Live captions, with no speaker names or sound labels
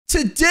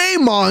Today,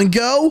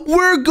 Mongo,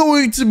 we're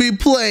going to be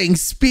playing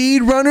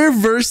Speedrunner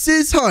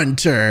versus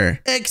Hunter.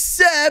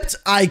 Except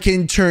I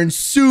can turn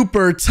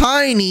super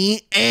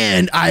tiny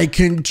and I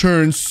can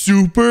turn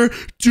super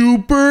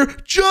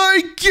duper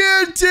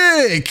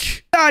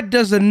gigantic. That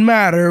doesn't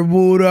matter,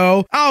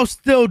 Wudo. I'll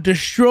still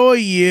destroy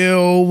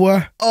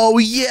you. Oh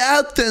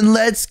yeah? Then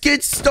let's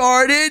get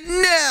started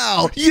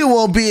now. You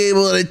won't be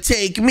able to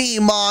take me,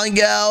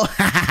 Mongo.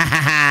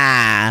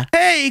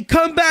 Hey,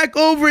 come back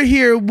over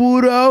here,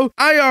 Wudo.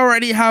 I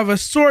already have a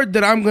sword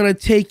that I'm gonna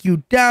take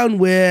you down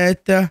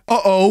with.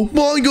 Uh-oh,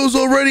 Mongo's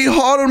already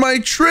hot on my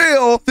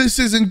trail. This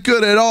isn't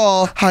good at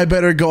all. I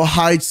better go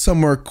hide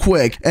somewhere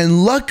quick.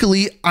 And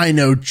luckily, I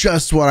know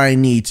just what I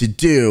need to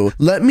do.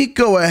 Let me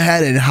go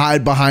ahead and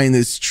hide behind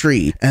this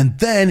tree. And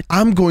then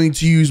I'm going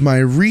to use my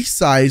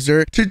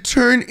resizer to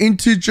turn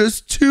into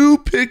just 2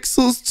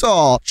 pixels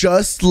tall.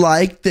 Just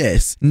like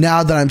this.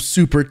 Now that I'm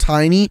super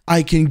tiny,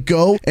 I can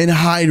go and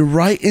hide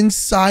right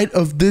inside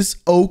of this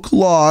oak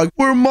log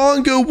where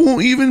Mongo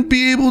won't even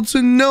be able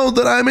to know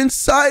that I'm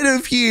inside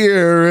of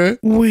here.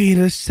 Wait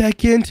a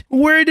second.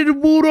 Where did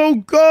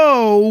Wudo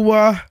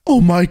go?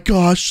 Oh my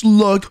gosh,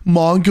 look,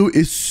 Mongo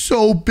is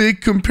so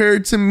big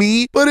compared to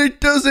me, but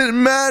it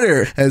doesn't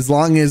matter. As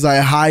long as I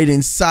hide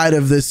inside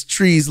of this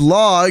tree's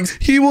logs,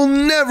 he will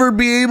never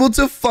be able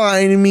to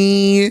find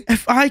me.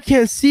 If I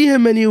can't see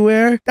him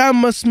anywhere, that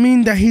must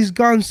mean that he's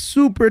gone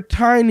super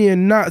tiny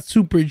and not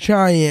super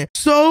giant.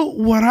 So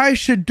what I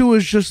should do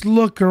is just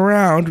look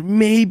around.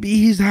 Maybe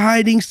he's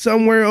hiding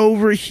somewhere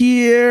over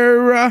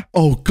here.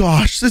 Oh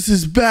gosh, this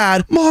is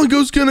bad.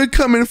 Mongo's gonna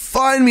come and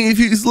find me if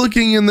he's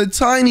looking in the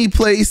tiny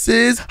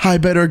places. I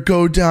better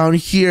go down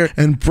here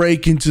and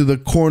break into the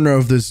corner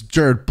of this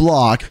dirt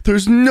block.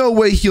 There's no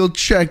way he'll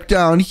check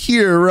down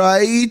here,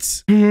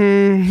 right?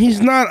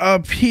 He's not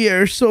up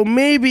here, so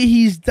maybe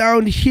he's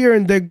down here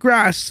in the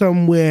grass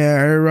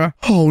somewhere.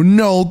 Oh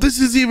no, this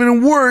is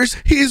even worse.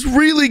 He's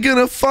really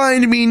gonna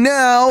find me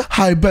now.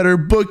 I better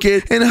book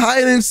it and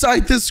hide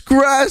inside this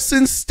grass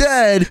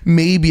instead.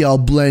 Maybe I'll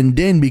blend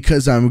in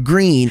because I'm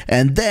green,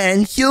 and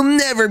then he'll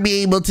never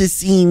be able to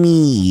see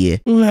me.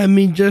 Let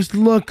me just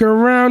look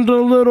around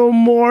a little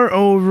more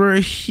over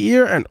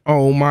here, and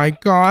oh my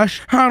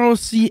gosh, I don't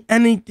see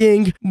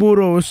anything.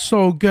 Wudo is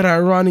so good at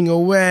running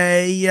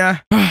away.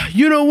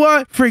 You know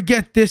what?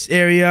 Forget this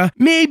area.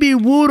 Maybe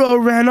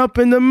Wudo ran up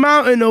in the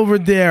mountain over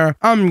there.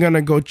 I'm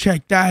gonna go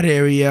check that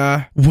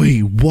area.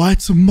 Wait, what?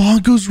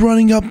 Mongo's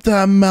running up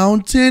that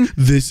mountain?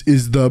 This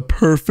is the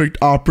perfect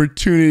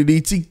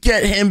opportunity to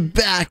get him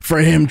back for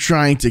him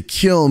trying to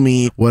kill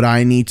me. What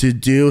I need to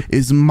do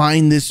is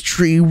mine this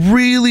tree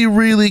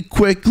really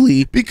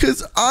quickly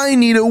because I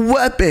need a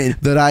weapon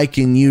that I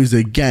can use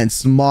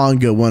against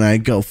Mongo when I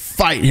go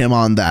fight him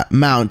on that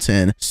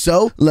mountain.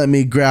 So let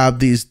me grab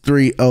these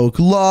 3 oak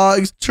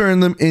logs, turn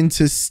them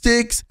into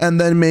sticks, and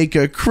then make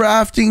a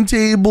crafting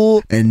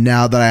table. And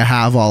now that I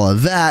have all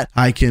of that,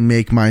 I can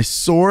make my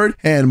sword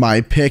and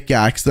my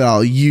pickaxe that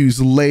I'll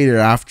use later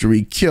after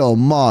we kill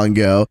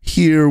Mongo.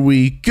 Here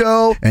we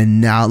go.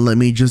 And now let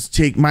me just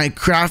take my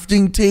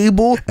crafting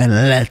table and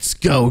let's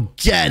go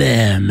get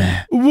him.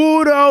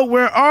 Wudo,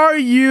 where are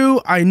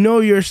you? I know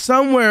you're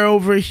somewhere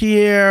over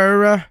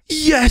here.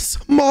 Yes,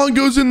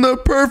 Mongo's in the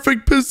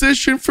perfect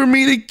position for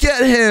me to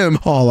get him.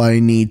 All I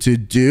need to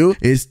do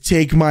is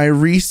take my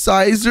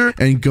resizer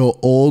and go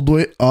all the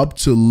way up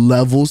to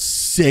level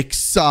 6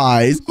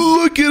 size.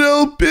 Look at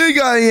how big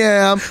I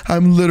am.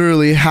 I'm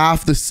literally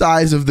half the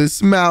size of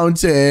this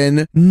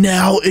mountain.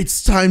 Now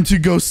it's time to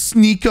go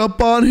sneak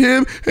up on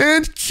him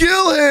and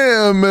kill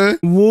him.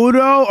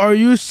 Wudo, are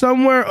you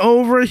somewhere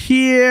over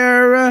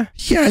here?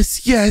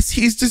 Yes,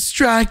 he's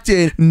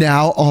distracted.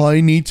 Now all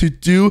I need to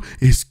do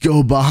is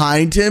go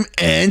behind him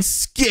and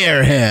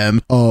scare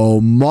him.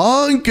 Oh,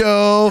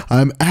 Mongo,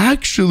 I'm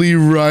actually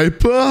right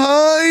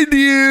behind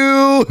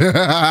you.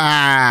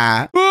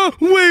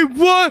 Wait,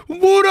 what?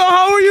 Wudo,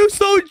 how are you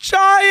so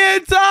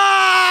giant?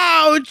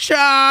 Ouch!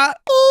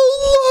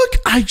 Oh,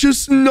 look, I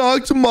just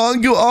knocked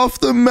Mongo off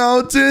the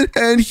mountain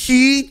and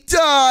he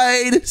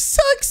died.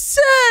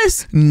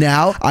 Success!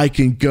 Now I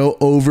can go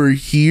over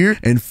here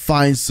and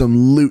find some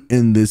loot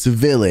in this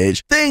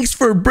village. Thanks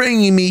for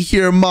bringing me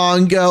here,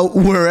 Mongo,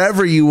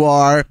 wherever you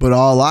are. But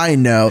all I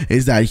know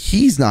is that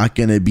he's not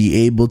gonna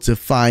be able to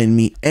find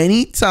me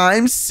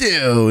anytime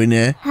soon.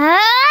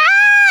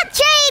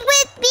 Trade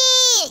with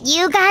me!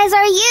 You guys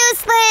are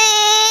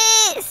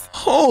useless!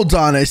 Hold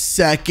on a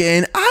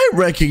second. I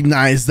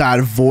recognize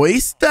that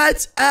voice.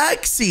 That's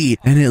Axie.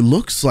 And it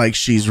looks like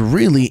she's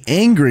really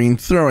angry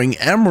and throwing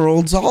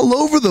emeralds all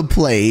over the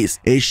place.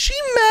 Is she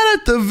mad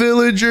at the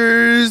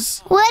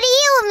villagers? What do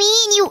you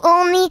mean you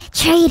only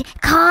trade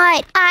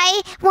card?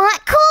 I want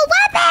cool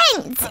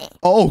weapons!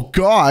 Oh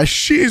gosh,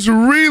 she's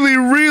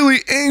really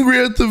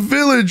angry at the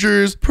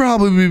villagers.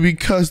 Probably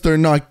because they're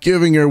not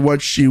giving her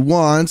what she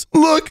wants.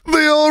 Look,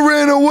 they all all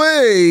ran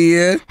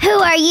away. Who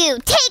are you?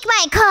 Take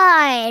my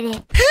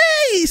card.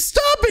 Hey,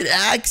 stop it,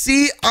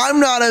 Axie.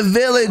 I'm not a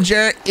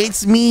villager.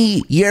 It's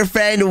me, your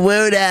friend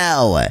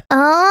Wudo.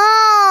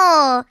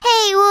 Oh.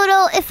 Hey,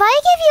 Wudo, if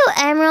I give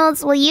you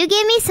emeralds, will you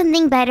give me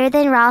something better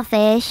than raw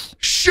fish?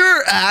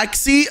 Sure,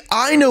 Axie.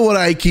 I know what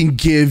I can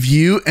give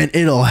you, and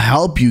it'll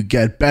help you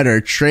get better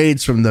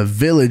trades from the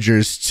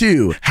villagers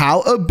too.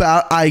 How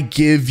about I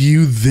give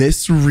you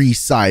this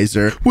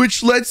resizer,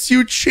 which lets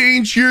you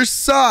change your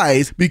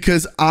size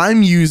because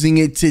I'm using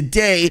it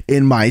today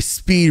in my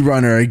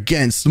speedrunner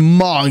against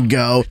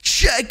Mongo.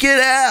 Check it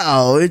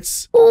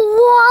out.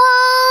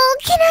 Whoa,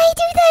 can I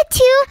do that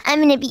too? I'm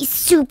gonna be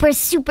super,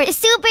 super,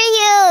 super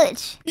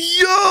huge.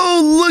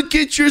 Yo, look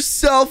at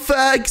yourself,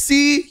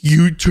 Axie.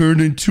 You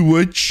turned into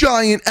a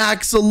giant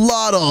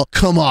axolotl.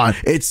 Come on,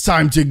 it's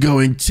time to go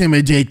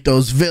intimidate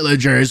those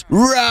villagers.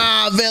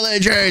 Rah,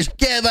 villagers,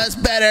 give us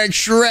better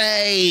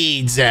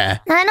trades. I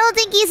don't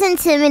think he's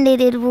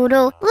intimidated,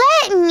 Wudo.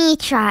 Let me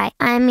try.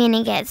 I'm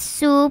gonna get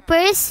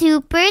super,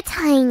 super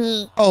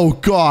tiny. Oh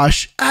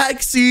gosh,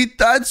 Axie,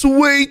 that's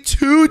way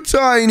too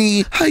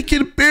tiny. I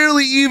can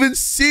barely even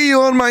see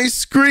you on my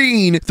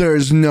screen.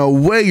 There's no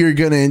way you're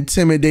gonna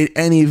intimidate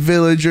any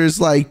villagers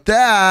like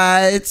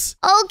that.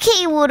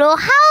 Okay, Wudo,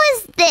 how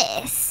is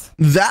this?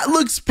 That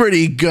looks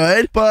pretty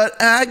good, but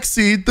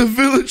Axie, the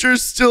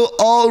villagers still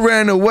all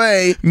ran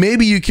away.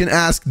 Maybe you can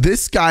ask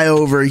this guy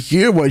over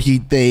here what he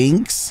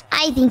thinks.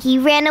 I think he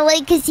ran away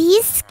because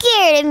he's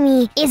scared of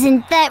me.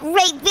 Isn't that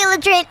right,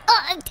 villager? And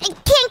I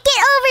can't get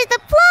over the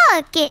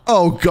block.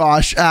 Oh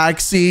gosh,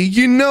 Axie,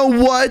 you know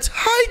what?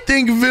 I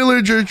think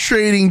villager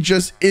trading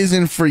just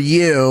isn't for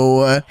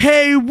you.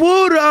 Hey,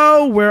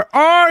 Wudo, where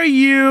are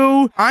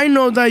you? I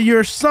know that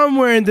you're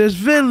somewhere in this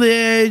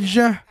village.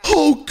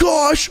 Oh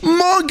gosh,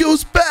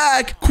 Mongo's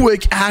back!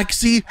 Quick,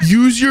 Axie,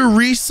 use your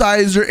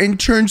resizer and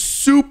turn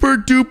super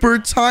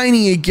duper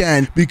tiny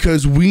again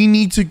because we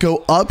need to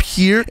go up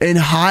here and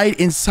hide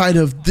inside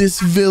of this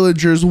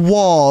villager's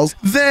walls.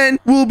 Then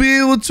we'll be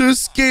able to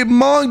escape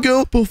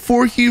Mongo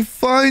before he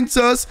finds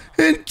us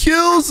and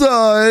kills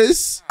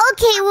us.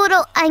 Okay,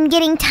 Wudo, I'm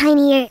getting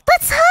tinier.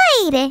 Let's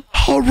hide.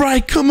 All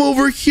right, come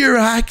over here,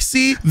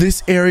 Axie.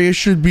 This area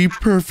should be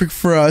perfect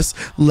for us.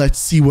 Let's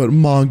see what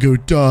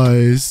Mongo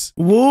does.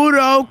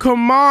 Wudo,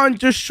 come on,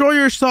 just show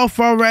yourself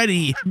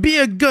already. Be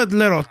a good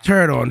little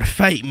turtle and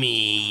fight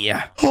me.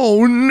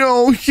 Oh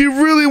no, he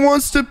really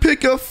wants to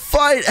pick a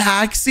fight,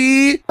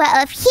 Axie.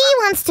 Well, if he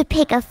wants to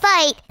pick a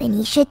fight, then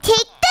he should take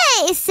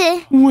this.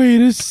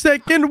 Wait a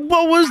second,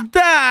 what was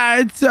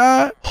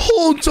that?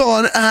 Hold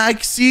on,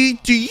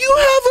 Axie. Do you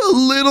have a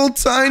little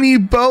tiny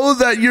bow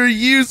that you're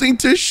using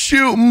to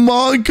shoot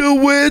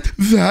Mongo with?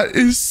 That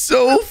is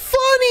so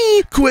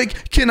funny.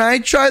 Quick, can I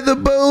try the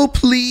bow,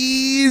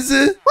 please?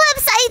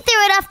 Whoops, I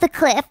threw it off the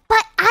cliff.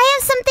 But I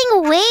have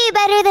something way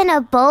better than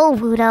a bow,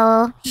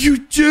 Wudo. You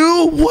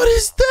do? What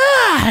is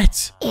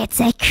that? It's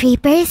a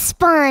creeper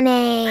spawn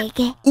egg.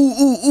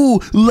 Ooh,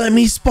 let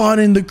me spawn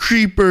in the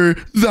creeper.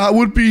 That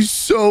would be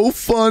so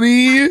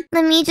funny.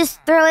 Let me just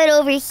throw it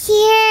over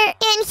here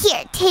and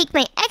here. Take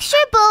my extra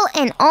bow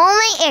and all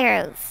my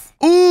arrows.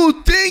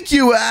 Ooh, thank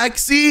you,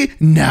 Axie.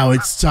 Now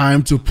it's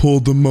time to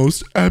pull the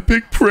most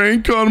epic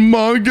prank on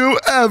Mongo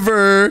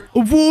ever.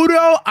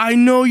 Wudo, I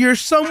know you're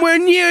somewhere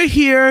near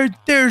here.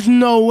 There's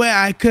no way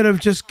I could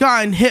have just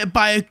gotten hit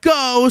by a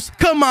ghost.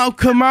 Come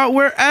out,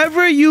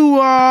 wherever you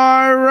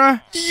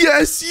are.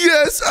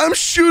 Yes, I'm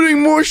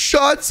shooting more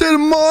shots at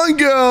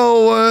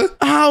Mongo.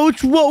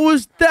 Ouch, what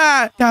was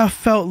that? That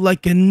felt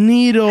like a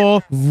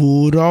needle.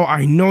 Wudo,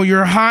 I know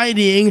you're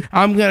hiding.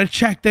 I'm gonna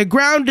check the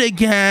ground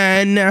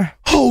again.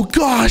 Oh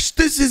gosh,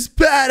 this is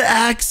bad,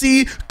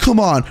 Axie. Come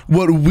on,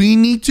 what we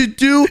need to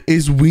do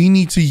is we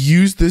need to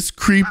use this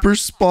creeper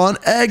spawn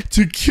egg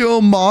to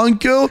kill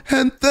Mongo,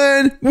 and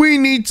then we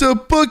need to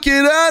book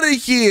it out of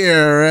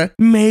here.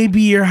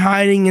 Maybe you're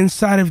hiding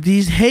inside of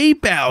these hay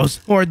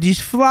bales or these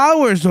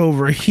flowers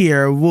over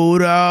here,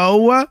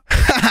 Wudo.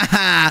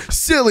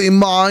 Silly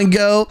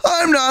Mongo,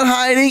 I'm not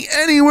hiding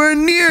anywhere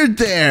near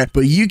there,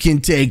 but you can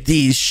take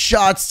these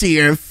shots to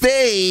your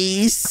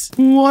face.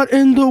 What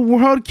in the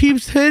world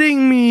keeps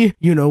hitting me?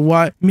 You know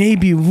what?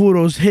 Maybe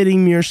Wudo's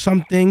hitting me or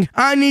something.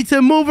 I need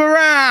to move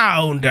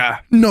around.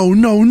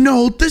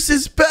 No, this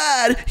is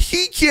bad.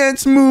 He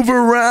can't move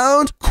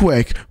around.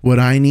 Quick, what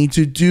I need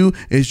to do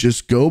is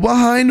just go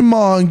behind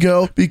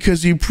Mongo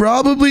because he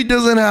probably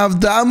doesn't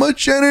have that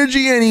much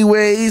energy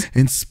anyways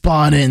and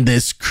spawn in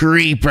this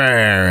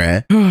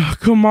creeper.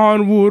 Come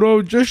on,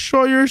 Wudo, just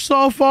show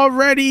yourself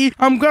already.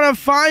 I'm gonna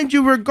find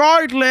you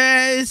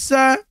regardless.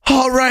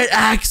 All right,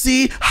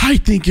 Axie, I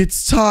think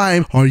it's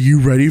time. Are you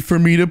ready for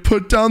me to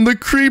put down the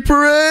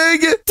creeper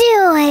egg?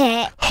 Do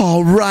it.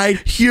 All right,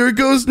 here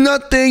goes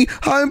nothing.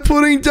 I'm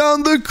putting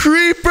down the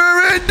creeper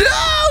and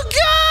oh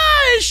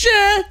gosh!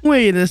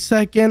 Wait a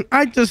second.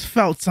 I just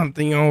felt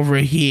something over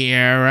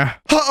here.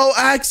 Uh-oh,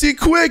 Axie,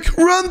 quick,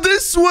 run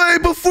this way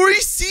before he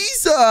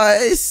sees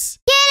us.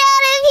 Get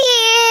out of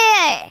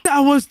here! That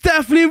was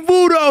definitely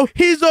Wudo.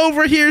 He's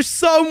over here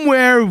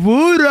somewhere.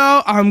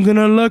 Wudo, I'm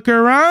gonna look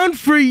around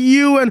for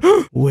you and...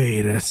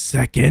 Wait a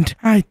second.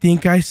 I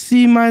think I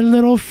see my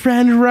little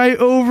friend right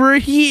over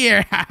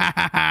here.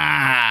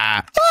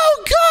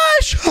 Oh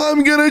gosh,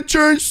 I'm gonna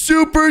turn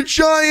super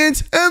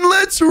giant and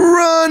let's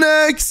run,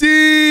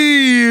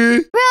 Axie.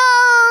 Run!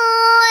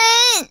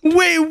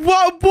 Wait,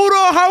 what,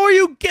 Wudo? How are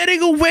you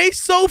getting away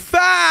so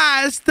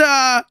fast?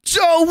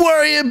 Don't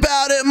worry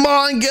about it,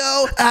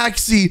 Mongo.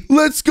 Axie,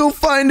 let's go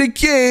find a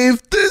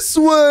cave this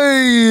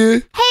way. Hey,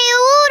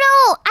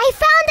 Wudo! I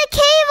found a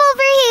cave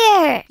over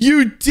here!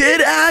 You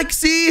did,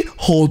 Axie?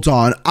 Hold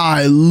on,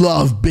 I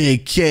love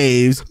big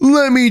caves.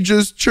 Let me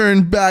just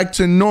turn back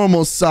to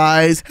normal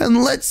size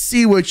and let's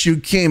see what you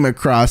came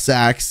across,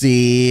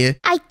 Axie.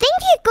 I think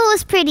it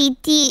goes pretty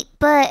deep,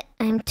 but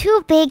I'm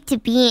too big to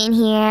be in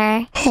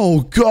here.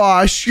 Oh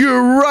gosh,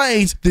 you're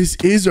right. This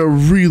is a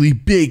really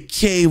big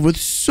cave with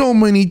so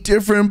many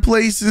different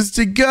places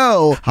to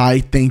go. I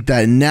think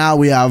that now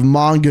we have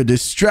Mongo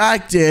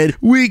distracted,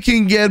 we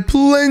can get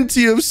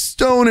plenty of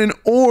stone and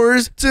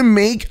ores to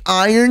make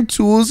iron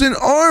tools and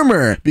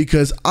armor,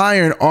 because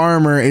iron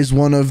armor is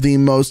one of the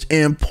most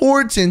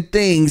important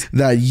things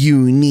that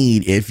you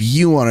need if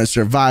you want to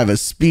survive a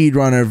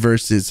speedrunner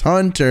versus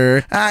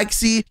hunter.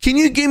 Axie, can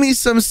you give me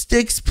some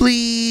sticks,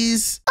 please?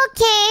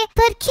 Okay,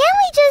 but can't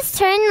we just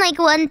turn like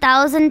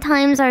 1,000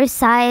 times our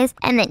size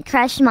and then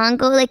crush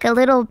Mongo like a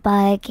little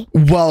bug?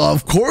 Well,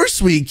 of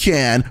course we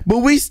can, but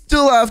we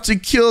still have to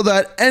kill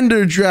that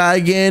ender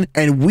dragon,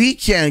 and we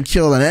can't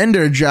kill an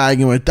ender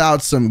dragon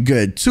without some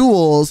good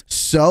tools.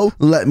 So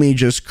let me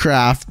just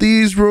craft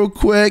these real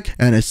quick,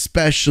 and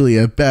especially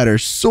a better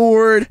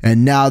sword.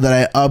 And now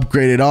that I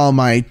upgraded all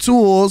my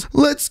tools,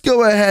 let's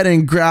go ahead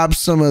and grab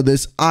some of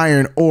this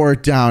iron ore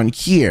down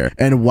here.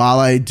 And while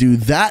I do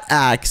that,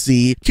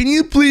 Axie, can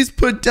you please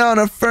put down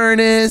a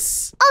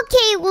furnace?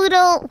 Okay,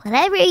 Wudo,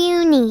 whatever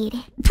you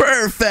need.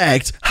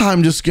 Perfect.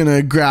 I'm just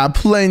gonna grab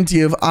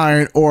plenty of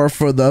iron ore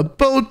for the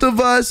both of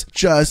us,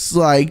 just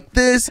like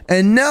this.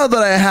 And now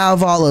that I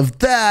have all of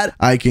that,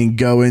 I can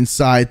go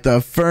inside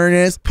the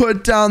furnace,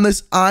 put down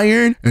this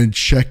iron, and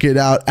check it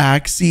out,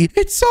 Axie.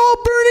 It's all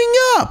burning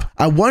up.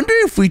 I wonder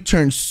if we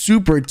turn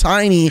super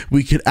tiny,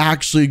 we could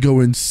actually go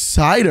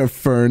inside a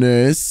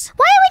furnace.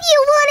 Why would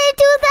you want to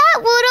do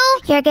that,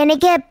 Wudo? You're gonna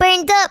get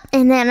burned up,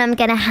 and then I'm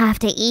gonna have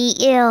to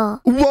eat you.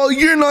 Well,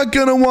 you're not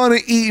gonna want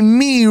to eat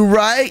me,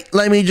 right?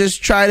 Let me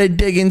just try to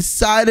dig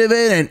inside of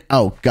it, and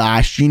oh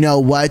gosh, you know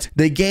what?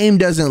 The game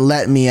doesn't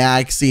let me,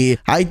 Axie.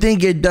 I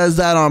think it does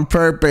that on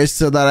purpose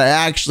so that I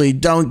actually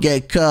don't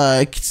get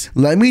cooked.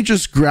 Let me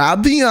just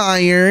grab the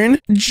iron,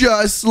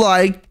 just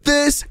like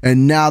this.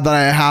 And now that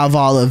I have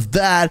all of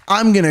that,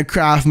 I'm gonna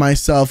craft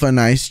myself a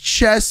nice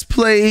chest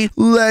plate,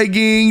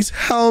 leggings,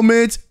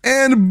 helmet,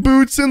 and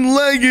boots and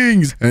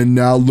leggings. And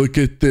now look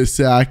at this,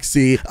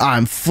 Axie.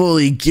 I'm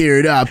fully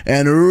geared up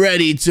and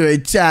ready to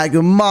attack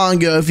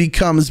Mongo if he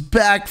comes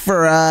back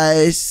for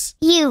us.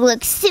 You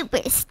look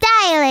super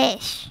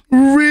stylish.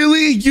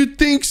 Really? You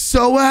think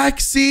so,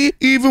 Axie?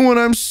 Even when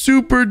I'm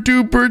super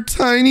duper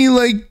tiny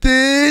like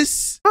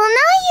this? Well, now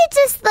you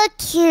just look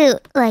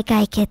cute, like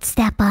I could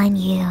step on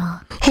you.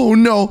 Oh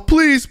no,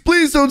 please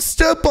don't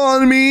step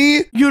on me.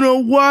 You know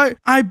what?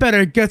 I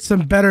better get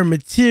some better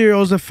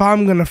materials if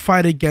I'm gonna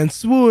fight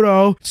against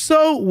Wudo.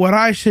 So what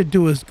I should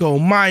do is go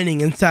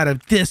mining inside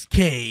of this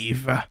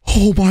cave.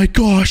 Oh my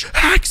gosh,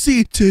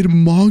 Axie, did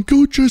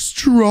Mongo just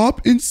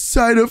drop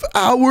inside of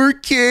our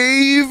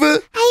cave?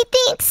 I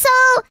think so.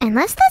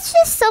 Unless that's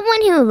just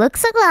someone who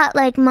looks a lot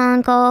like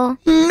Mongo.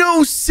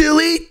 No,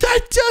 silly,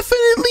 that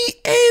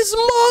definitely is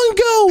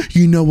Mongo.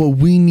 You know what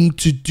we need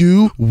to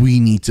do? We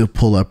need to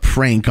pull a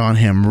prank on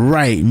him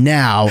right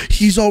now.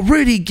 He's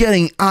already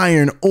getting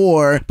iron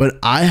ore, but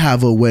I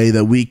have a way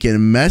that we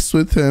can mess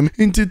with him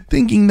into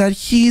thinking that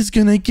he's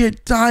gonna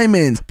get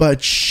diamonds.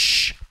 But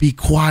shh, be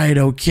quiet,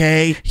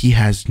 okay? He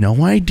has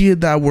no idea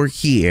that we're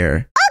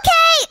here.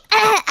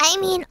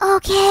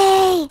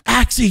 Okay.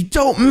 Axie,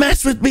 don't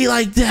mess with me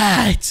like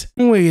that.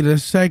 Wait a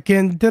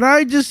second. Did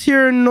I just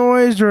hear a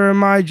noise or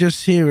am I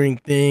just hearing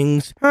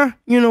things?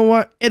 You know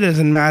what? It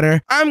doesn't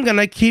matter. I'm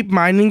gonna keep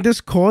mining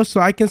this coal so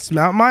I can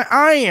smelt my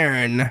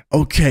iron.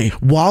 Okay,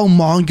 while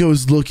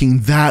Mongo's looking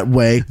that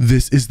way,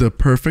 this is the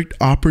perfect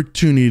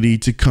opportunity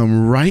to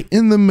come right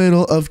in the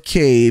middle of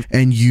cave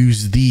and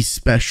use these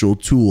special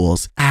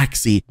tools.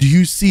 Axie, do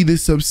you see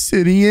this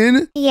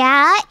obsidian?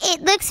 Yeah,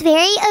 it looks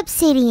very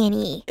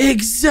obsidian-y.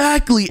 Exactly.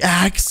 Exactly,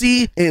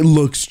 Axie. It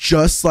looks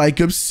just like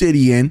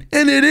obsidian,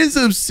 and it is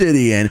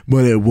obsidian,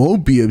 but it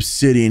won't be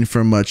obsidian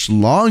for much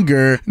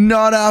longer.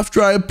 Not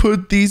after I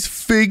put these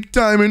fake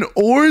diamond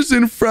ores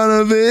in front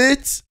of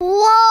it.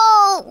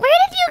 Whoa, where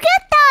did you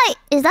get that?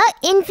 Is that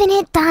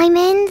infinite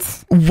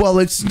diamonds? Well,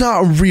 it's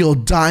not real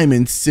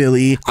diamonds,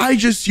 silly. I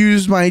just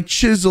used my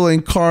chisel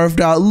and carved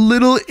out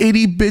little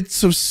itty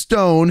bits of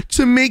stone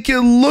to make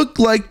it look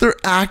like they're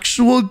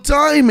actual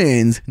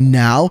diamonds.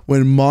 Now,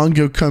 when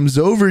Mongo comes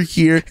over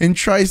here and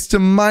tries to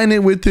mine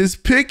it with his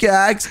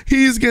pickaxe,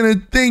 he's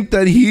gonna think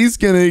that he's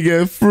gonna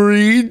get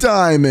free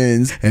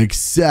diamonds.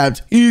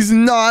 Except he's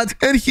not,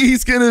 and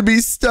he's gonna be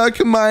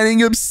stuck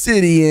mining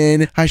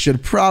obsidian. I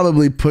should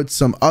probably put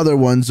some other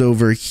ones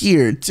over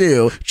here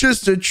too,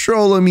 just to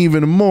troll him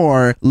even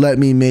more. Let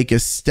me make a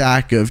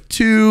stack of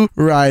 2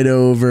 right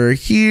over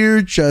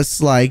here,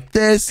 just like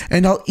this,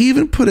 and I'll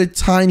even put a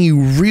tiny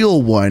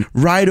real one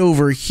right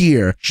over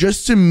here,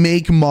 just to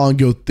make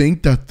Mongo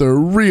think that they're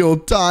real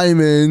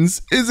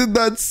diamonds. Isn't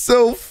that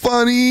so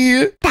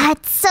funny?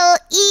 That's so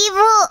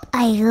evil.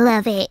 I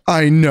love it.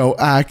 I know,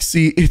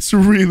 Axie, it's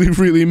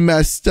really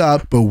messed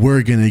up, but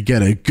we're gonna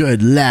get a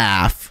good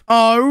laugh.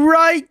 All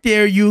right,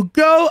 there you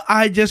go.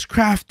 I just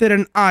crafted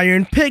an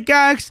iron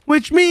pickaxe,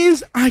 which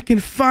means I can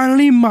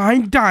finally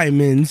mine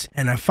diamonds.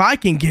 And if I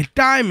can get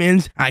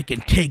diamonds, I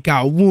can take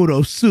out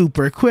Wudo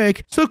super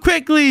quick. So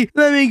quickly,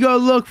 let me go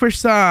look for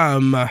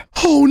some.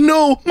 Oh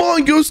no,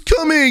 Mongo's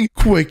coming!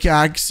 Quick,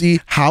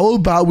 Axie, how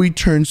about we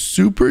turn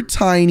super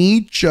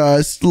tiny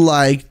just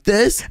like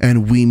this,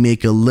 and we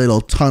make a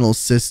little tunnel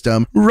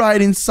system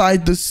right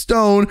inside the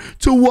stone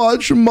to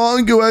watch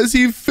Mongo as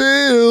he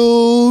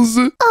fails.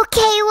 Okay,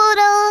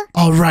 Wudo.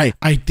 All right,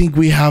 I think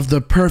we have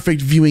the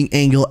perfect viewing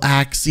angle,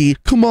 Axie.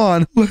 Come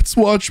on, let's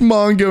watch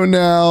Mongo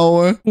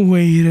now.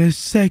 Wait a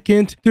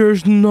second.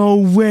 There's no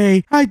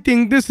way. I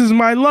think this is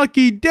my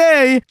lucky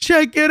day.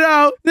 Check it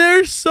out.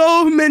 There's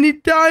so many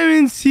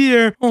diamonds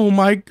here. Oh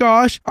my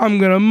gosh. I'm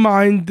gonna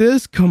mine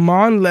this. Come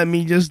on, let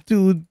me just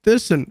do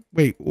this. And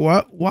wait,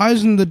 what? Why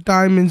isn't the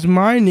diamonds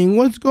mining?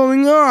 What's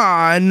going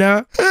on?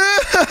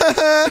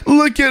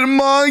 Look at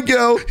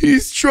Mongo.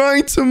 He's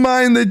trying to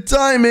mine the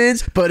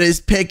diamonds, but his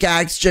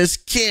pickaxe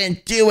just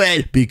can't do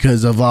it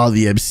because of all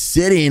the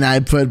obsidian I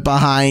put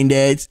behind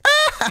it.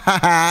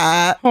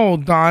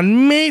 Hold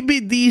on, maybe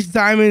these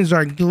diamonds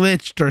are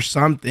glitched or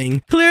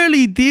something.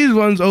 Clearly these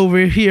ones over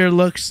here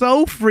look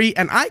so free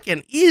and I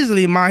can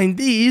easily mine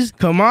these.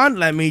 Come on,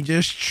 let me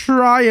just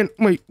try and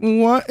wait,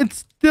 what?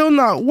 It's still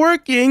not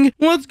working.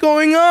 What's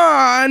going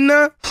on?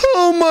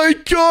 Oh my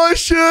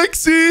gosh,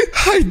 Axie.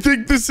 I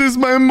think this is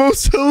my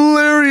most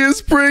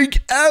hilarious prank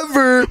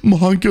ever.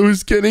 Mongo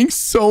is getting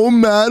so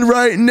mad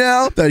right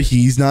now that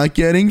he's not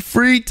getting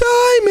free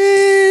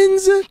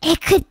diamonds. It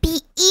could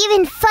be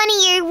even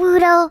funnier,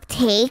 Wudo.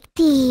 Take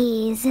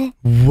these.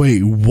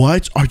 Wait,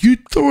 what? Are you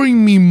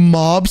throwing me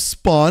mob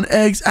spawn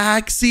eggs,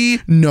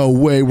 Axie? No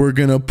way we're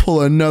gonna pull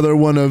another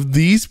one of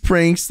these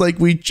pranks like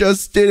we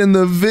just did in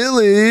the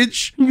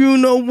village. You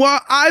know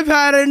what? I've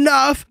had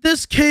enough.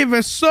 This cave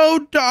is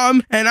so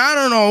dumb and I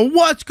don't know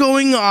what's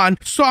going on.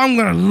 So I'm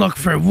gonna look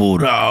for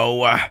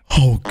Wudo.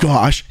 Oh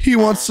gosh, he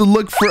wants to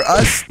look for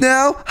us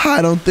now?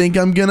 I don't think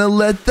I'm gonna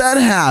let that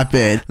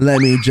happen. Let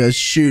me just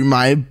shoot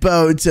my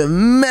bow to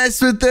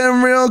mess with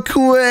them real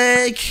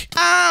quick.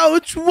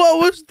 Ouch, what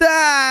was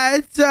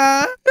that?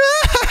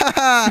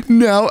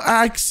 Now,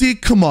 Axie,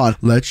 come on.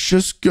 Let's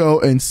just go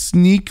and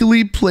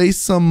sneakily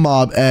place some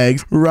mob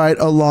eggs right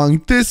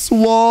along this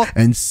wall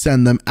and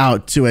send them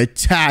out to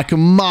attack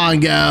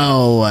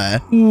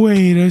Mongo.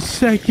 Wait a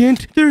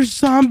second. There's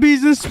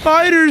zombies and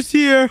spiders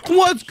here.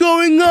 What's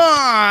going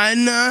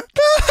on?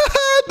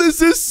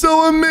 This is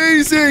so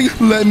amazing.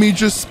 Let me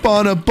just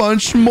spawn a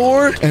bunch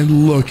more.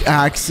 And look,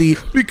 Axie,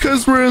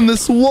 because we're in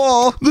this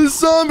wall, the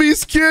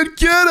zombies can't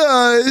get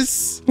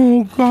us.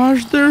 Oh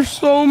gosh, there's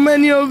so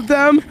many of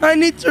them. I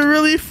need to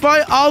really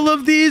fight all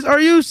of these.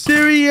 Are you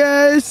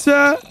serious?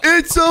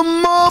 It's a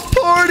mob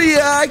party,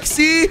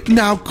 Axie.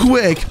 Now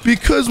quick,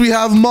 because we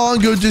have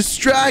Mongo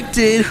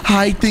distracted,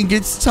 I think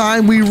it's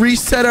time we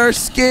reset our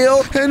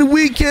scale and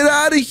we get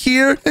out of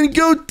here and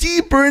go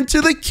deeper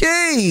into the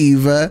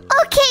cave.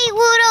 Okay,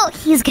 Wudo.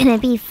 He's gonna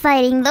be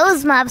fighting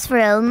those mobs for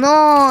a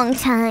long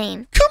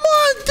time. Come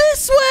on,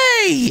 this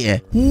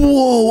way.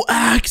 Whoa,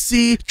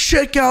 Axie,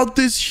 check out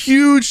this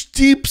huge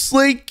deep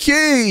slate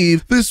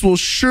cave. This will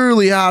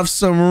surely have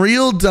some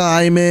real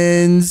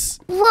diamonds.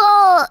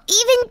 Whoa,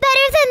 even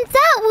better than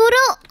that,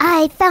 Wudo.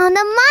 I found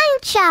a mine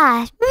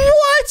shaft.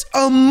 What?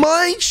 A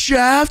mine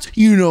shaft?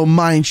 You know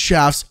mine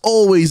shafts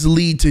always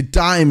lead to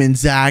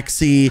diamonds,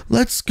 Axie.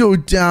 Let's go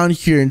down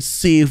here and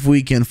see if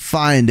we can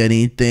find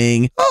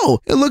anything. Oh,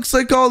 it looks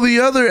like all the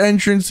other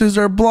entrances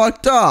are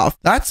blocked off.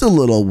 That's a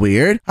little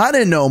weird. I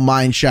didn't know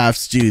mine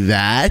shafts do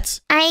that.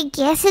 I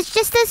guess it's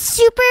just a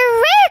super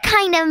rare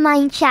kind of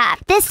mine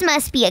shaft. This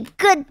must be a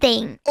good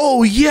thing.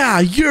 Oh yeah,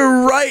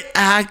 you're right,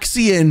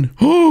 Axie. And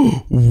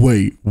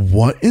wait,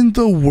 what in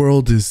the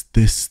world is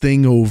this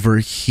thing over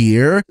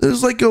here?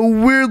 There's like like a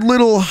weird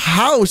little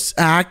house,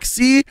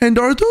 Axie. And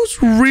are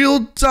those real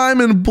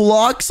diamond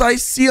blocks I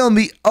see on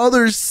the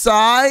other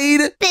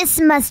side? This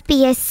must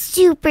be a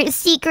super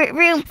secret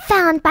room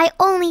found by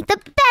only the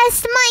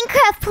best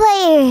Minecraft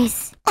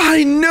players.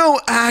 I know,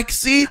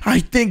 Axie. I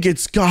think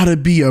it's gotta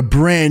be a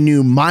brand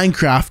new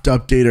Minecraft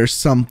update or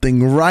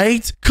something,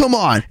 right? Come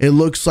on. It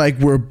looks like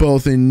we're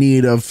both in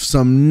need of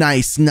some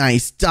nice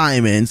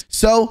diamonds.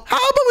 So how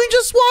about we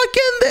just walk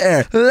in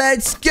there?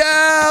 Let's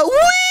go.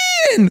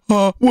 Win!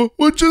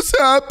 What just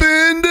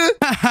happened?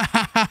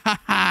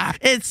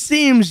 It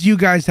seems you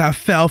guys have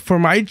fell for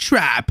my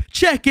trap.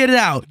 Check it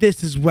out.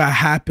 This is what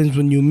happens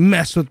when you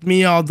mess with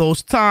me all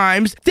those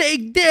times.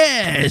 Take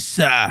this.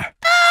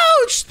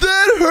 Ouch,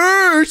 that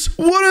hurts.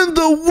 What in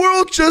the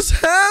world just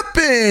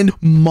happened?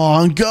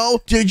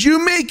 Mongo, did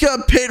you make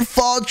a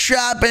pitfall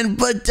trap and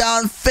put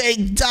down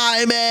fake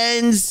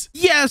diamonds?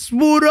 Yes,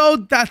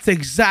 Wudo, that's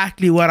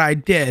exactly what I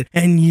did.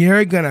 And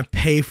you're gonna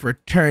pay for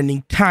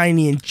turning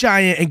tiny and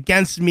giant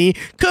against me.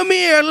 Come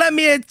here, let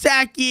me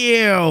attack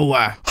you.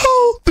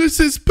 Oh, this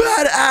is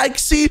bad,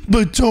 Axie.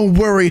 But don't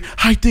worry,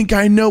 I think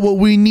I know what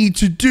we need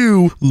to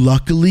do.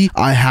 Luckily,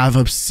 I have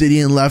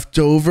obsidian left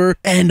over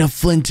and a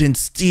flint and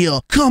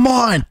steel. Come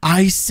on,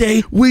 I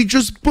say we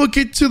just book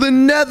it to the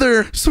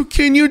nether. So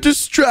can you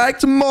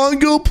distract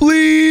Mongo,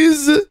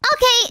 please?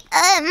 Okay,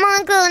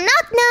 Mongo,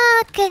 knock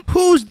knock.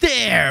 Who's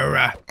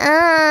there?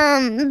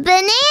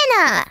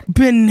 Banana.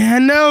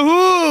 Banana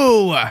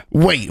who?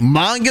 Wait,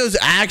 Mongo's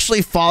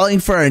actually falling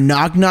for a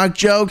knock-knock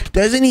joke?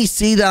 Doesn't he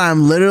see that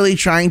I'm literally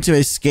trying to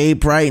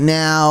escape right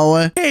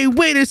now? Hey,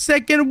 wait a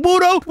second,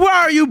 Wudo. Why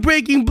are you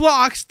breaking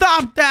blocks?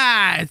 Stop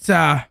that.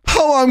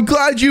 Oh, I'm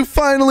glad you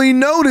finally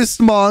noticed,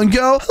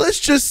 Mongo. Let's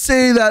just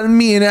say that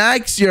me and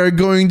Axie are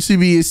going to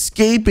be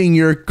escaping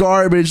your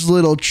garbage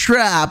little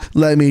trap.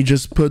 Let me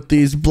just put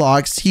these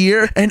blocks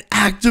here and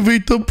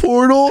activate the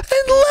portal,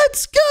 and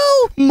let's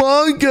go.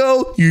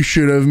 Mongo, you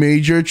should have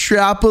made your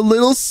trap a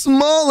little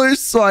smaller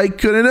so I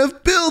couldn't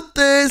have built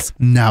this.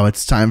 Now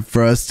it's time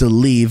for us to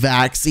leave,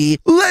 Axie.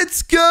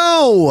 Let's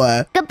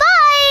go. Goodbye.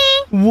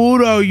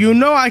 Wudo, you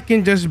know I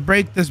can just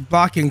break this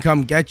block and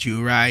come get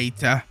you, right?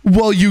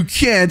 Well, you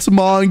can't,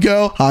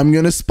 Mongo. I'm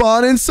gonna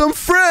spawn in some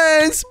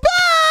friends.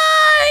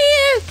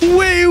 Bye!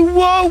 Wait,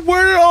 what?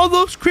 Where did all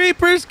those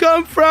creepers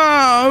come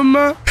from?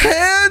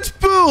 And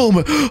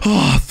boom!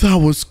 Oh,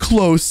 that was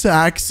close,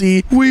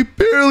 Axie. We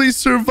barely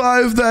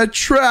survived that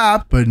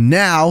trap, but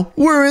now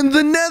we're in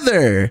the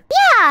nether.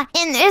 Yeah,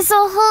 and there's a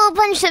whole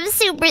bunch of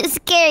super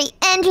scary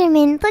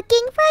Endermen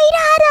looking right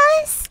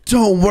at us.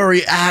 Don't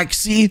worry,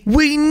 Axie.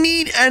 We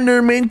need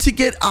Endermen to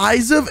get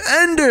Eyes of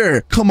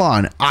Ender. Come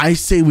on, I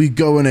say we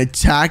go and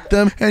attack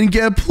them and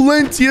get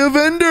plenty of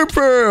Ender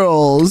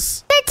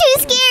Pearls. They're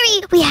too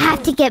scary. We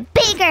have to get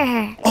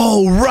bigger.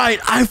 Oh, right.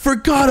 I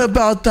forgot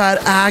about that,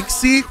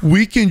 Axie.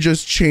 We can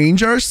just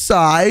change our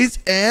size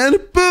and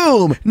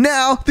boom.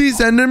 Now, these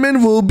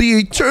Endermen will be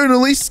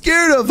eternally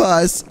scared of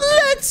us.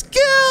 Let's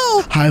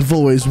go. I've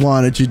always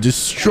wanted to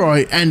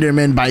destroy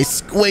Endermen by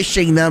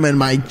squishing them in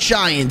my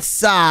giant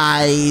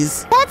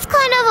size. That's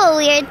kind of a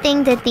weird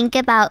thing to think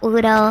about,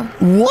 Wudo.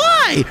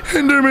 Why?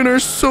 Endermen are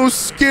so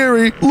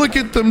scary. Look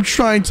at them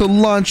trying to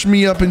launch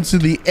me up into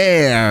the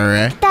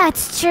air.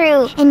 That's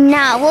true. And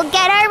now we'll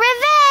get our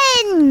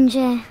revenge.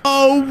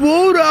 Oh,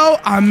 Wudo,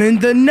 I'm in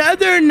the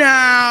nether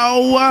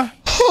now.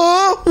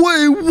 Huh?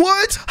 Wait,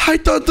 what? I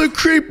thought the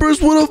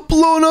creepers would have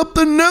blown up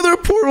the nether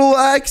portal,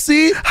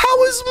 Axie.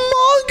 How is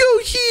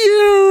Mongo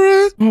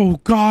here? Oh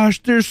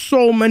gosh, there's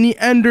so many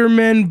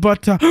Endermen,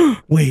 but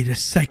wait a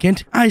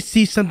second. I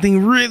see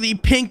something really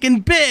pink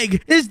and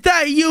big. Is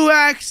that you,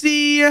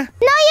 Axie? No,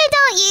 you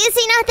don't. You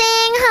see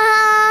nothing,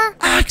 huh?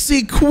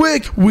 Axie,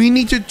 quick. We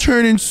need to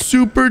turn in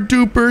super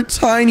duper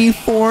tiny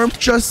form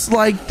just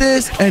like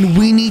this, and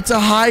we need to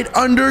hide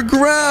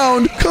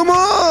underground. Come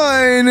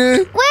on. Where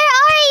are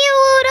you,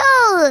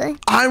 Wudo?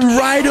 I'm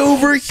right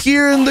over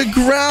here in the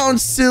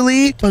ground,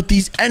 silly. But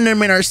these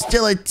Endermen are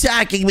still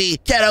attacking me.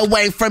 Get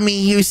away from me,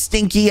 you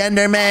stinky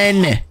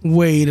Endermen.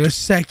 Wait a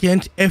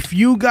second. If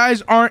you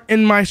guys aren't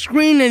in my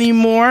screen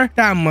anymore,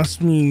 that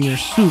must mean you're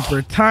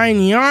super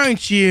tiny,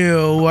 aren't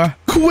you?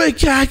 Quick,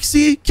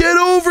 Axie, get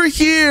over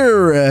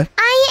here.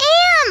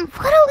 I am.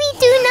 What do we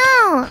do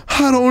now?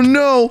 I don't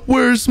know.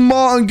 Where's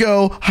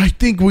Mongo? I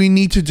think we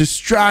need to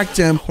distract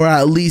him or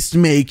at least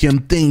make him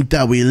think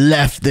that we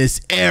left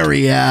this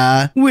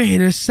area.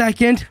 Wait a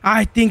second.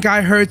 I think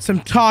I heard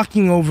some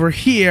talking over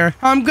here.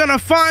 I'm gonna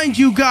find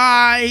you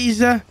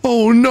guys.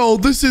 Oh no,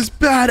 this is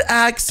bad,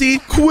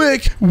 Axie.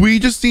 Quick, we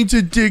just need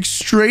to dig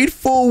straight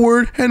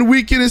forward and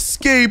we can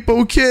escape,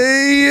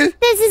 okay?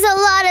 This is a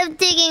lot of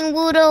digging,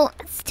 Wudo.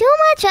 It's too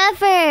much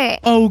effort.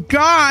 Oh,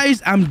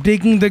 guys, I'm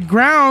digging the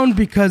ground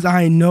because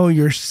I know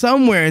you're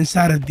somewhere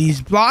inside of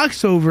these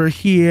blocks over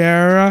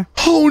here.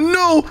 Oh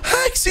no,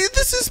 Axie,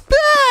 this is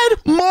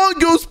bad.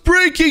 Mongo's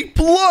breaking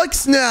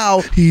blocks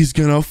now. He's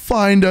gonna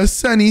find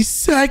us any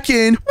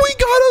second. We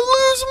gotta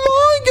lose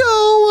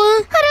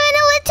Mongo. How do I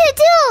know what to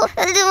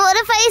do? What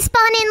if I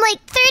spawn in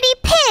like 30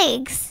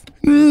 pigs?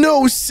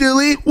 No,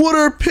 silly. What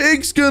are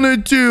pigs gonna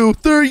do?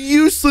 They're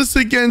useless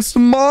against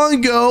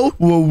Mongo.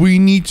 What we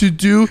need to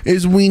do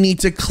is we need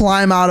to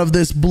climb out of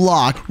this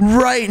block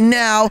right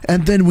now,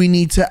 and then we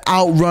need to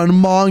outrun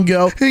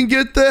Mongo and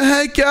get the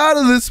heck out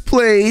of this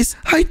place.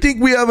 I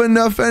think we have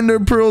enough ender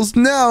pearls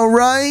now,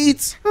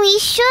 right? We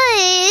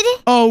should.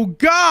 Oh,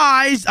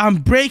 guys, I'm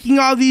breaking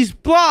all these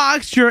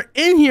blocks. You're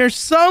in here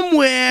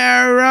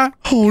somewhere.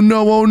 Oh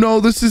no,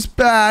 this is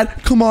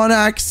bad. Come on,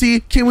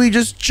 Axie. Can we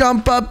just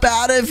jump up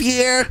out of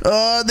here?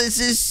 Oh, this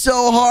is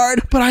so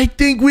hard, but I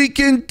think we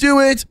can do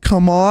it.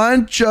 Come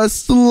on,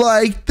 just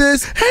like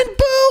this, and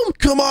boom!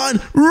 Come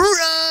on,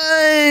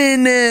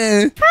 run!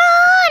 Run!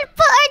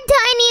 But our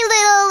tiny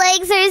little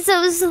legs are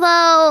so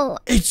slow.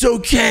 It's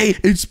okay.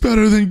 It's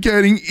better than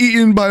getting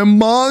eaten by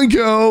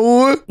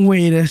Mongo.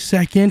 Wait a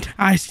second.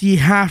 I see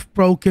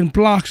half-broken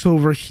blocks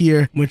over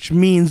here, which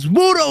means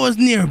Wudo is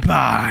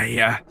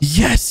nearby.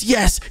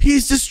 Yes,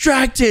 he's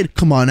distracted.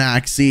 Come on,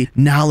 Axie.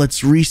 Now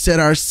let's reset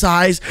our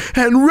size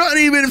and run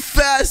even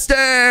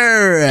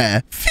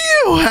faster.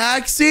 Phew,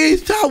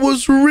 Axie. That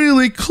was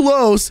really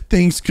close.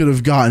 Things could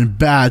have gotten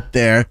bad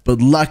there,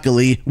 but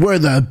luckily, we're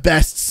the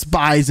best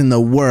spies in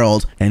the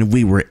world, and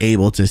we were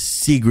able to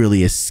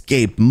secretly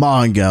escape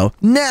Mongo.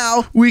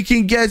 Now, we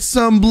can get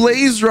some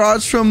blaze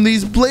rods from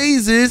these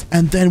blazes,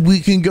 and then we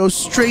can go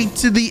straight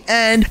to the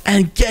end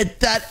and get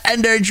that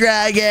ender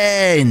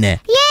dragon. Yay!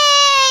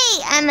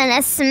 I'm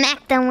gonna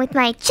smack them with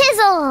my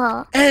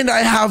chisel. And I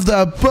have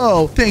the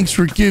bow. Thanks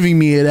for giving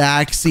me it,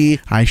 Axie.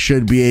 I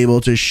should be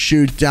able to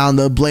shoot down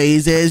the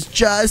blazes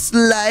just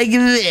like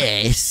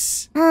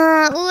this.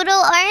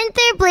 Wudo, aren't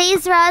there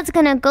blaze rods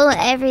gonna go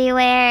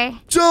everywhere?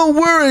 Don't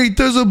worry,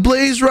 there's a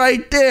blaze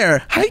right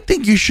there. I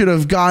think you should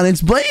have gone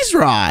its blaze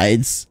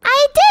rods.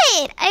 I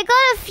did. I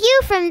got a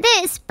few from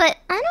this, but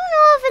I don't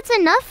know if it's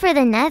enough for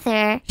the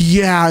nether.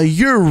 Yeah,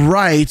 you're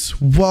right.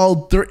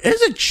 Well, there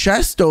is a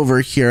chest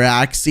over here,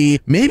 Axie.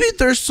 Maybe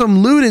there's some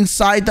loot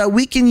inside that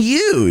we can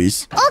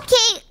use.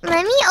 Okay,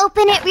 let me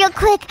open it real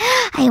quick.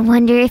 I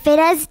wonder if it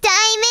has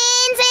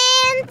diamonds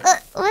and...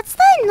 what's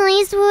that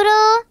noise,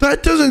 Wudo?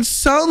 That doesn't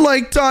sound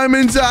like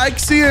diamonds,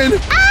 Axie.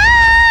 And...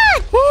 Ah!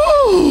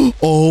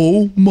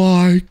 Oh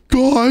my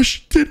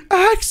gosh, did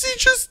Axie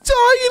just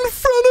die in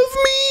front of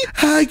me?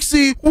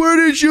 Axie, where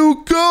did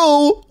you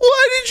go?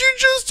 Why did you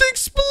just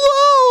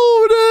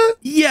explode?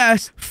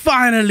 Yes,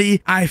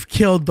 finally, I've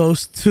killed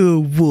those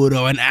two,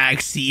 Wudo and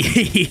Axie.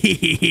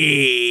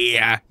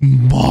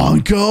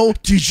 Mongo,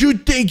 did you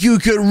think you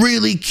could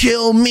really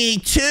kill me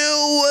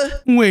too?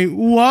 Wait,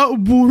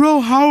 what?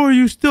 Wudo, how are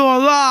you still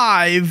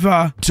alive?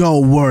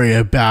 Don't worry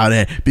about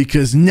it,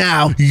 because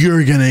now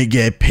you're gonna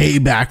get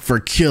payback for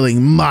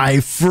killing my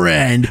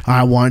friend.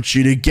 I want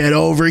you to get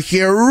over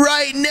here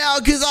right now,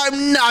 because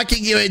I'm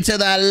knocking you into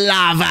the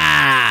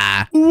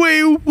lava.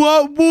 Wait,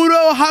 what,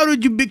 Wudo? How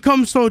did you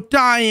become so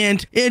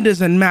giant? It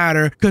doesn't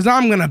matter, because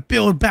I'm gonna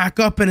build back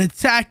up and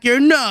attack your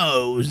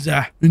nose.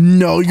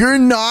 No, you're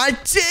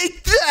not.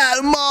 Take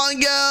that,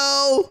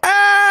 Mongo.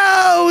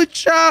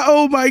 Ouch!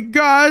 Oh my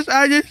gosh,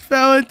 I just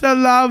fell into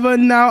lava.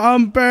 Now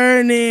I'm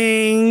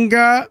burning.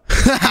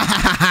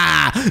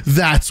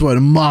 That's what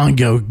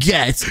Mongo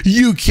gets.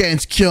 You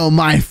can't kill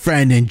my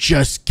friend and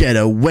just get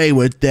away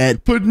with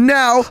it. But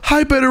now,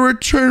 I better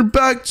return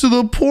back to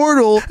the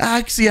portal.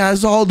 Axie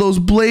has all those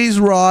blaze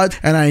rods,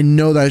 and I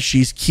know that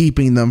she's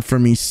keeping them for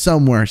me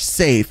somewhere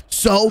safe.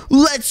 So,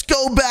 let's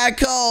go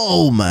back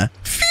home.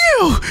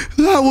 Phew!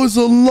 That was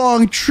a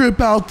long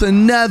trip out the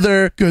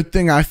nether. Good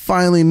thing I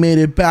finally made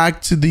it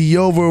back to the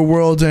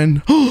overworld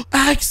and...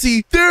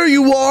 Axie, there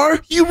you are!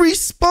 You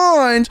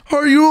respawned!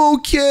 Are you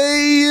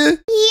okay?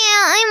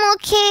 Yeah, I'm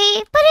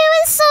okay. But it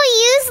was so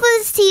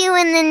useless to you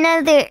in the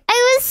nether.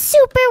 I was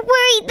super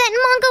worried that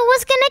Mongo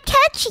was gonna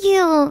catch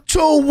you.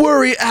 Don't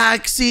worry,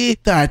 Axie.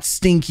 That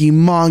stinky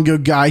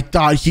Mongo guy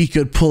thought he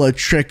could pull a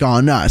trick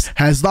on us.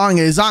 As long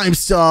as I'm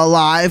still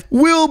alive,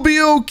 we'll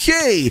be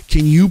okay.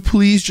 Can you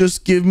please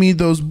just give me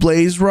those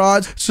blaze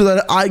rods so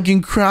that I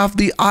can craft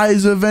the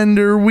eyes of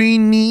Ender we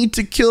need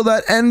to kill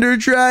that Ender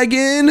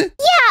dragon?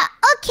 Yeah,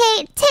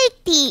 okay,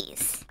 take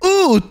these.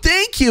 Ooh,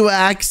 thank you,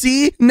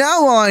 Axie.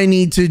 Now all I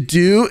need to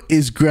do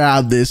is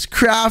grab this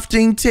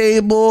crafting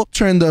table,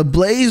 turn the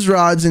blaze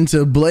rods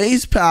into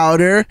blaze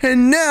powder,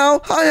 and now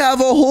I have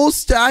a whole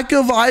stack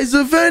of Eyes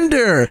of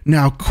Ender.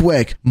 Now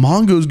quick,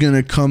 Mongo's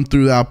gonna come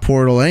through that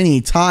portal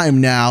anytime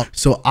now,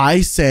 so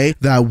I say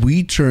that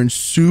we turn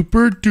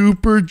super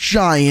duper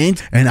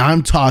giant, and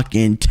I'm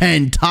talking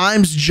 10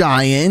 times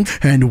giant,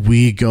 and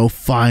we go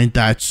find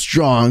that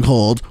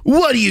stronghold.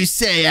 What do you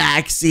say,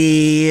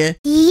 Axie?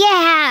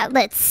 Yeah,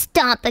 let's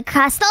stomp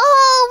across the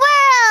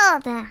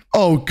whole world.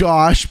 Oh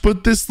gosh,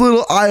 but this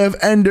little Eye of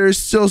Ender is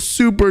still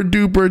super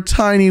duper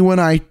tiny when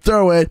I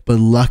throw it, but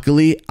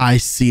luckily I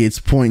see it's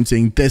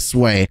pointing this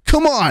way.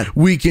 Come on,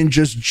 we can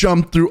just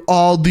jump through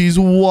all these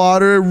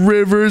water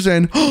rivers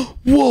and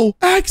whoa,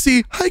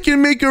 Axie, I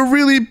can make a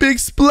really big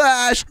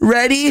splash.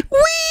 Ready?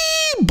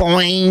 Whee!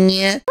 Boing!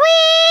 Whee!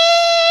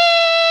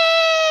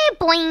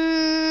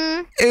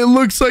 Boing! It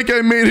looks like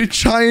I made a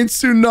giant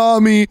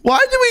tsunami. Why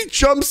do we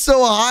jump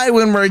so high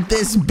when we're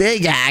this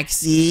big,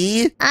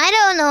 Axie? I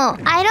don't know.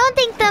 I don't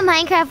think the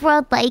Minecraft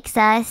world likes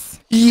us.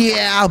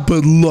 Yeah,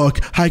 but look,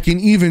 I can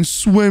even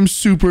swim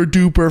super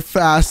duper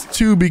fast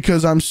too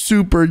because I'm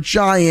super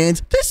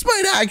giant. This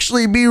might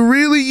actually be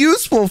really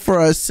useful for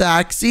us,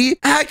 Axie.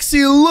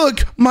 Axie,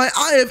 look, my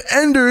Eye of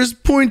Ender is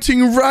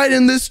pointing right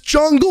in this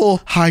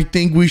jungle. I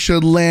think we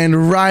should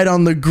land right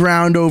on the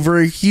ground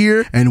over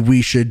here and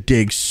we should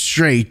dig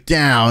straight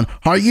down.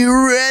 Are you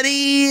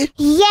ready?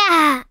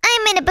 Yeah,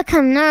 I'm gonna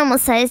become normal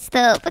size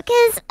though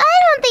because I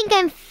don't think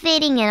I'm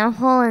fitting in a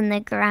hole in the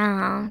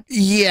ground.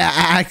 Yeah,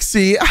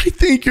 Axie, I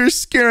think you're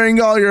scaring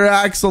all your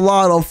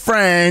axolotl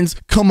friends.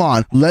 Come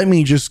on, let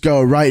me just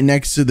go right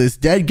next to this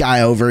dead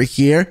guy over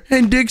here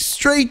and dig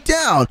straight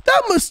down.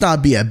 That must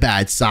not be a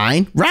bad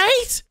sign,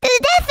 right?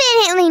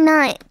 Definitely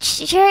not,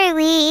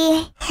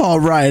 surely. All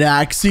right,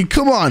 Axie,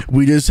 come on.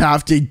 We just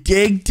have to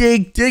dig,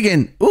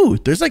 and ooh,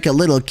 there's like a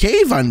little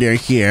cave under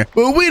here.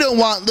 But we don't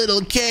want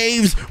little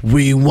caves.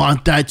 We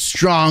want that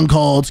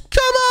stronghold.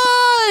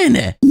 Come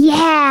on!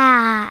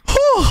 Yeah.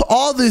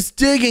 All this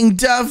digging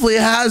definitely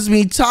has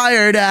me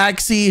tired,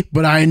 Axie,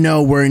 but I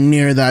know we're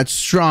near that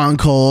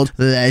stronghold.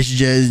 Let's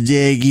just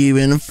dig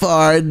even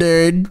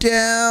farther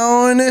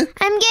down. I'm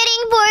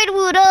getting bored,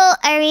 Wudo.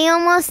 Are we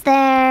almost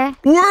there?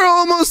 We're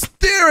almost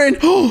there, and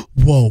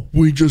whoa,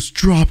 we just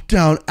dropped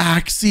down,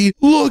 Axie.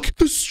 Look,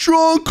 the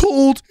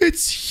stronghold.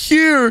 It's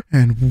here.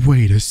 And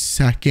wait a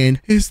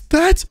second. Is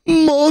that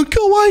Mongo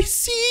I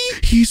see?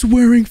 He's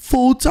wearing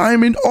full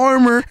diamond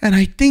armor, and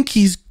I think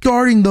he's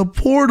guarding the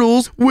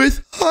portals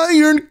with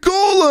iron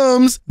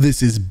golems.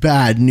 This is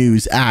bad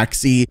news,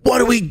 Axie. What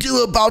do we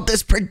do about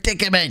this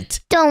predicament?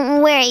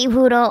 Don't worry,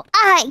 Wudo.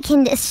 I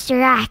can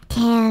distract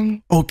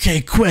him.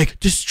 Okay, quick,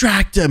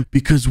 distract him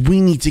because we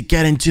need to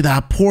get into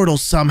that portal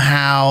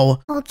somehow.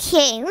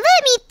 Okay, let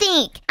me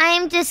think.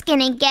 I'm just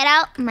gonna get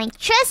out my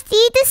trusty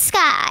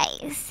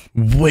disguise.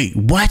 Wait,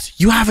 what?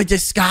 You have a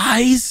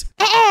disguise?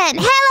 And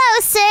hello,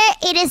 sir.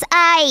 It is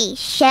I,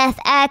 Chef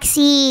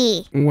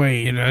Axie.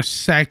 Wait a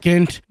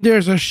second.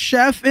 There's a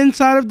chef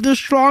inside of the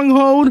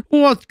stronghold?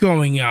 What's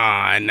going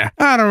on?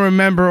 I don't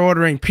remember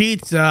ordering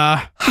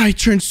pizza. I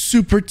turned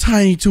super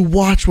tiny to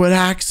watch what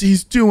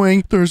Axie's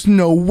doing. There's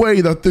no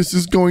way that this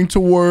is going to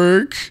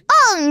work.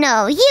 Oh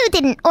no, you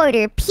didn't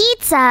order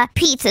pizza.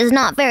 Pizza's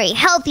not very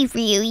healthy for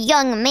you,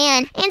 young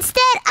man.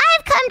 Instead,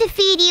 I've come to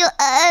feed you,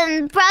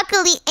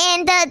 broccoli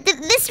and,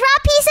 this raw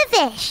piece of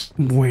fish.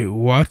 Wait,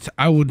 what?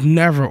 I would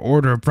never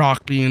order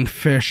broccoli and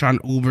fish on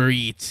Uber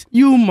Eats.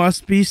 You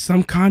must be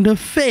some kind of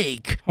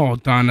fake.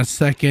 Hold on a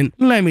second.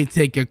 Let me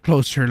take a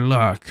closer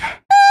look.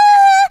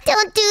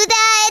 Don't do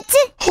that.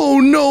 Oh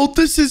no,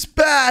 this is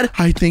bad.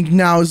 I think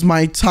now is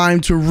my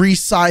time to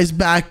resize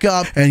back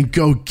up and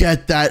go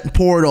get that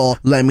portal.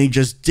 Let me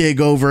just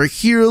dig over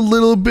here a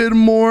little bit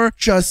more,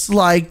 just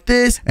like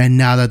this. And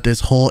now that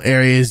this whole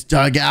area is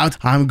dug out,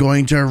 I'm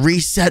going to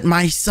reset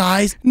my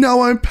size.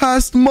 Now I'm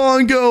past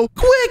Mongo.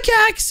 Quick,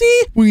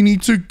 Axie. We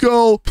need to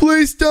go.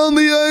 Place down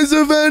the Eyes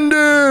of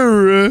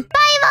Ender.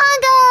 Bye,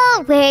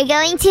 Mongo. We're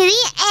going to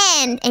the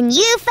end, and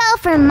you fell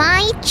for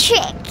my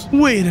trick.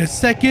 Wait a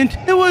second.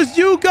 It was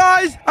you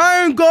guys?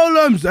 Iron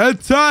golems,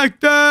 attack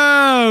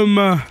them!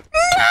 No!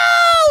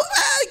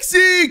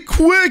 Axie,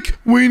 quick!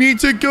 We need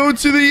to go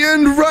to the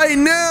end right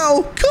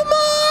now. Come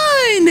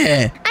on!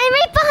 I'm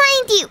right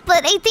behind you,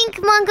 but I think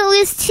Mongo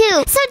is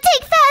too. So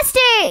dig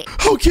faster!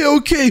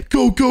 Okay.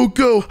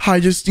 Go. I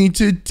just need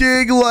to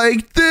dig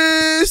like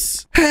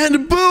this.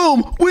 And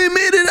boom! We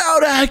made it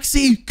out,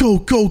 Axie! Go!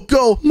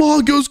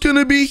 Mongo's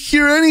gonna be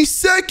here any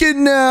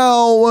second now!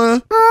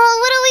 Oh,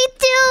 what do we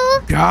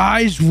do?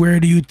 Guys, where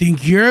do you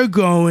think you're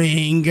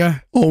going?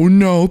 Oh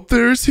no,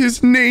 there's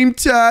his name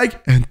tag,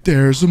 and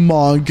there's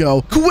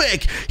Mongo.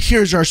 Quick!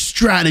 Here's our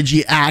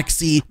strategy,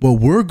 Axie. What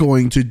we're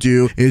going to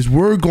do is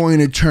we're going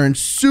to turn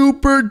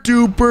super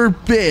duper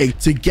big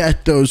to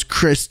get those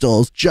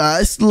crystals,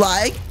 just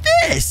like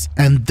this.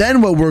 And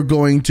then what we're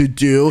going to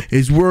do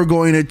is we're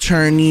going to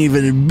turn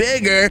even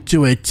bigger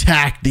to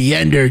attack the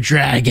Ender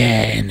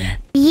Dragon.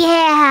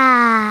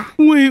 Yeah.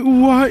 Wait,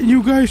 what?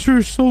 You guys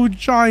are so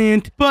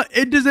giant, but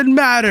it doesn't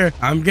matter.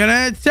 I'm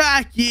gonna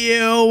attack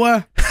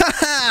you.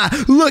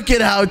 Look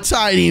at how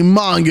tiny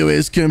Mongo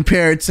is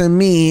compared to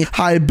me.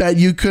 I bet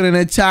you couldn't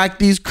attack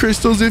these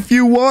crystals if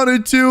you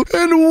wanted to.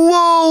 And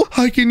whoa,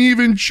 I can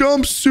even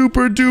jump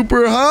super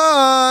duper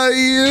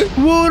high.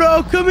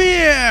 Wudo, come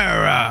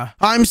here.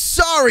 I'm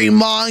sorry,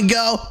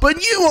 Mongo,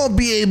 but you won't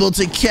be able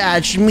to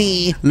catch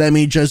me. Let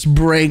me just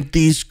break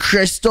these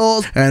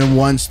crystals, and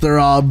once they're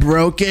all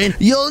broken,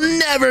 you'll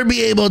never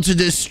be able to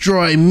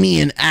destroy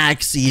me and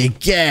Axie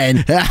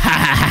again.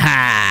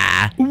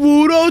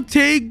 Wudo,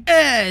 take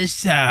this.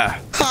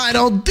 I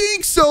don't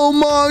think so,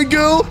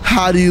 Mongo.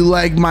 How do you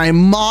like my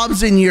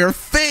mobs in your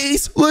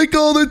face? Like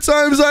all the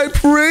times I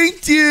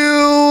pranked you.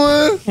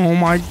 Oh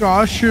my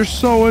gosh, you're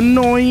so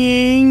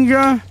annoying.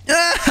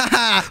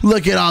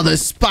 Look at all the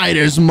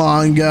spiders,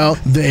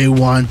 Mongo. They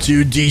want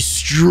to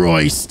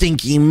destroy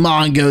stinky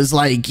Mongos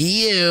like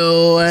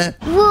you.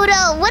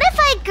 Wudo, what if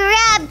I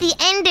grab the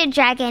Ender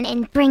Dragon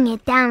and bring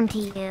it down to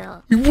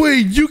you?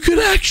 Wait, you could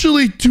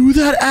actually do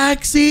that,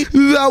 Axie?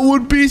 That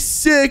would be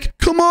sick.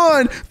 Come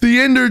on. The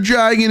Ender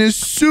Dragon is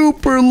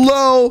super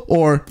low.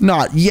 Or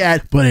not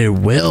yet, but it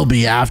will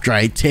be after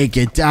I take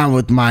it down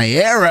with my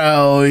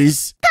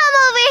arrows. Come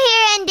over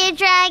here, Ender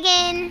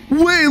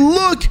Dragon. Wait,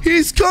 look.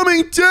 He's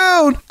coming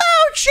down.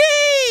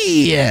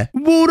 Ouchie!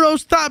 Wudo,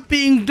 stop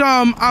being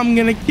dumb. I'm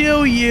gonna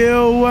kill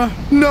you.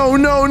 No,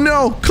 no,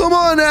 no. Come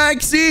on,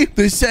 Axie.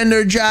 This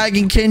Ender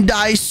Dragon can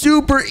die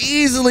super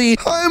easily.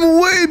 I'm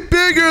way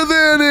bigger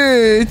than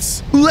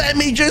it. Let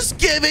me just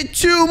give it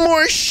 2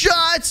 more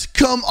shots.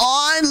 Come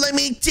on. Let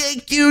me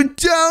take you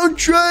down,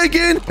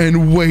 Dragon.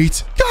 And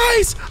wait.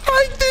 Guys,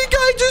 I think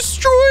I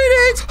destroyed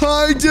it.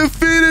 I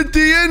defeated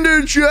the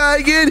Ender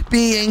Dragon,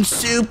 being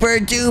super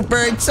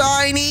duper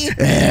tiny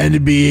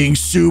and being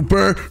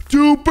super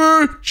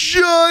duper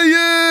giant.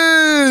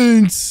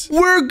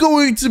 We're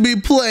going to be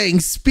playing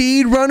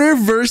Speedrunner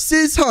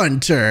versus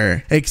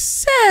Hunter.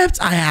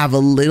 Except I have a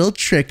little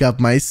trick up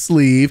my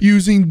sleeve.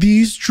 Using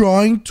these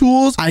drawing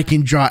tools, I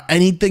can draw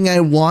anything I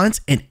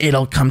want and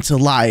it'll come to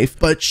life.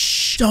 But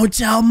shh, don't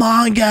tell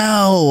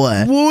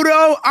Mongo.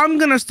 Wudo, I'm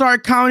gonna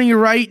start counting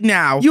right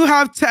now. You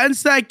have 10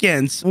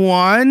 seconds.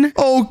 1.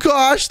 Oh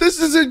gosh, this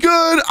isn't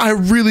good. I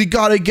really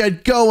gotta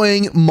get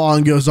going.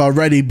 Mongo's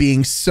already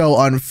being so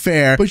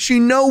unfair. But you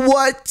know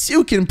what?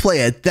 2 can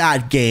play at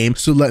that game.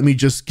 So let me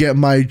just get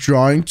my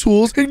drawing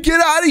tools and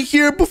get out of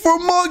here before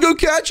Mongo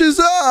catches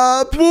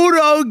up.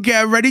 Wudo,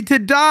 get ready to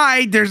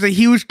die. There's a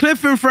huge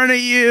cliff in front of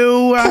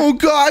you. Oh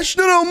gosh,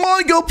 no,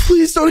 Mongo,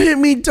 please don't hit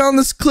me down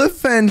this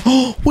cliff end.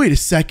 Oh, wait a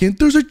second.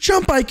 There's a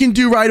jump I can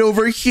do right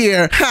over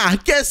here. Ha,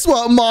 guess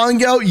what,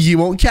 Mongo? You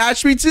won't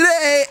catch me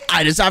today.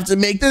 I just have to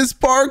make this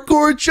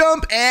parkour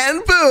jump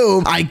and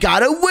boom, I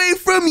got away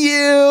from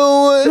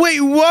you.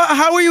 Wait, what?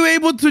 How are you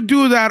able to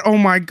do that? Oh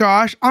my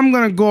gosh, I'm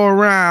gonna go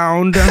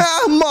around.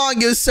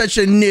 Mongo's such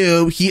a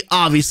noob. He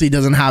obviously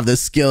doesn't have the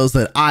skills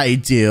that I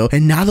do.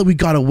 And now that we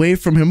got away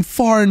from him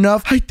far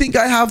enough, I think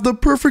I have the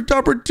perfect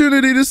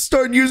opportunity to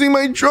start using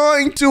my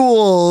drawing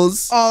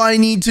tools. All I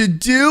need to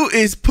do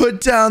is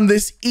put down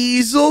this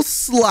easel,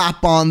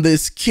 slap on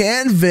this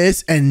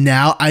canvas, and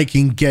now I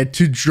can get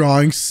to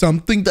drawing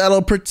something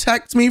that'll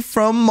protect me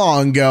from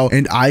Mongo.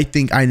 And I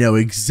think I know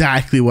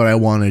exactly what I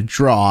want to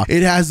draw.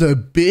 It has a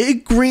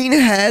big green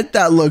head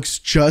that looks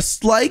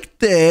just like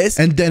this,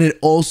 and then it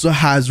also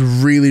has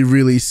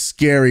really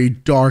scary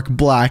dark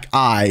black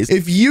eyes.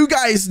 If you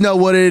guys know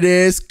what it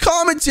is,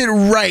 comment it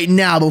right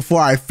now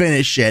before I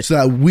finish it so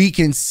that we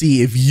can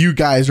see if you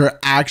guys are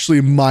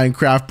actually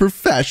Minecraft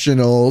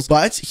professionals.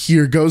 But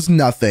here goes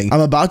nothing.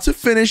 I'm about to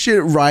finish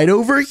it right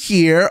over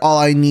here. All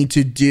I need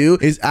to do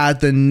is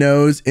add the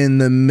nose in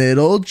the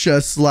middle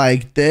just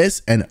like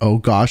this. And oh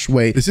gosh,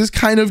 wait, this is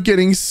kind of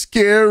getting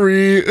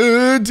scary.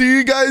 Do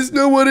you guys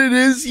know what it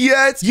is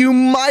yet? You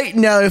might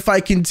know if I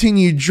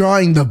continue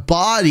drawing the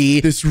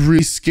body. This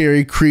really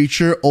scary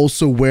creature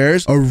also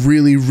wears a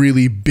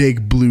really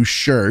big blue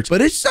shirt.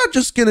 But it's not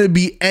just gonna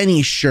be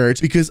any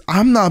shirt because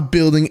I'm not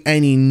building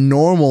any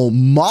normal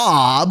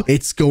mob.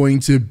 It's going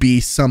to be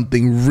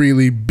something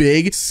really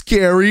big,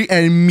 scary,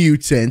 and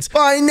mutant.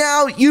 By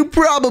now, you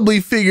probably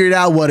figured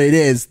out what it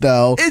is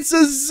though. It's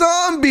a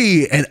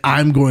zombie, and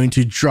I'm going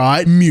to draw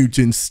it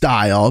mutant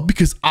style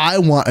because I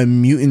want a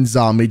mutant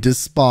zombie to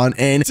spawn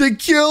in to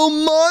kill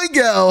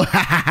Mongo.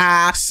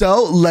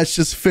 So let's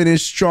just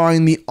finish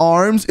drawing the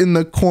arms in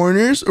the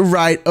corners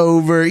right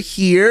over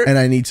here. And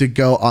I need to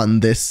go on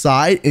this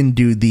side and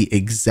do the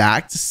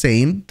exact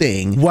same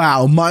thing.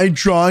 Wow, my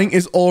drawing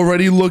is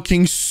already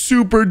looking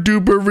super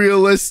duper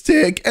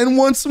realistic. And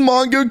once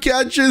Mongo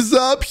catches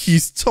up,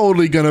 he's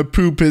totally gonna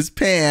poop his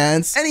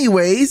pants.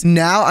 Anyways,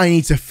 now I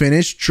need to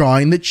finish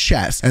drawing the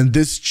chest. And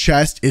this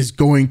chest is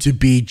going to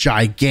be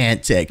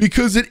gigantic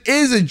because it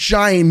is a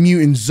giant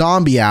mutant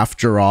zombie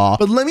after all.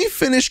 But let me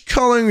finish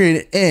coloring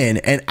it in.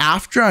 And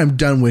after I'm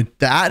done with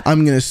that,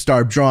 I'm gonna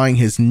start drawing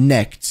his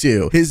neck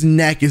too. His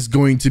neck is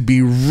going to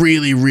be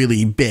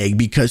really big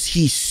because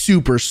he's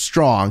super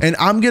strong. And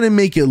I'm gonna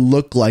make it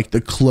look like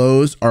the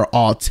clothes are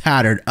all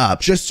tattered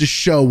up just to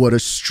show what a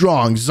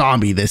strong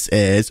zombie this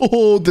is.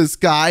 Oh, this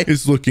guy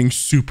is looking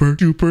super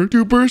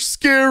duper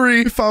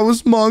scary. If I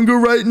was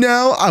Mongo right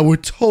now, I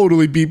would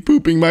totally be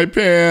pooping my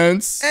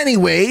pants.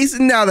 Anyways,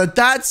 now that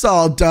that's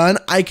all done,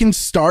 I can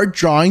start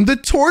drawing the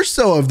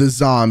torso of the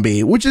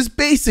zombie, which is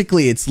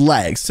basically its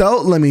legs.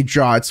 So let me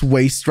draw its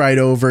waist right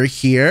over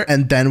here.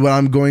 And then what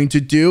I'm going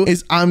to do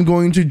is I'm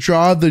going to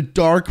draw the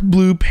dark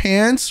blue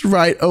pants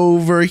right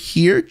over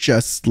here,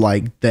 just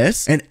like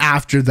this. And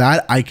after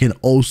that, I can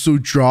also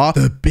draw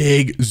the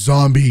big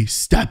zombie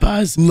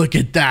steppas. Look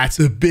at that.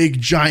 The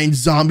big giant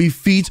zombie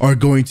feet are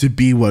going to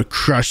be what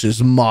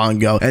crushes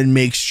Mongo and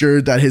makes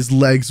sure that his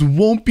legs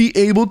won't be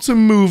able to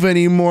move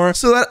anymore,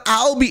 so that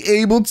I'll be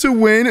able to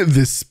win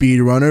the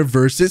speedrunner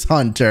versus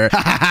hunter.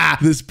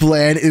 This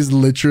plan is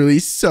literally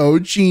so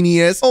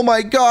genius. Oh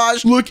my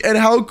gosh, look at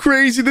how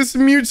crazy this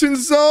mutant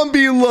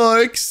zombie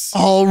looks.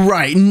 All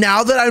right,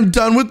 now that I'm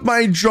done with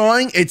my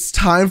drawing, it's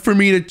time for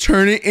me to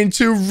turn it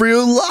into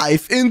real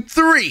life in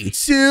 3,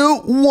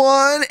 2,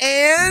 1,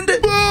 and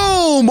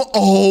boom!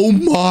 Oh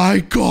my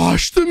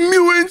gosh, the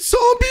mutant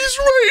zombie's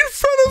right in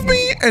front of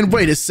me. And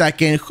wait a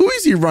second, who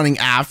is he running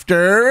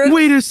after?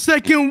 Wait a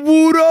second,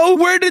 Wudo.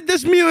 Where did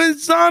this mutant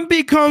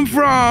zombie come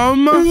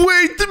from?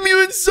 Wait, the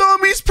mutant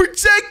zombie's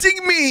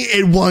protecting me.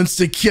 It wants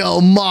to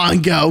kill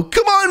Mongo.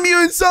 Come on,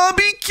 mutant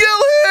zombie,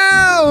 kill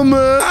him.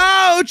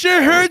 Ouch,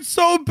 it hurts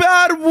so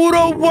bad,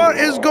 Wudo. What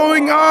is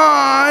going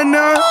on?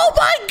 Oh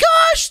my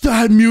gosh,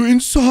 that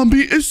mutant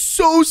zombie is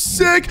so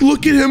sick.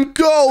 Look at him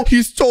go.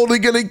 He's totally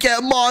gonna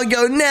get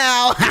Mongo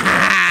now.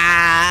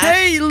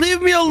 Hey,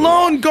 leave me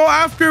alone. Go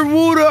after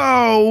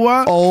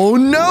Wudo. Oh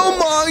no,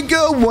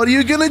 Mongo. What are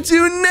you gonna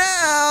do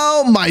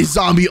now? My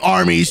zombie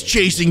army's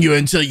chasing you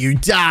until you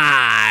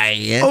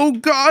die. Oh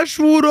gosh,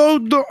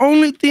 Wudo. The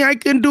only thing I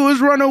can do is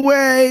run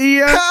away.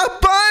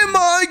 Bye,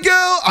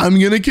 Mongo. I'm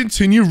gonna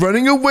continue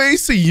running away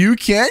so you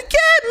can't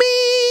get me.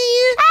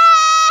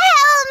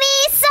 Help me,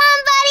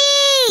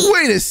 somebody!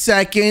 Wait a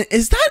second.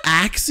 Is that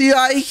Axie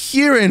I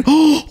hear? And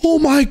oh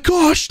my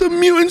gosh, the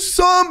mutant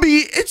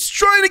zombie. It's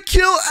trying to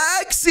kill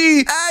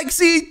Axie.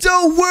 Axie,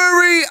 don't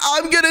worry.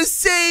 I'm gonna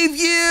save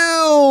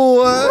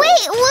you.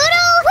 Wait,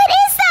 Wudo, what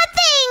is that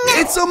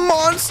thing? It's a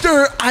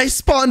monster. I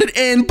spawned it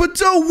in, but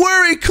don't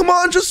worry. Come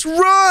on, just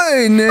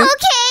run. Okay,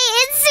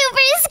 it's super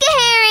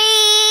scary.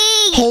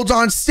 Hold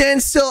on,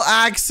 stand still,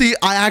 Axie.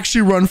 I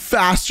actually run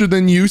faster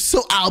than you,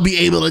 so I'll be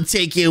able to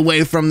take you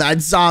away from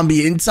that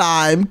zombie in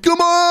time. Come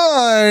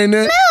on.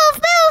 Move.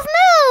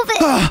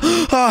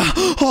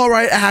 All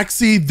right,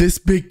 Axie, this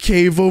big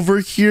cave over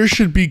here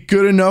should be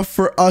good enough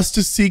for us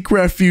to seek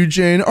refuge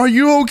in. Are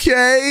you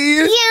okay?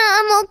 Yeah,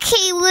 I'm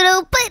okay,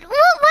 Wudo, but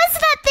what was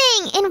that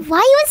thing? And why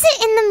was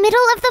it in the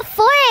middle of the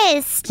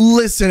forest?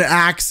 Listen,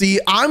 Axie,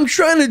 I'm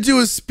trying to do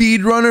a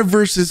speedrunner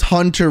versus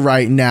hunter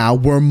right now,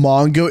 where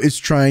Mongo is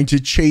trying to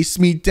chase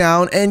me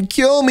down and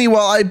kill me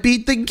while I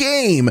beat the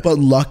game. But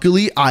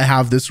luckily, I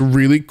have this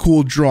really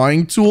cool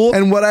drawing tool,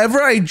 and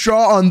whatever I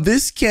draw on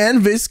this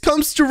canvas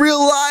comes to real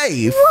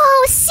life.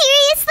 Whoa,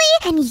 seriously?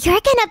 And you're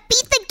gonna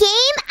beat the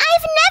game?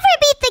 I've never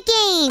beat the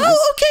game.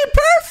 Oh, okay,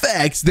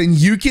 perfect. Then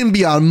you can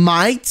be on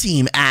my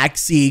team,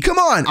 Axie. Come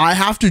on, I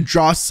have to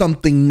draw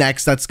something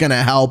next that's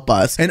gonna help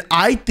us. And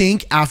I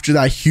think after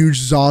that huge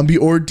zombie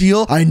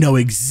ordeal, I know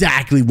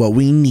exactly what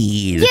we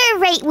need. You're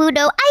right,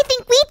 Wudo. I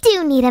think we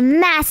do need a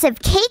massive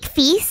cake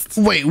feast.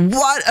 Wait,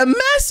 what? A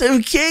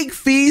massive cake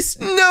feast?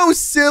 No,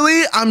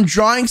 silly. I'm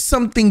drawing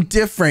something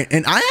different,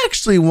 and I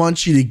actually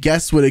want you to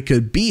guess what it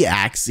could be,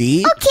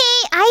 Axie.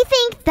 Okay, I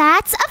think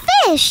that's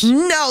a fish.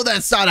 No,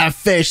 that's not a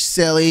fish,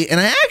 silly. And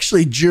I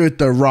actually drew it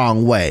the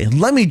wrong way.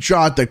 Let me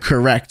draw it the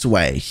correct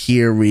way.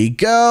 Here we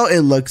go.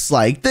 It looks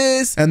like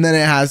this. And then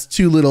it has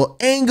two little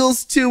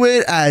angles to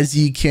it, as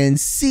you can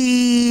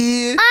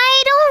see.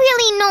 I don't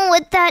really know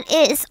what that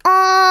is.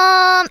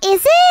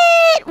 Is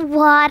it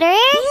water?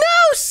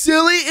 No,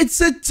 silly. It's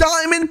a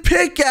diamond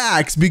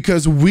pickaxe,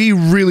 because we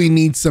really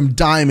need some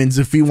diamonds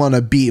if we want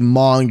to beat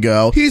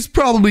Mongo. He's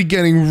probably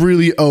getting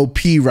really OP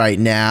right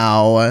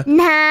now.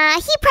 Nah,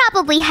 he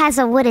probably has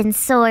a wooden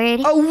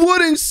sword. A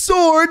wooden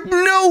sword?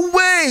 No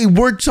way!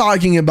 We're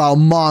talking about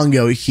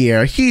Mongo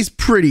here. He's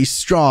pretty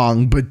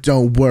strong, but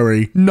don't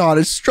worry, not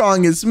as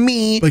strong as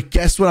me. But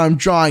guess what I'm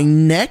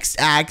drawing next,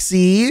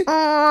 Axie?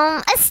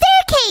 A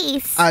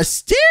staircase. A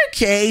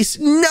staircase?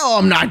 No,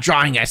 I'm not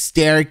drawing a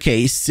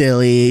staircase,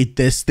 silly.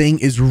 This thing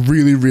is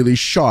really, really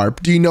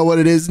sharp. Do you know what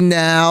it is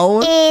now?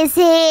 Is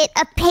it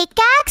a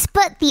pickaxe,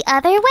 but the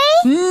other way?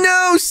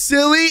 No,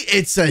 silly.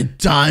 It's a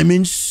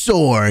diamond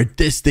sword.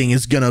 This thing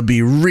is gonna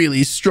be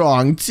really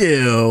strong,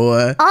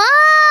 too.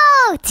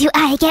 Oh, do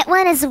I get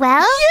one as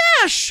well?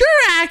 Yeah, sure,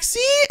 Axie.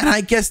 And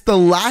I guess the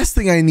last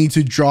thing I need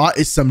to draw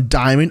is some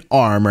diamond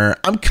armor.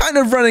 I'm kind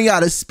of running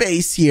out of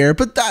space here,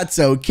 but that's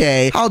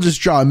okay. I'll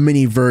just draw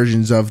mini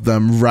versions of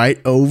them right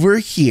over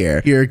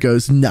here. Here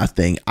goes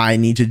nothing. I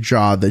need to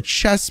draw the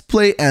chest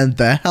plate and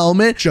the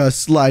helmet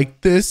just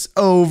like this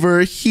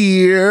over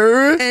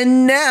here.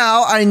 And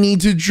now I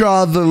need to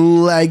draw the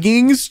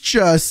leggings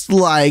just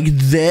like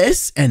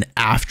this. And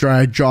after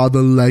I draw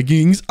the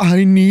leggings,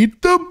 I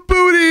need the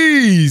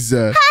booties.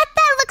 That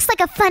looks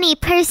like a funny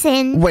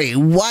person. Wait,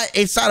 what?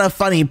 It's not a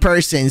funny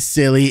person,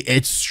 silly.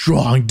 It's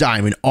strong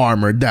diamond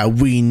armor that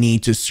we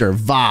need to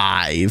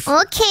survive.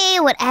 Okay,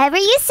 whatever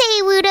you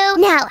say, Wudo.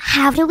 Now,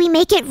 how do we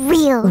make it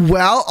real?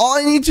 Well, all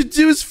I need to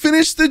do is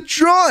finish the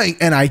drawing,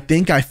 and I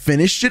think I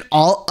finished it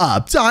all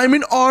up.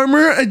 Diamond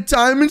armor, a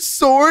diamond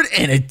sword,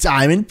 and a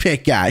diamond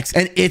pickaxe.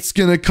 And it's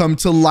gonna come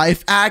to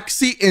life,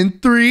 Axie, in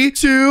 3,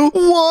 2,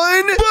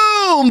 1.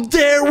 Boom!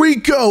 There we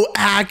go,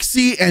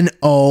 Axie. And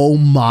oh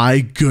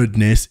my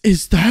goodness,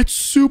 is that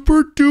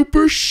super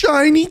duper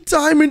shiny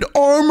diamond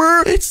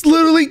armor? It's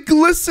literally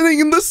glistening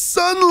in the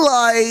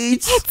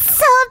sunlight. It's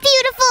so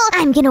beautiful.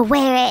 I'm gonna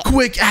wear it.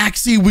 Quick,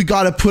 Axie, we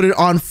gotta put it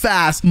on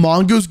fast.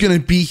 Mongo's gonna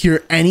be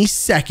here any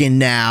second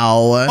now.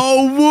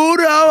 Oh,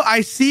 Wudo,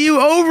 I see you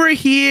over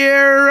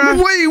here.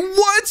 Wait,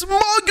 what?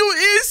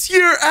 Mongo is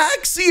here,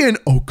 Axie, and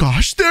oh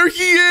gosh, there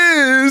he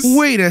is.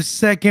 Wait a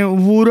second,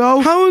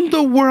 Wudo. How in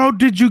the world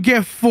did you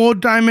get full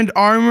diamond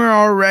armor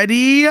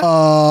already?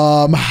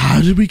 How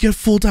did we get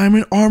full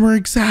diamond armor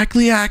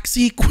exactly,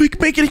 Axie? Quick,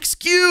 make an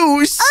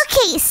excuse.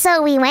 Okay,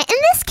 so we went in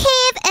this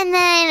cave and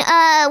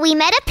then we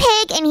met a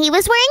pig and he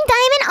was wearing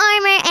diamond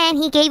armor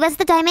and he gave us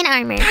the diamond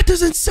armor. That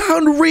doesn't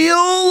sound real.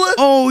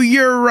 Oh,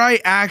 you're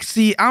right,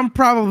 Axie. I'm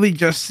probably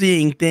just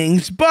seeing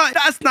things, but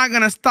that's not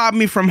gonna stop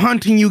me from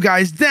hunting you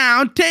guys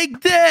down.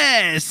 Take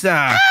this.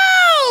 Ouch!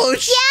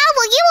 Yeah,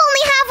 well, you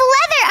only have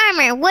leather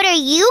armor. What are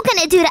you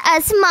gonna do to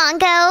us,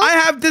 Mongo?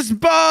 I have this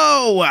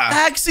bow.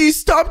 Axie,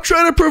 stop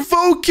trying to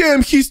provoke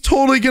him. He's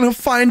totally gonna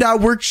find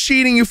out we're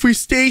cheating if we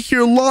stay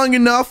here long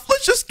enough.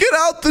 Let's just get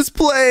out this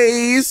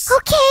place.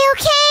 Okay.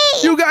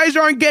 You guys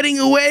aren't getting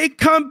away.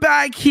 Come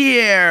back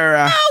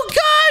here. Oh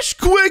gosh,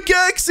 quick,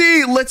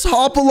 Axie. Let's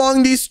hop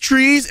along these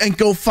trees and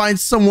go find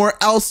somewhere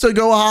else to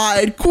go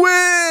hide.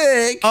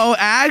 Quick. Oh,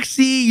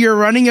 Axie, you're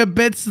running a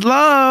bit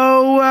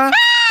slow.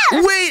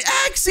 Wait,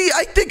 Axie,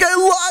 I think I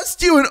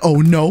lost you. And oh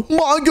no,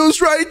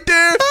 Mongo's right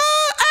there.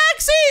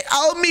 Axie,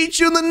 I'll meet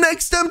you in the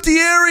next empty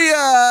area.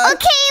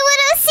 Okay,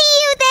 Wudo, see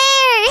you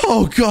there.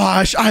 Oh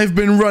gosh, I've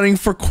been running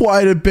for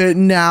quite a bit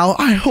now.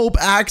 I hope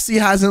Axie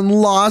hasn't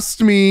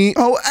lost me.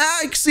 Oh,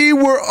 Axie,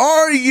 where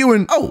are you?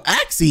 And oh,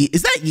 Axie,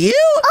 is that you?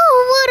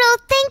 Oh,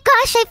 Wudo, thank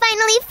gosh I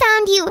finally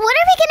found you. What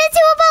are we gonna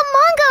do about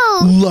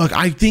Mongo? Look,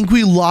 I think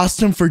we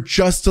lost him for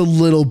just a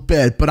little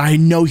bit, but I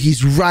know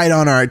he's right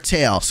on our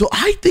tail. So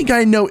I think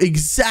I know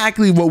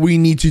exactly what we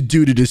need to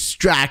do to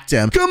distract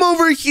him. Come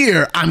over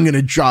here. I'm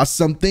gonna draw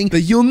something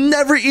that you'll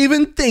never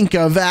even think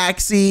of,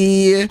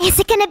 Axie. Is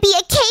it gonna be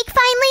a cake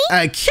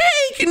finally? A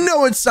cake?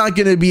 No, it's not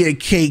gonna be a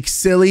cake,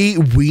 silly.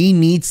 We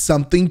need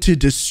something to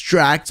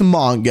distract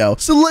Mongo.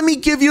 So let me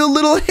give you a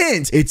little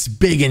hint. It's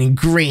big and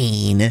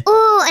green.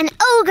 Ooh, an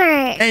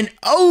ogre. An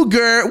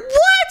ogre? What?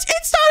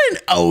 It's not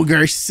an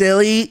ogre,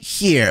 silly.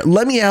 Here,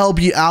 let me help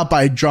you out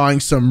by drawing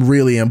some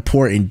really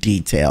important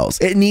details.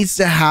 It needs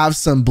to have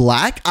some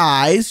black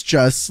eyes,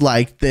 just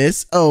like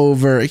this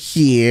over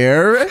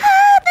here.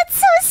 That's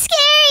so scary.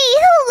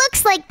 Who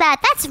looks like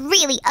that? That's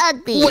really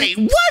ugly. Wait,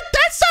 what?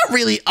 That's not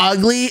really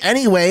ugly.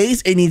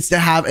 Anyways, it needs to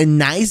have a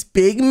nice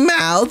big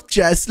mouth,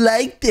 just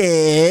like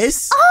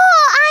this.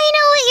 Oh, I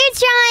know what you're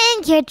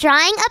drawing. You're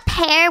drawing a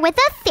pear with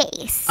a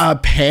face. A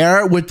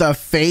pear with a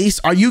face?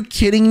 Are you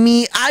kidding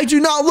me? I do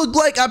not look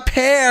like a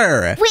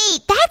pear.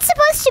 Wait, that's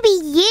supposed to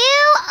be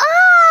you?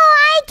 Oh,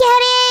 I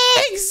get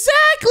it.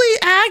 Exactly,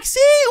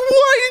 Axie.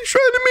 Why are you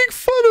trying to make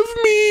fun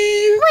of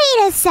me?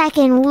 Wait a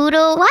second,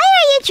 Wudo. Why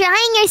are you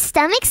drawing your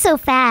stomach so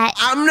fat?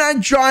 I'm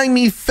not drawing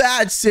me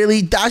fat,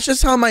 silly. That's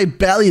just how my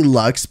belly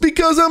looks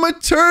because I'm a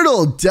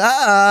turtle. Duh.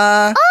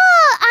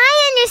 Oh,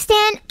 I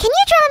understand. Can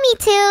you draw me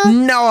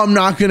too? No, I'm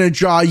not gonna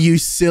draw you,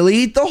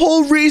 silly. The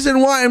whole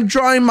reason why I'm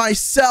drawing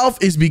myself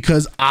is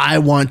because I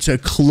want to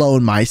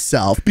clone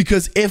myself.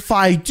 Because if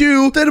I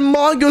do, then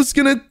Mongo's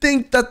gonna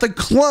think that the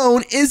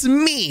clone is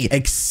me.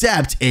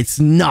 Except it's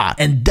not.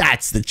 And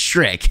that's the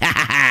trick.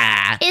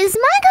 Is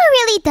Mongo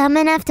really dumb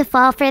enough to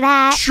fall for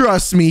that?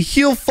 Trust me,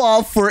 he'll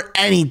fall for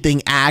anything,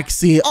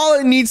 Axie. All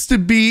it needs to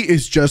be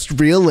is just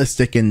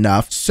realistic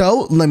enough.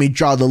 So let me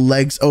draw the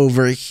legs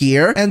over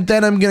here, and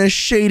then I'm gonna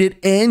shade it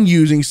in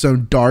using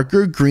some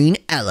darker green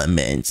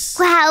elements.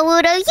 Wow,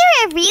 Wudo,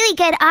 you're a really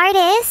good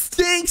artist.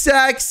 Thanks,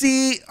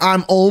 Axie.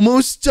 I'm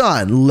almost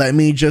done. Let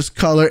me just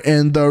color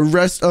in the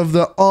rest of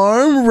the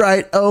arm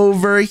right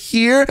over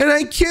here. And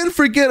I can't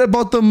forget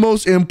about the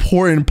most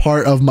important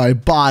part of my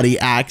body,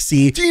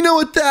 Axie. Do you know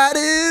what that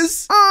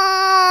is? I'm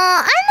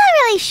not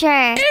really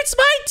sure. It's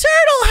my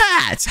turtle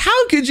hat.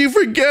 How could you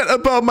forget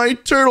about my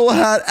turtle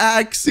hat,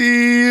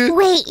 Axie?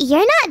 Wait,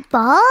 you're not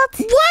bald?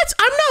 What?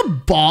 I'm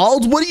not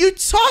bald. What are you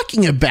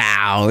talking about?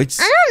 I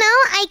don't know.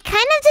 I kind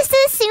of just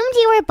assumed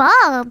you were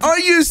bald. Are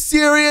you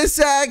serious,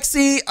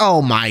 Axie?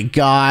 Oh my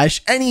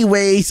gosh.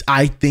 Anyways,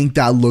 I think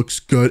that looks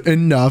good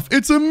enough.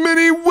 It's a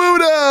mini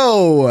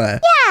Wudo.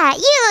 Yeah,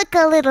 you look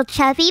look a little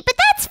chubby, but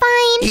that's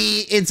fine.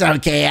 It's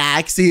okay,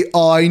 Axie.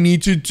 All I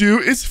need to do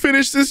is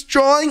finish this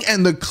drawing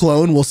and the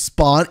clone will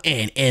spawn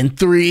in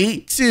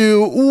 3,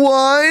 2,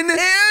 1,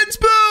 and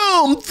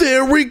boom!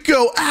 There we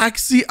go,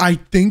 Axie. I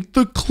think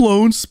the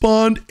clone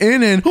spawned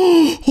in and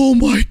oh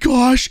my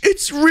gosh,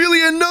 it's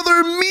really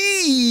another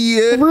me.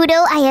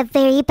 Wudo, I have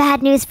very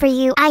bad news for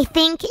you. I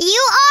think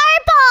you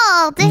are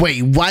bald.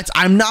 Wait, what?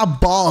 I'm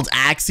not bald,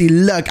 Axie.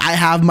 Look, I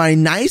have my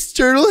nice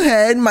turtle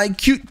head, my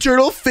cute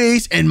turtle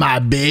face, and my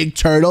big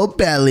turtle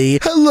belly.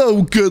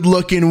 Hello,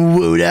 good-looking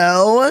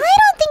Wudo. I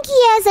don't think he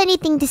has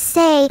anything to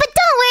say, but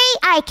don't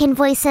worry, I can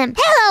voice him.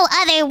 Hello,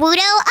 other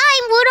Wudo.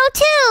 I'm Wudo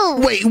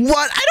too. Wait,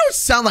 what? I don't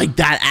sound like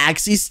that,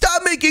 Axie.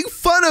 Stop making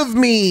fun of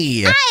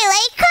me. I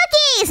like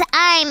cookies.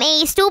 I'm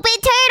a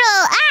stupid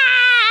turtle.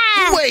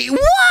 Ah! Wait,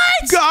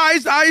 what?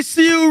 Guys, I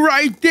see you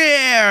right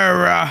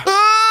there.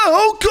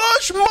 Oh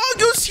gosh,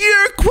 Mongo's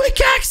here. Quick,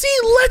 Axie,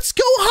 let's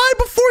go hide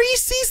before he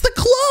sees the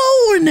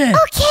clone.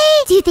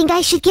 Okay, do you think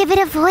I should give it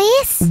a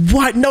voice?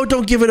 What? No,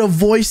 don't give it a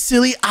voice,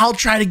 silly. I'll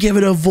try to give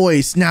it a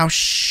voice. Now,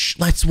 shh,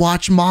 let's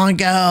watch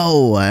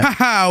Mongo.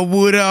 Haha,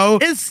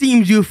 Wudo. It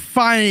seems you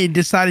finally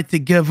decided to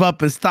give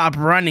up and stop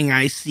running,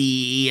 I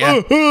see.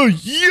 Yeah,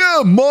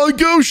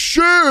 Mongo,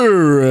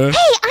 sure.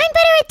 Hey, I'm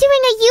better at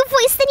doing a you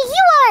voice than you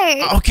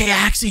are. Okay,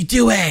 Axie,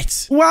 do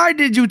it. Why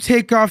did you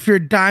take off your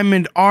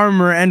diamond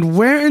armor and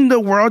where in the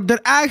world did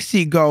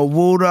Axie go,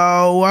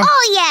 Wudo?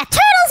 Oh yeah,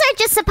 turtles are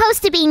just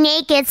supposed to be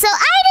naked, so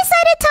I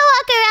decided to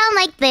walk around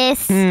like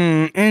this.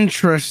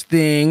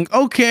 Interesting.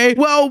 Okay,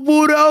 well,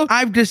 Wudo,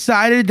 I've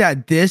decided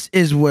that this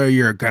is where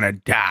you're gonna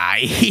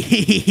die.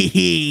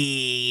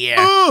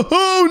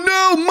 Oh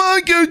no,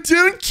 Mongo,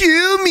 don't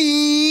kill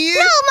me. No,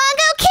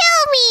 Mongo, kill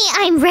me.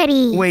 I'm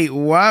ready. Wait,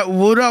 what?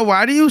 Wudo,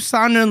 why do you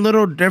sound a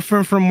little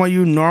different from what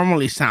you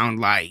normally sound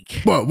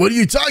like? What are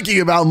you talking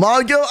about,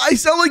 Mongo? I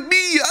sound like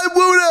me. I'm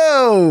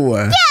Wudo.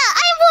 Yeah, I'm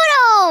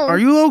Wudo. Are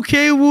you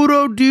okay,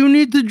 Wudo? Do you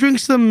need to drink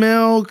some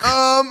milk?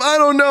 I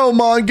don't know,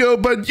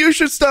 Mongo, but you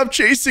should stop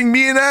chasing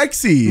me and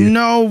Axie.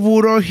 No,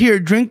 Wudo. Here,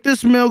 drink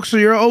this milk so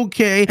you're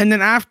okay. And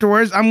then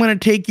afterwards, I'm going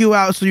to take you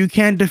out so you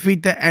can't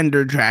defeat the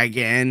Ender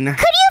Dragon. Could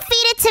you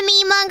feed it to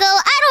me, Mongo?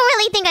 I don't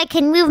really think I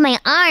can move my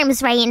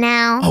arms right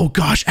now. Oh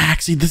gosh,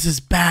 Axie, this is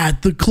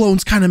bad. The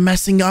clone's kind of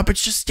messing up.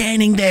 It's just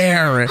standing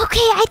there. Okay,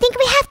 I think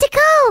we have to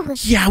go.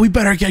 Yeah, we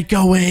better get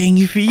going.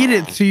 Feed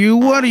it to you?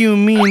 What do you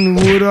mean,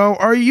 Wudo?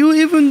 Are you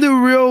even the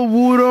real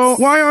Wudo?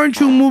 Why aren't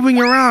you moving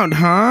around,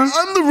 huh?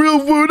 I'm the real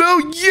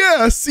Wudo.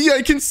 Yeah, see,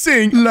 I can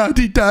sing.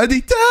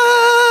 La-di-da-di-da.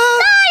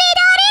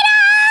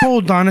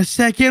 Hold on a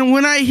second.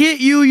 When I hit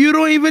you, you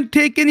don't even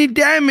take any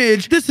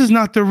damage. This is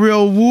not the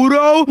real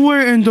Wudo.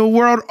 Where in the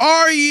world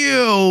are you?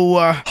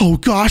 Oh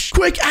gosh,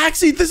 quick,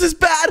 Axie, this is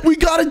bad. We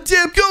gotta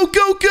dip. Go,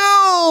 go,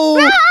 go.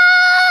 Run!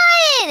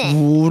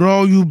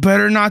 Wudo, you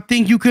better not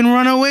think you can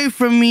run away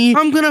from me.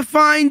 I'm gonna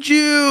find you.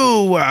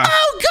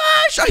 Oh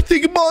gosh, I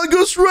think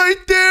Mongo's right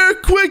there.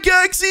 Quick,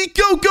 Axie,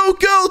 go, go,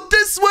 go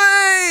this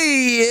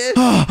way.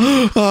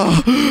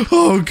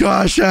 Oh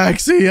gosh,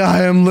 Axie,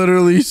 I am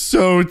literally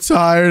so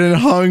tired and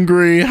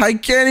hungry. I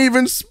can't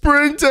even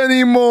sprint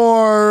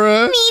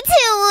anymore. Me too,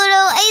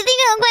 Wudo. I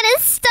think I'm gonna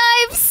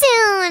starve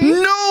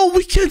soon. No,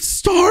 we can't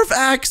starve,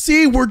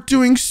 Axie. We're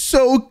doing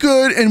so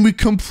good, and we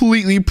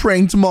completely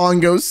pranked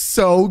Mongo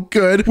so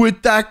good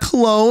with that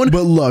clone.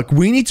 But look,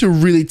 we need to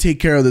really take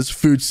care of this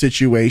food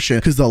situation,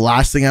 because the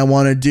last thing I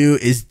want to do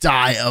is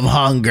die of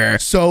hunger.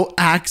 So,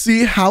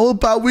 Axie, how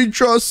about we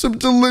draw some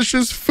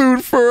delicious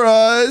food for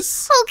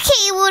us?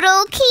 Okay,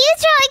 Wudo. Can you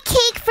draw a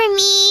cake for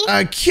me?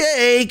 A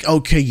cake?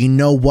 Okay, you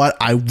know what?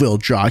 I will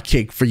draw a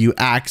cake for you,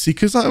 Axie,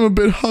 because I'm a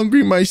bit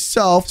hungry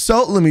myself.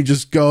 So let me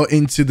just go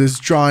into this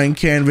drawing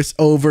canvas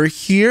over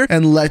here,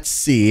 and let's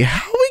see.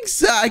 How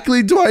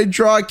exactly do I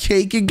draw a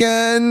cake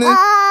again?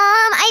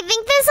 I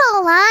think there's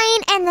a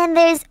line, and then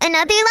there's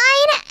another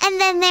line, and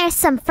then there's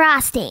some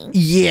frosting.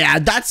 Yeah,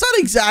 that's not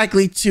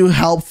exactly too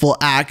helpful,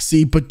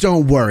 Axie, but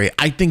don't worry.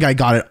 I think I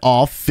got it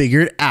all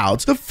figured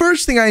out. The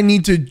first thing I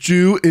need to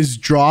do is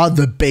draw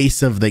the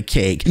base of the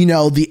cake. You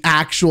know, the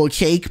actual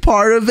cake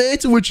part of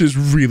it, which is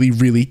really,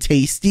 really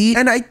tasty.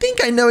 And I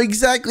think I know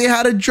exactly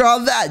how to draw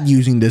that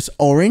using this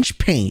orange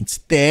paint.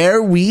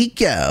 There we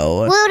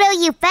go.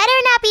 Wudo, you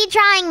better not be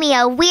drawing me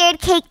a weird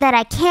cake that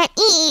I can't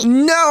eat.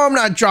 No, I'm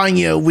not drawing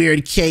you a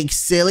weird cake,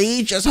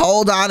 silly. Just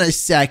hold on a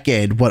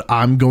second. What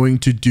I'm going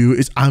to do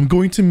is I'm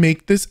going to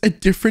make this a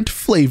different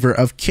flavor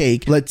of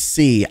cake. Let's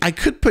see. I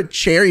could put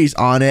cherries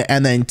on it,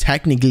 and then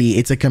technically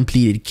it's a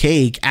completed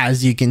cake,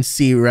 as you can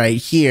see right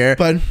here.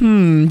 But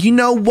you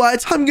know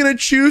what? I'm gonna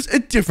choose a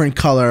different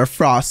color of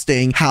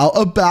frosting. How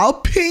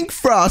about pink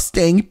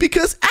frosting?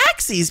 Because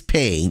Axie's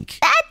pink.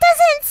 That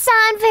doesn't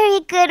sound very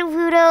good,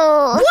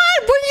 Wudo. What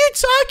are you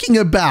talking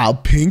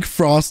about? Pink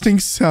frosting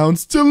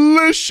sounds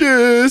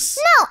delicious.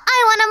 No,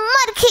 I want a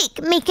mud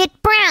cake. Make it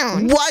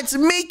brown. What?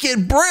 Make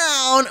it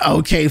brown?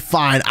 Okay,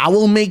 fine. I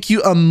will make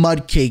you a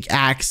mud cake,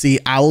 Axie.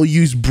 I will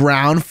use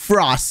brown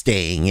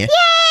frosting. Yay!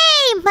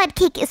 mud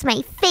cake is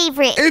my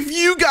favorite. If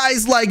you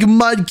guys like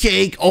mud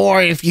cake,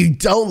 or if you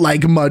don't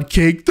like mud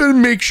cake,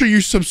 then make sure you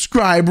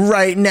subscribe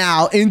right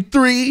now in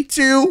 3,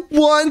 2,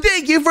 1.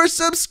 Thank you for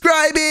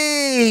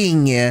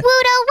subscribing. Wudo,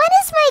 when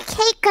is my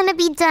cake gonna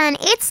be done?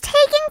 It's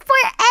taking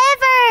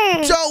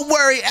forever. Don't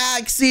worry,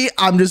 Axie.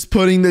 I'm just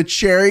putting the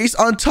cherries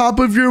on top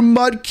of your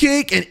mud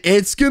cake, and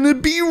it's gonna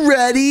be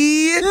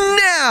ready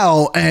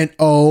now. And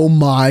oh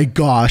my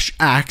gosh,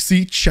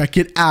 Axie, check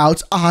it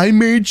out. I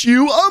made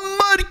you a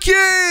mud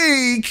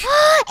cake.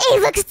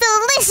 It looks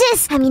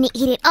delicious. I'm gonna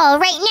eat it all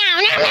right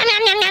now. Nom, nom,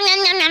 nom, nom,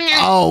 nom, nom, nom, nom.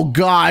 Oh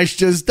gosh,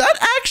 does that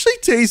actually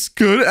taste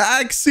good,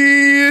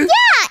 Axie?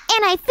 Yeah,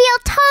 and I feel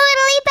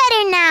totally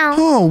better now.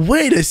 Oh,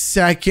 wait a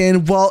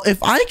second. Well,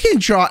 if I can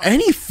draw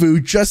any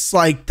food just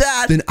like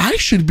that, then I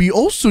should be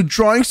also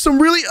drawing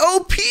some really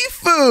OP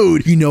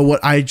food. You know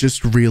what I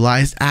just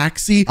realized,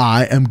 Axie?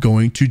 I am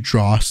going to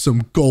draw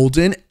some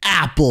golden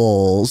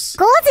apples.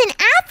 Golden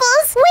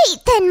apples? Wait,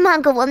 then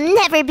Mongo will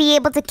never be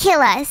able to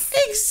kill us.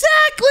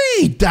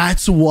 Exactly!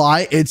 That's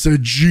why it's a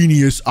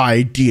genius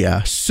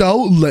idea. So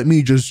let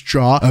me just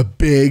draw a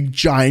big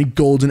giant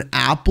golden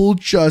apple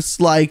just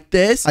like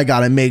this. I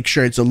gotta make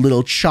sure it's a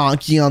little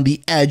chunky on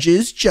the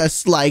edges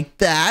just like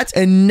that.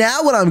 And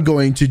now what I'm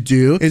going to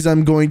do is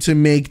I'm going to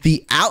make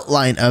the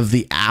outline of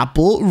the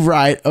apple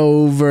right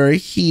over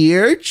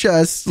here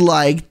just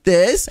like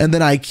this. And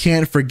then I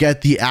can't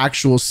forget the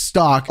actual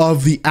stalk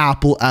of the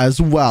apple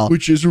as well,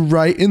 which is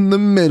right in the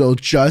middle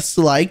just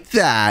like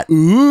that.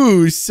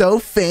 Ooh, so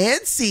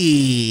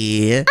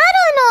fancy. I don't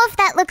know if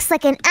that looks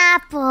like an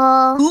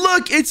apple.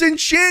 Look, it's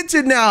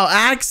enchanted now,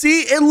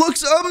 Axie. It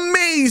looks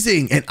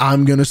amazing. And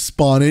I'm gonna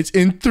spawn it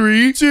in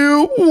 3,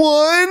 2,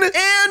 1.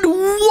 And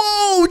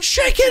whoa,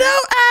 check it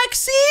out,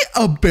 Axie.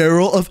 A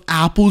barrel of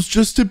apples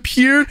just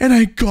appeared, and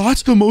I got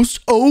the most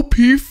OP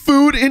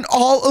food in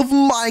all of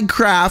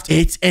Minecraft.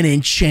 It's an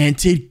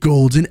enchanted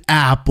golden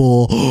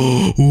apple.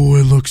 Oh,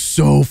 it looks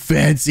so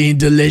fancy and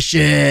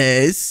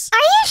delicious. Are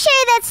you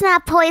sure that's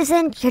not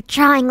poison? Your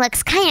drawing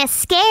looks kind of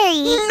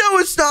scary. No,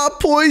 it's not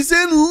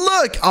poison.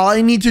 Look, all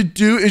I need to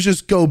do is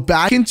just go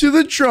back into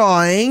the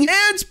drawing,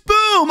 and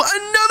boom,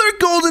 another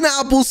golden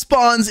apple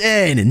spawns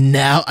in.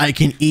 Now I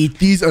can eat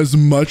these as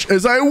much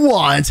as I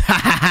want.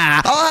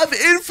 I'll have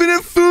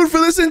infinite food for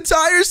this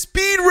entire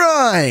speed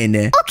run.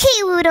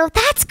 Okay, Wudo,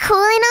 that's cool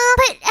and all,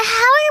 but how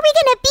are we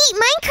gonna beat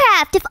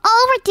Minecraft if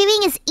all we're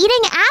doing is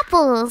eating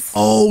apples?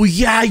 Oh,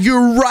 yeah,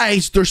 you're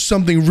right. There's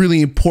something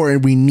really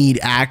important we need,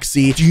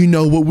 Axie. Do you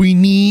know what we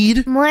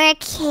need? More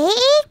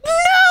cake? No,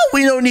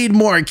 we don't need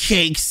more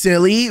cake,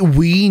 silly.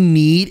 We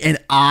need an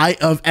Eye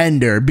of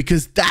Ender,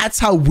 because that's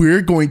how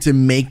we're going to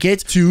make it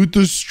to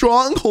the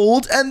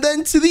stronghold and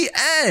then to the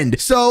end.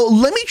 So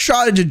let me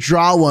try to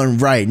draw one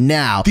right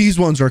now. These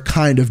ones are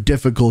kind of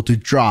difficult to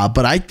draw,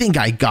 but I think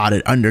I got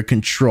it under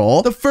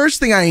control. The first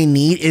thing I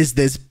need is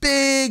this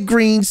big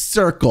green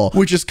circle,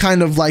 which is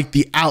kind of like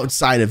the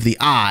outside of the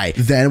eye.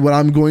 Then what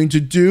I'm going to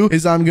do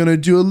is I'm going to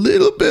do a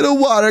little bit of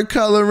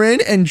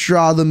watercoloring and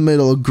draw the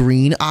middle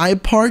green eye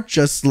part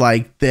just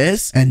like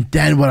this. And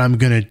then what I'm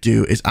going to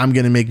do is I'm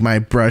going to make my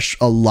brush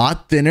a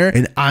lot thinner,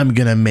 and I'm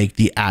going to make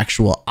the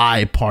actual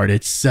eye part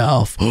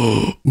itself.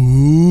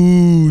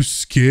 Ooh,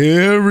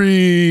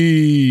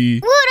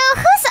 scary. Wudo,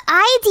 whose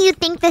eye do you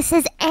think this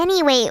is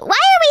anyway? Why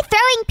are we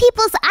throwing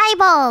people's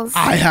eyeballs?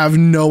 I have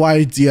no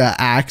idea,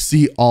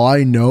 Axie. All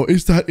I know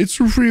is that it's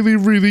really,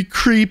 really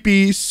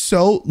creepy.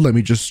 So let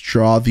me just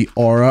draw the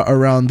aura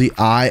around the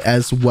eye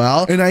as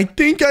well. And I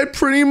think I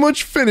pretty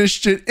much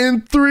finished it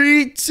in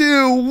 3,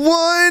 2,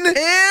 1.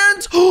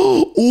 And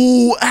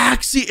oh,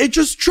 Axie, it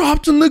just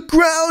dropped on the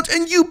ground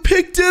and you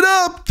picked it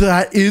up.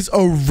 That is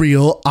a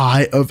real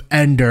Eye of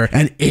Ender,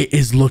 and it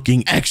is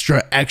looking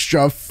extra,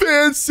 extra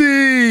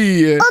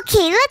fancy.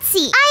 Okay, let's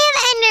see. Eye of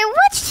Ender,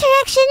 which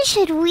direction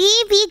should we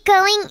be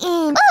going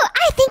in? Oh,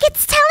 I think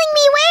it's telling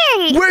me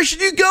where. Where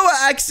should you go,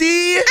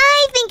 Axie?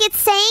 I think it's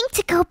saying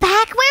to go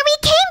back where we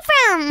came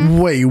from.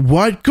 Wait,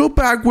 what? Go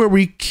back where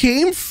we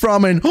came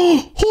from and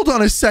hold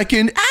on a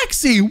second.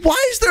 Axie, why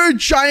is there a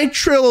giant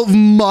trail of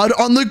mud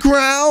on the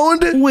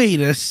ground? Wait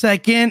a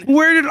second.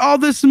 Where did all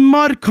this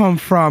mud come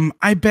from?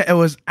 I bet it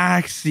was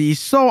Axie,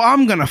 so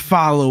I'm gonna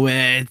follow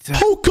it.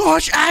 Oh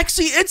gosh,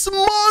 Axie, it's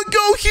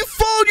Mongo. He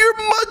followed your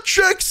mud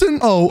tricks and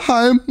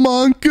hi,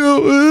 Mongo.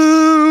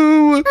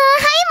 Ooh.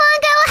 Hi,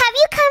 Mongo. Have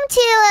you come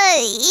to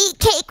eat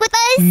cake with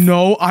us?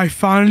 No, I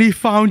finally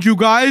found you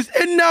guys,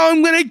 and now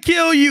I'm gonna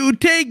kill you.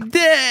 Take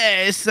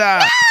this. No,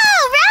 run!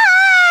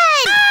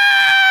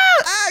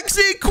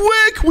 Axie,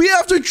 quick! We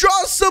have to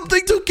draw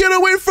something to get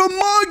away from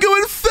Mongo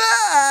and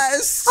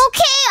fast!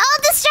 Okay,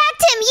 I'll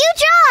distract him. You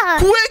draw.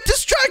 Quick,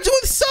 distract him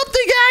with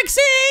something,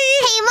 Axie!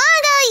 Hey,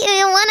 Mongo,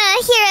 you wanna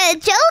hear a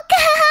joke?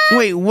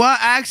 Wait, what,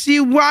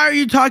 Axie? Why are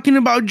you talking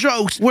about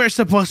jokes? We're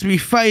supposed to be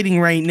fighting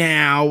right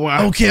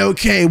now.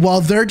 Okay.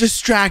 While they're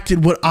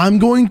distracted, what I'm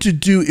going to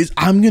do is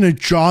I'm going to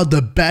draw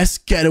the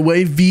best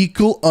getaway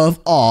vehicle of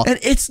all. And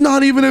it's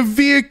not even a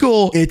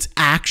vehicle. It's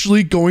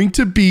actually going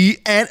to be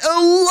an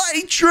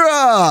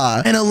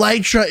elytra. An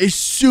elytra is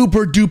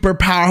super duper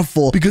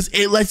powerful because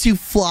it lets you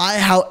fly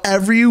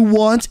however you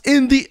want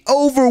in the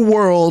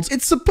overworld.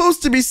 It's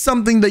supposed to be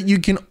something that you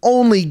can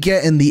only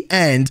get in the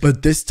end,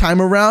 but this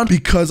time around,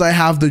 because I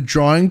have the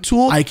drawing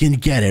tool, I can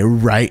get it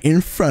right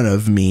in front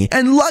of me.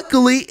 And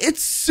luckily,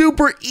 it's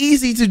super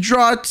easy to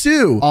draw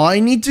too. All I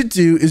need to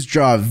do is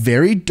draw a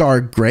very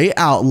dark gray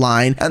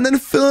outline and then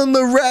fill in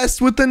the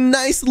rest with a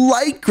nice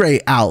light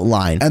gray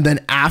outline. And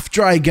then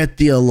after I get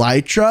the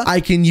elytra, I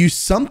can use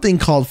something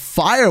called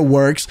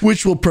fireworks,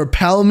 which will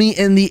propel me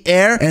in the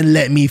air and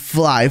let me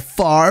fly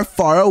far,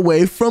 far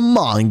away from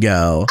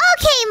Mongo.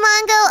 Okay,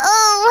 Mongo.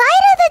 Why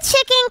did the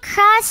chicken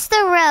cross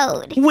the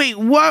road? Wait,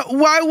 what?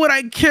 Why would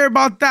I care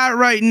about that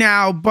right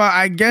now? But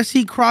I guess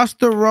he crossed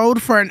the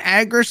road for an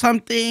egg or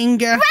something.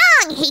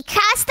 Wrong! He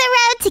crossed the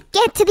road to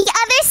get to the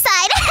other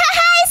side.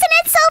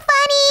 Isn't it so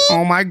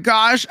funny? Oh my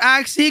gosh,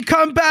 Axie,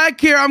 come back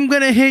here. I'm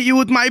gonna hit you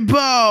with my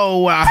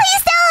bow.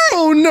 Please don't!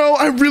 Oh no,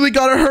 I really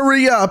gotta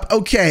hurry up.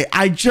 Okay,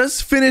 I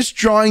just finished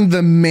drawing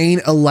the main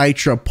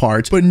elytra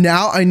part, but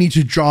now I need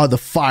to draw the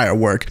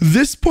firework.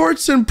 This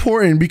part's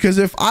important because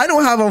if I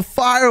don't have a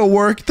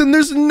firework, then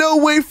there's no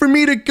way for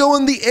me to go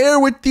in the air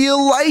with the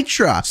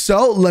elytra.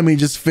 So let me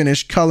just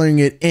finish coloring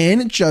it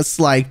in just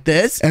like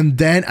this. And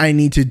then I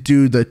need to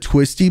do the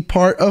twisty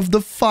part of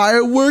the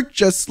firework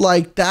just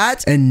like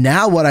that. And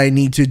now what I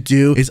need to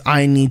do is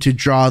I need to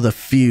draw the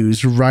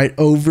fuse right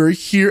over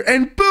here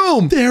and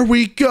boom, there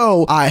we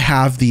go. I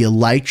have the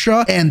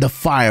elytra and the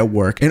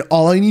firework. And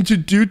all I need to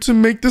do to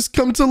make this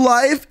come to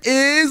life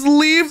is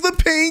leave the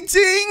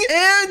painting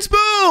and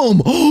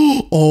boom.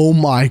 Oh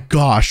my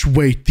gosh,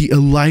 wait, the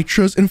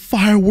elytras and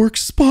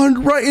fireworks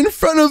spawned right in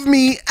front of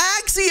me.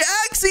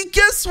 Axie,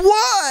 guess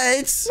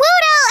what?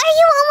 Wudo, are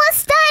you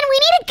almost done? We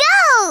need to go.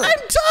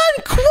 I'm done,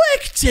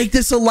 quick. Take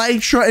this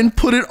elytra and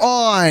put it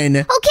on.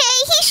 Okay,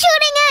 he's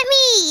shooting at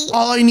me.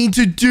 All I need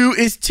to do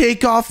is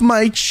take off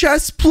my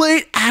chest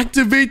plate,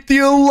 activate the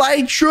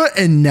elytra,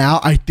 and now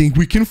I think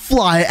we can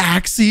fly,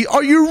 Axie.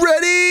 Are you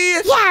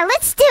ready? Yeah,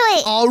 let's do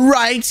it. All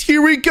right,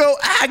 here we go,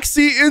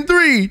 Axie, in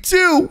 3,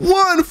 2,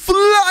 1,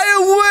 fly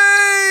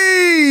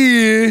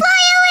away! Fly away!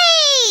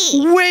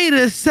 Wait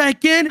a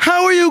second.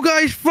 How are you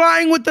guys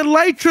flying with the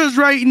elytras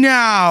right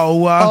now?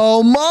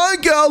 Oh my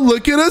god,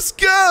 look at us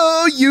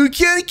go. You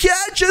can't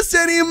catch us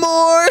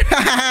anymore.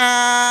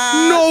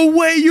 No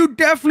way, you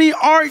definitely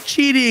are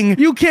cheating.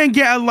 You can't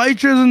get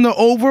elytras in the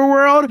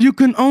overworld. You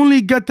can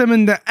only get them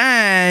in the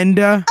end.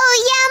 Oh yeah,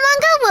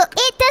 Mongo, well,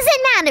 it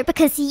doesn't matter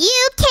because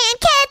you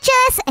can't catch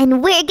us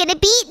and we're gonna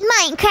beat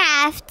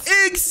Minecraft.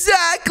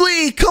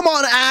 Exactly. Come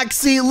on,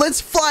 Axie.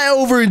 Let's fly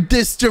over in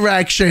this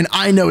direction.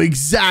 I know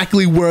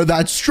exactly where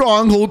that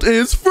stronghold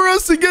is for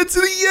us to get to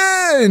the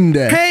end.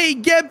 Hey,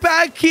 get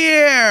back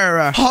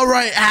here. All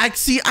right,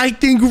 Axie. I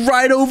think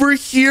right over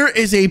here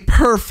is a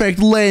perfect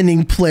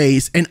landing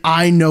place. And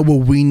I know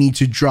what we need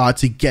to draw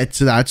to get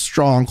to that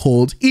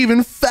stronghold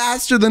even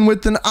faster than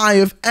with an Eye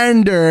of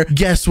Ender.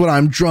 Guess what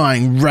I'm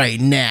drawing right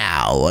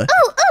now?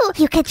 Ooh,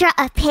 you could draw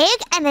a pig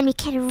and then we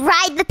can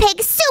ride the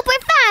pig super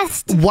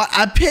fast. What,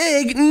 a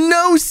pig?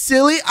 No,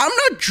 silly. I'm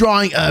not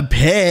drawing a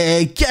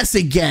pig. Guess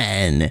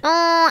again.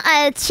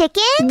 A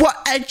chicken? What,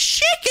 a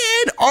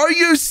chicken? Are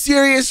you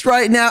serious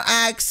right now,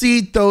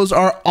 Axie? Those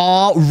are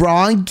all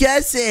wrong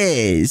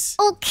guesses.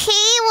 Okay,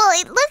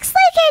 well, it looks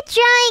like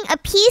you're drawing a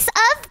piece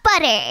of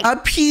butter. A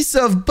piece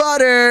of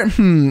butter?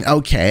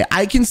 Okay,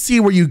 I can see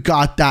where you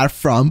got that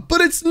from,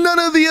 but it's none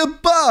of the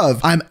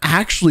above. I'm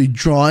actually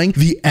drawing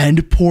the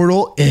end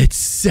portal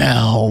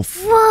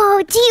itself.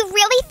 Whoa, do you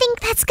really think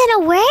that's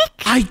gonna work?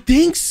 I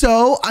think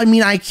so. I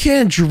mean, I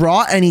can't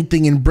draw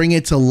anything and bring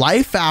it to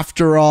life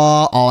after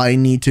all. All I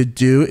need to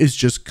do is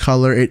just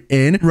color it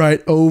in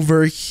right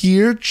over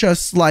here,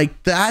 just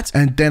like that.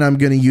 And then I'm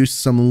going to use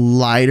some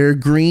lighter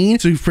green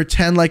to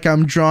pretend like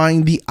I'm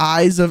drawing the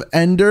eyes of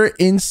Ender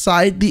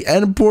inside the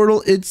end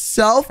portal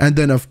itself. And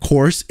then, of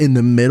course, in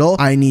the middle,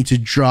 I need to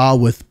draw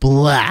with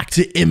black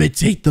to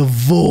imitate the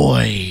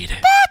void.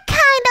 That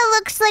kinda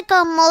looks like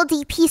a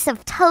moldy piece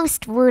of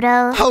toast,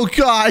 Wudo. Oh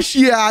gosh,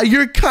 yeah,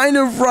 you're kind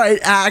of right,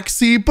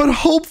 Axie, but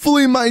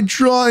hopefully my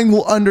drawing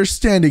will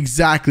understand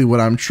exactly what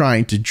I'm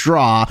trying to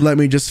draw. Let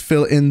me just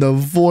fill in the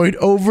void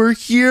over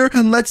here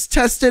and let's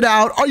test it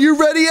out. Are you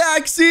ready,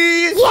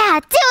 Axie? Yeah,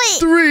 do it!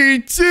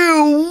 3,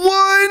 2,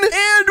 1,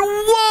 and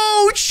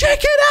whoa,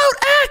 check it out,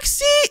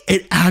 Axie!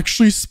 It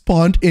actually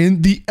spawned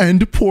in the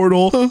end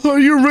portal. Are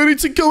you ready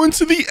to go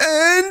into the end?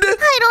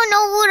 I don't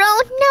know,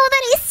 Wudo. Now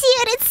that I see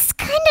it, it's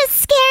kind of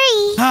scary.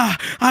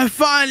 I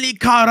finally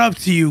caught up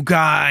to you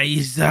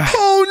guys.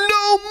 Oh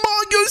no,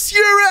 Mongo's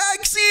here,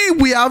 Axie!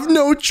 We have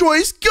no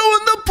choice. Go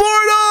in the portal!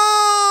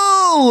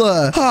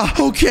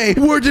 Okay,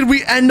 where did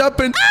we end up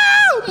in?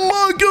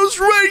 Mongo's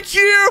right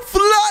here!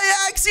 Fly,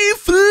 Axie,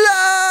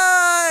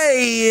 fly!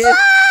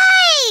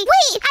 fly!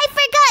 Wait, I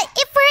forgot.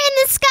 If we're in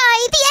the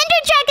sky, the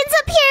Ender Dragon's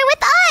up here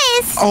with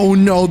us. Oh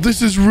no,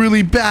 this is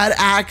really bad,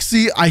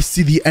 Axie. I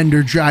see the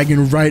Ender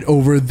Dragon right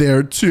over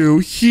there too.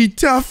 He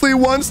definitely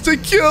wants to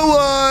kill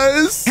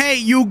us. Hey,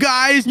 you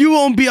guys, you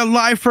won't be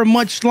alive for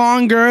much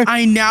longer.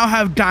 I now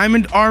have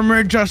diamond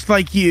armor just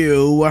like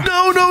you.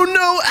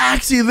 No,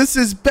 Axie, this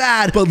is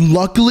bad. But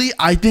luckily,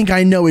 I think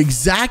I know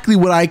exactly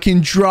what I can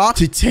draw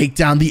to take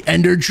down the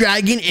Ender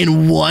Dragon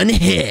in one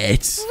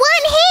hit.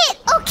 One hit?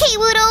 Okay,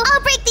 Wudo,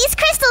 I'll break these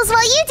crystals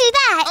while you do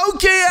that.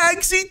 Okay,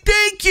 Axie,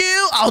 thank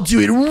you. I'll do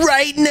it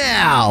right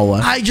now.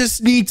 I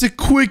just need to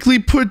quickly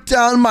put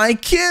down my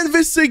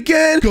canvas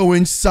again, go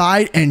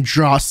inside and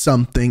draw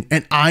something.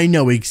 And I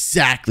know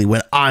exactly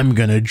what I'm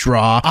gonna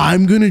draw.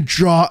 I'm gonna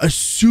draw a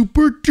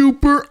super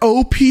duper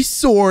OP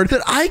sword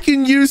that I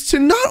can use to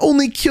not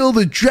only kill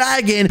the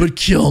dragon, but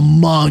kill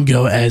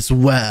Mongo as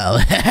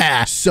well.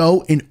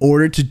 So in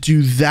order to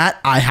do that,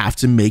 I have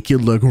to make it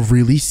look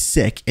really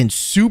sick and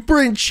super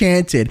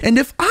enchanted. And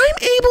if I'm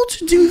able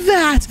to do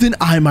that, then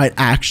I might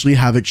actually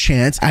have a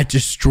chance at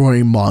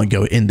destroying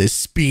Mongo in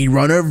this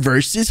Speedrunner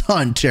versus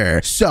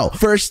Hunter. So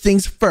first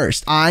things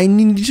first, I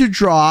need to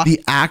draw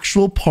the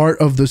actual part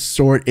of the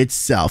sword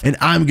itself. And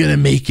I'm gonna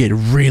make it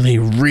really,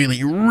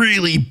 really,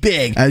 really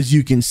big, as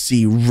you can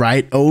see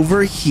right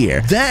over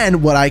here.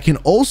 Then what I can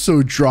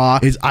also draw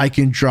is I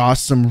can draw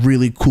some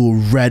really cool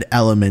red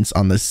elements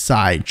on the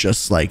side,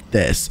 just like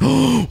this.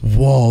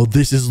 Whoa,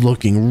 this is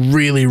looking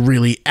really,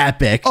 really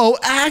epic. Oh,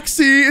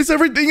 Axie, is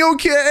everything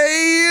okay?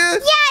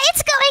 Yeah,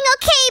 it's going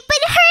okay, but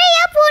hurry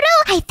up,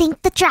 Wudo. I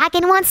think the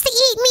dragon wants to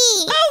eat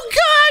me. Oh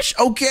gosh!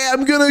 Okay,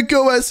 I'm gonna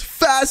go as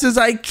fast as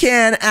I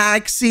can,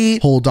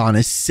 Axie. Hold on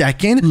a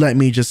second. Let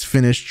me just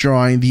finish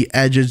drawing the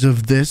edges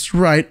of this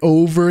right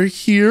over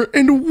here.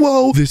 And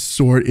whoa, this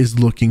sword is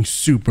looking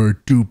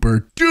super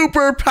duper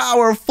duper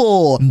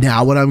powerful.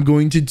 Now what I'm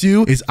going to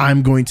do is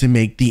I'm going to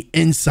make the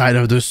inside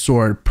of the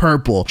sword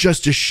purple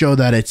just to show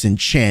that it's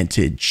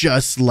enchanted,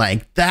 just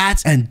like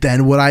that. And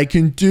then what I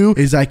can do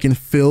is I can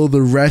fill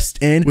the rest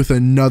in with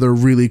another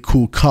really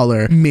cool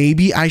color.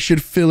 Maybe I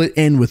should fill it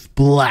in with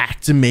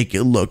black to make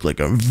it look like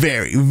a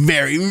very,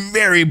 very,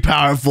 very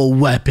powerful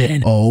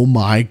weapon. Oh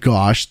my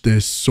gosh,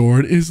 this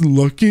sword is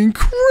looking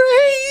crazy.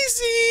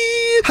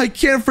 I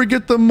can't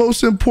forget the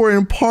most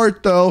important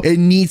part though. It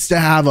needs to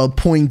have a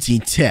pointy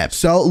tip.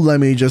 So let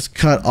me just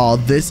cut all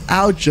this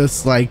out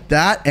just like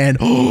that. And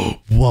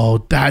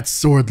whoa, that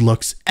sword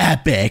looks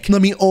epic.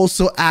 Let me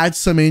also add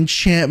some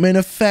enchantment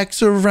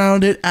effects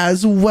around it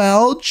as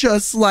well,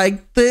 just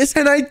like this.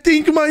 And I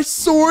think my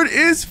sword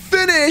is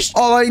finished.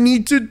 All I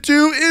need to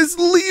do is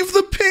leave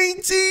the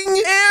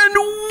painting. And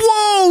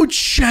whoa,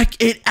 check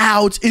it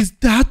out. Is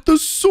that the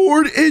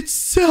sword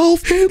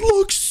itself? It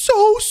looks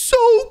so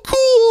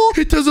cool.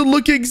 It doesn't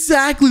look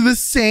exactly the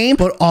same,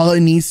 but all it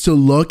needs to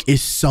look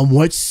is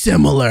somewhat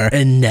similar.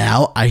 And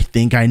now I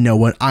think I know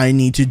what I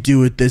need to do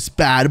with this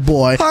bad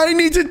boy. I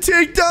need to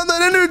take down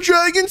that Ender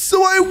Dragon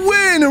so I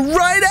win,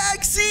 right,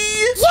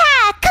 Axie?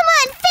 Yeah, come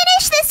on,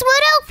 finish this,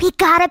 Wudo. We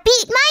gotta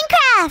beat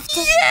Minecraft.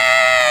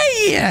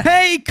 Yay!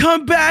 Hey,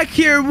 come back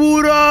here,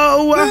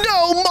 Wudo.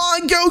 No,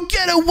 Mongo,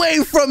 get away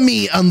from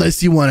me,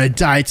 unless you want to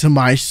die to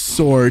my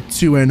sword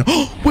too. And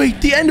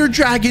wait, the Ender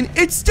Dragon,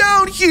 it's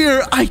down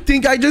here. I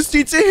think I just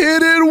need to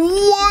hit it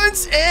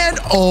once, and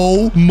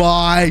oh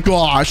my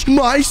gosh,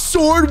 my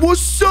sword was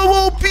so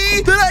OP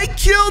that I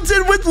killed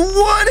it with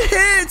one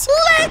hit.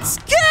 Let's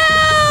go!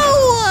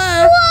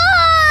 Whoa!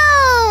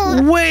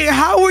 Wait,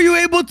 how were you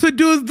able to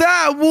do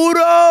that,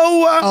 Wudo?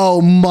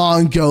 Oh,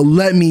 Mongo,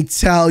 let me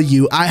tell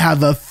you, I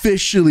have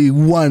officially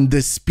won the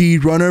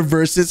Speedrunner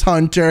versus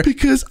Hunter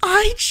because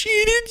I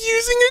cheated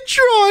using a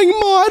drawing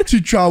mod to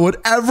draw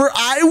whatever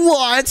I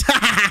want.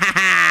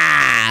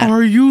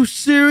 Are you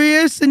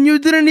serious? And you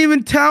didn't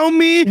even tell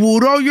me?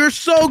 Wudo, you're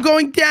so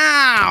going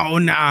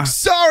down.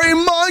 Sorry,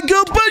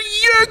 Mongo, but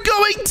you're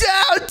going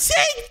down.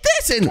 Take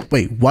this and...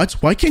 Wait, what?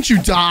 Why can't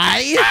you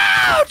die?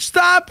 Ouch,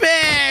 stop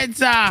it.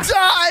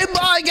 Die,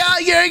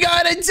 Mongo, you're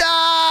gonna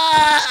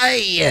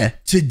die.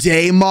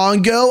 Today,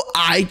 Mongo,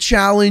 I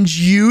challenge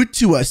you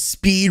to a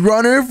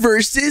Speedrunner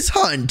versus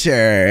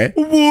Hunter.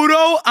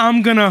 Wudo,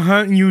 I'm gonna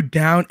hunt you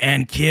down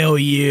and kill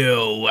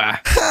you.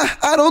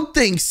 I don't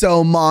think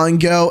so,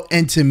 Mongo.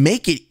 And to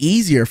make it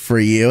easier for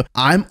you,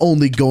 I'm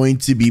only going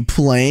to be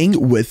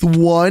playing with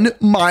one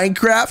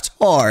Minecraft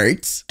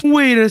heart.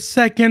 Wait a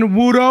second,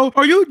 Wudo.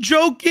 Are you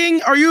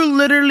joking? Are you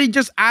literally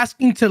just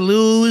asking to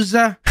lose?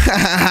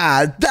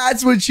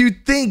 That's what you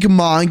think,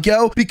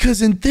 Mongo,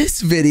 because in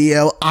this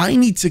video, I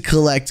need to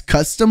collect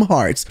custom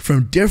hearts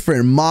from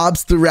different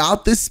mobs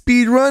throughout the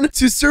speedrun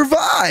to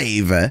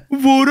survive.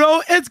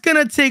 Wudo, it's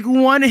gonna take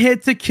one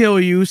hit to kill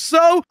you,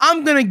 so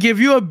I'm gonna give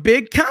you a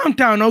big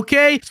countdown,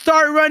 okay?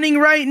 Start running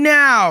right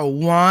now.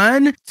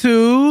 1,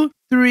 2,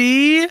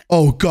 3.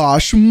 Oh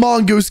gosh,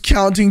 Mongo's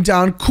counting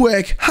down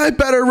quick. I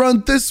better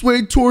run this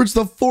way towards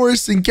the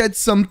forest and get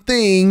some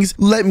things.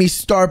 Let me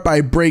start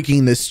by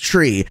breaking this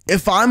tree.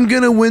 If I'm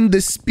gonna win the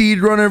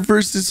speedrunner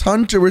versus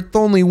hunter with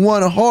only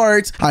 1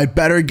 heart, I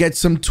better get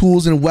some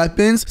tools and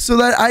weapons so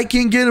that I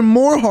can get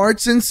more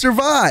hearts and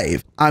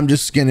survive. I'm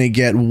just gonna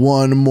get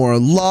 1 more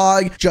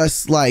log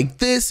just like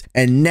this,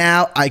 and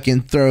now I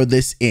can throw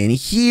this in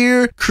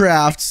here,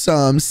 craft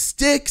some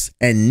sticks,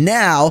 and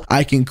now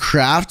I can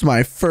craft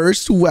my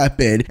first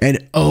weapon, an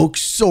oak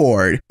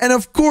sword. And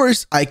of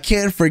course, I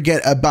can't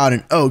forget about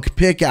an oak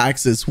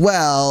pickaxe as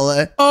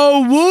well.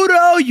 Oh,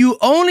 Wudo, you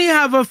only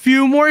have a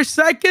few more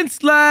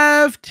seconds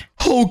left.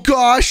 Oh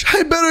gosh,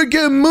 I better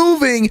get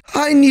moving.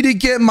 I need to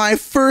get my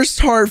first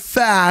heart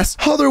fast.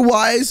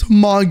 Otherwise,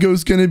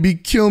 Mongo's gonna be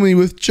killing me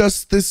with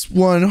just this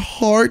 1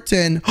 heart.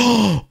 And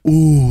ooh,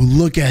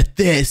 look at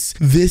this.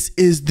 This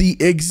is the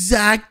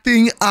exact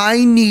thing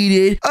I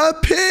needed. A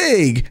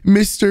pig.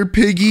 Mr.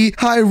 Piggy,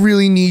 I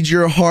really need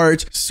your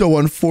heart. So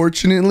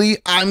unfortunately,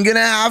 I'm gonna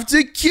have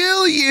to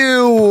kill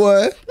you.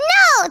 No,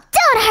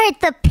 don't hurt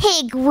the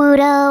pig,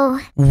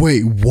 Wudo.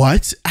 Wait,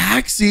 what?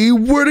 Axie,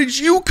 where did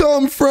you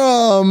come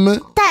from?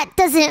 That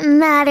doesn't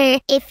matter.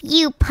 If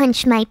you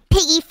punch my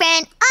piggy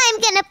friend,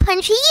 I'm gonna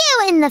punch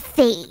you in the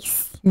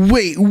face.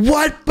 Wait,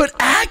 what? But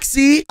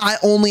Axie, I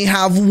only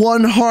have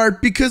 1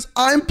 heart because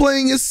I'm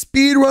playing a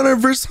speedrunner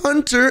versus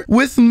hunter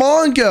with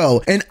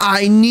Mongo, and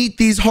I need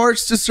these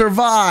hearts to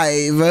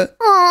survive.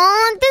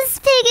 Aw, this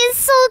pig is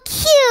so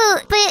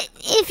cute. But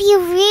if you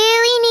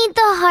really need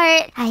the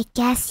heart, I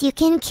guess you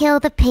can kill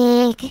the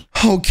pig.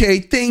 Okay,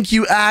 thank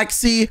you,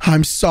 Axie.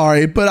 I'm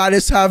sorry, but I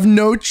just have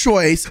no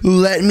choice.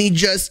 Let me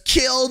just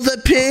kill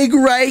the pig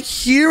right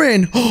here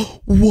and...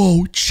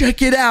 Whoa,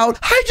 check it out.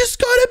 I just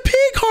got a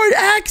pig heart,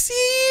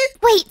 Axie.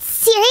 Wait,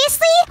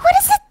 seriously? What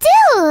does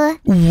it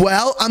do?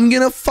 Well, I'm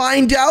gonna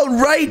find out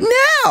right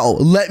now.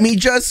 Let me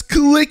just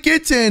click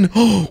it and...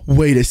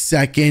 wait a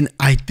second.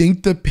 I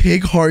think the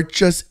pig heart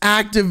just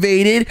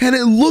activated and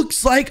it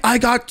looks like I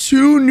got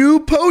 2 new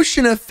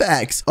potion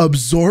effects.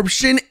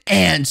 Absorption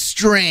and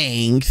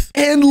strength.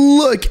 And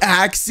look,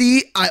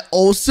 Axie, I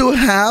also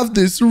have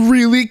this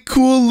really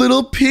cool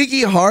little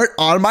piggy heart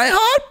on my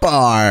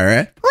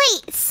hotbar.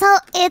 Wait, so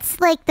it's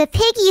like the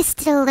piggy's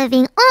still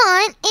living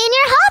on in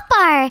your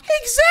hotbar.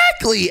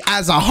 Exactly,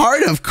 as a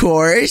heart, of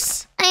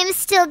course. I'm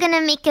still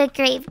gonna make a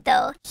grave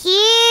though.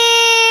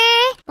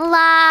 Here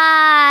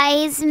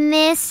lies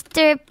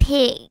Mr.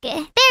 Pig.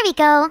 There we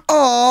go.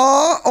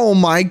 Aw, oh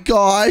my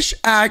gosh.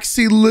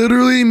 Axie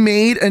literally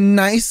made a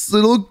nice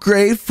little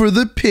grave for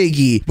the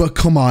piggy. But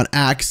come on,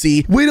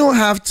 Axie. We don't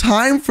have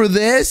time for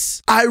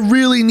this. I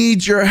really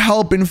need your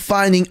help in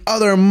finding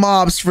other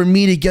mobs for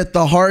me to get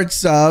the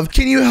hearts of.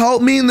 Can you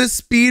help me in the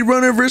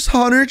Speedrunner vs.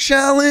 Hunter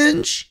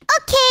challenge?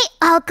 Okay,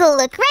 I'll go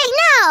look right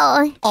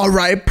now. All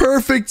right,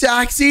 perfect,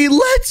 Axie.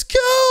 Let's go.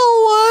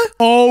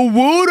 Oh,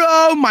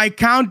 Wudo, my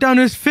countdown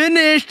is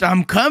finished.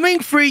 I'm coming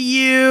for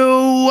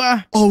you.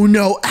 Oh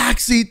no,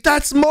 Axie,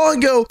 that's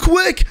Mongo.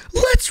 Quick,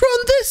 let's run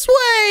this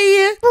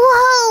way.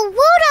 Whoa,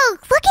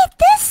 Wudo, look at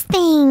this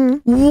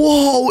thing.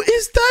 Whoa,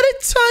 is that a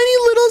tiny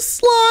little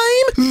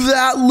slime?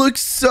 That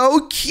looks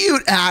so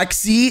cute,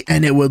 Axie,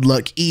 and it would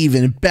look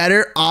even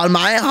better on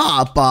my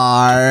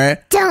hotbar.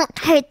 Don't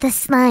hurt the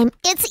slime.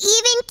 It's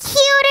even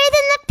cuter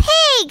than the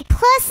pig.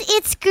 Plus,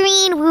 it's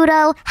green,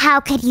 Wudo. How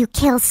could you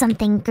kill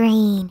something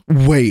green?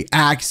 Wait,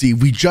 Axie,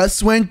 we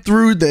just went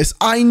through this.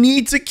 I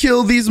need to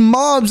kill these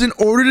mobs in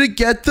order to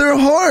get their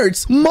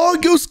hearts.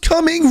 Mongo's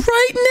coming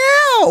right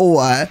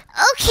now.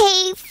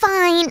 Okay,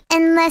 fine.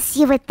 Unless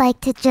you would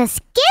like to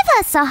just give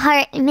us a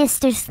heart,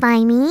 Mr.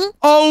 Slimy.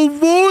 Oh,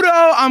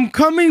 Wudo, I'm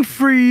coming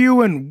for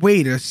you. And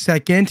wait a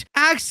second.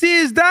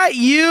 Axie, is that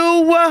you?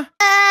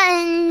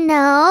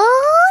 No.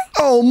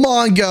 Oh,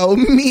 Mongo,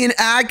 me and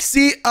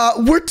Axie,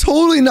 we're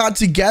totally not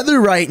together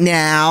right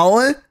now.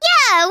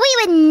 Yeah, we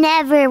would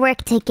never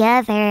work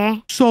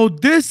together. So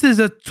this is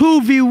a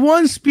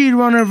 2v1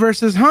 speedrunner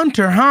versus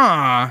hunter,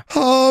 huh?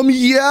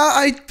 Yeah,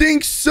 I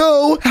think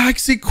so.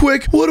 Axie,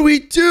 quick, what do we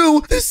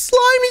do? This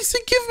slime needs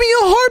to give me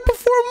a heart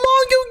before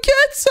Mongo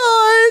gets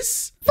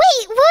us.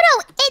 Wait,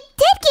 Wudo, it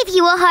did give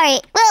you a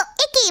heart. Well,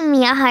 it gave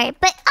me a heart,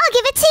 but I'll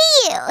give it to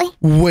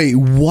you. Wait,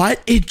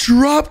 what? It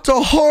dropped a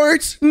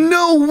heart?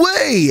 No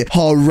way.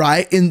 All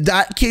right, in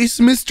that case,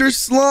 Mr.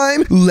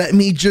 Slime, let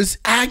me just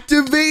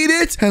activate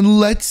it and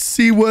let's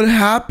see what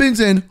happens.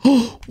 And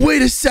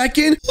wait a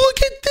second.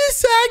 Look at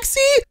this,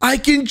 Axie. I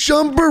can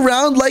jump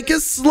around like a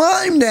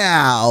slime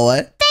now.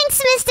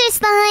 Thanks, Mr.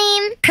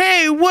 Slime.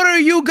 Hey, what are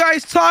you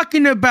guys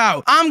talking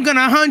about? I'm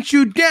gonna hunt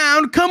you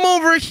down. Come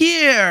over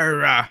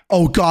here.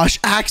 Oh gosh,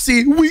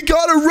 Axie, we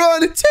gotta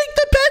run. Take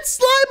the pet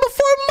slime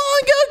before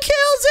Mongo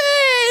kills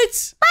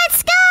it.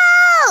 Let's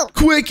go!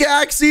 Quick,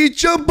 Axie,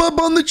 jump up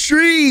on the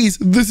trees.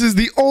 This is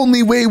the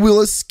only way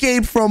we'll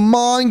escape from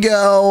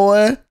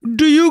Mongo.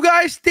 Do you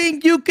guys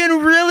think you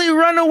can really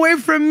run away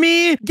from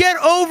me? Get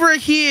over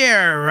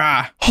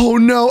here. Oh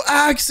no,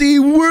 Axie,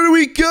 where do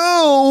we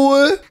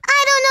go?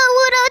 I don't know,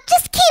 Wudo.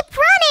 Just keep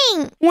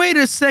running. Wait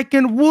a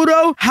second,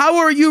 Wudo. How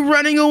are you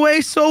running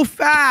away so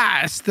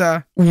fast?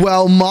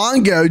 Well,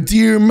 Mongo, do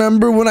you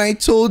remember when I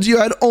told you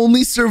I'd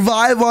only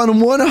survive on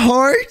 1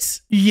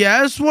 heart?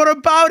 Yes, what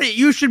about it?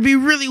 You should be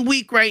really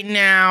weak right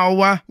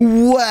now.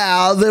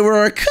 Well, there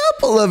were a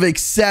couple of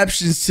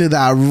exceptions to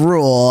that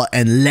rule,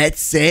 and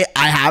let's say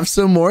I have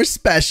some more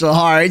special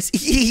hearts.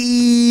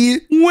 Wait,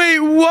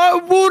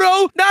 what,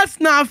 Wudo? That's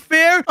not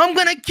fair. I'm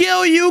gonna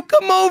kill you.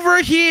 Come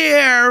over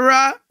here.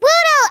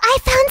 Wudo, I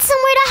found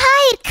somewhere to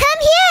hide. Come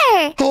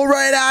here. All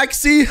right,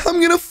 Axie,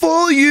 I'm gonna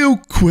follow you.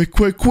 Quick,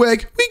 quick,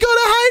 quick. We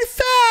gotta hide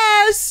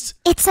fast.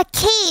 It's a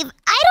cave.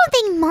 I don't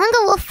think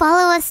Mongo will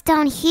follow us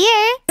down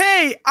here.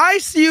 Hey, I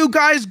see you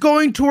guys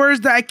going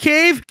towards that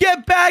cave.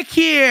 Get back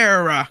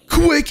here.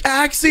 Quick,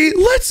 Axie,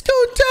 let's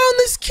go down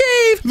this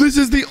cave. This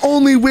is the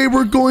only way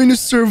we're going to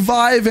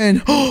survive.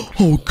 And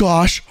oh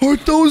gosh, are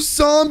those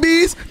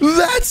zombies?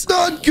 That's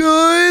not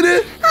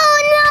good.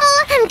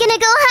 Oh no, I'm gonna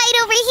go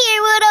hide over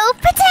here,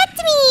 Wudo. Protect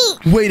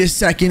me. Wait a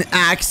second,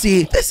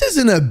 Axie. This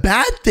isn't a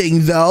bad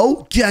thing,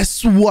 though.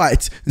 Guess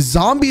what?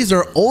 Zombies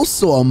are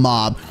also a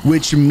mob,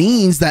 which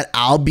means that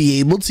I'll be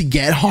able to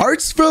get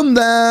hearts from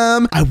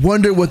them. I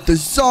wonder what the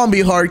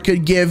zombie heart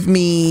could give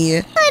me.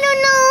 I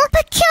don't know,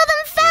 but kill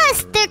them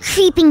fast. They're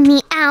creeping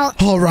me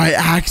out. All right,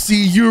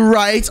 Axie, you're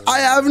right. I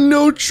have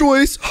no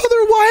choice.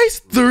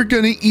 Otherwise, they're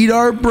gonna eat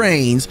our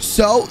brains.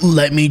 So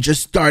let me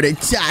just start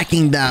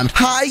attacking them.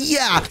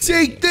 Hi-ya!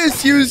 Take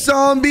this, you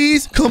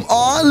zombies. Come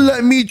on,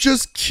 let me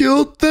just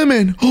kill them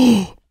and...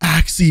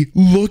 Axie,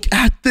 look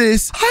at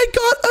this. I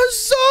got a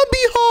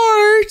zombie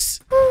heart.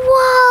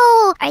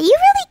 Whoa, are you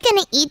really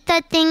gonna eat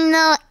that thing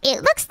though?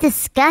 It looks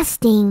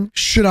disgusting.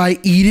 Should I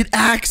eat it,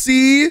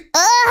 Axie?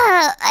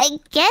 I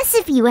guess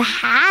if you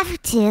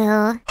have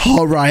to.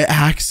 All right,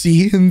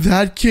 Axie. In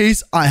that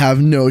case, I have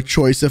no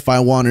choice if I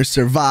want to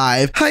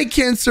survive. I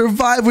can't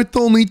survive with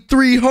only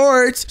 3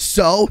 hearts.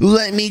 So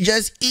let me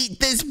just eat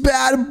this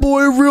bad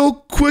boy real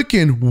quick.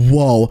 And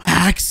whoa,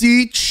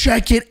 Axie,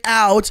 check it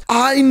out.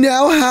 I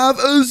now have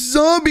a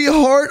zombie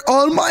heart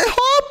on my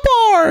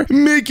hotbar,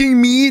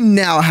 making me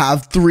now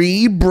have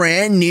 3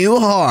 brand new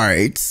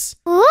hearts.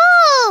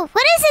 Whoa,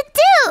 what does it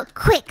do?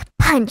 Quick,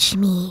 punch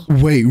me.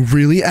 Wait,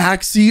 really,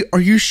 Axie? Are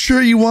you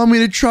sure you want me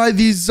to try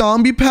these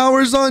zombie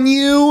powers on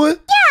you?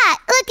 Yeah,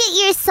 look at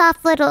your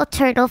soft little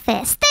turtle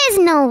fist. There's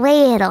no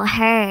way it'll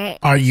hurt.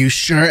 Are you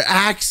sure,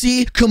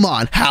 Axie? Come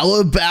on,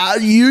 how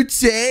about you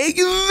take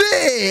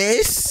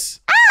this?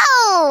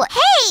 Ow!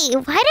 Hey,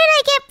 why did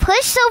I get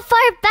pushed so far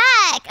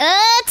back?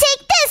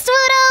 Take this,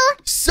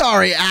 Wudo.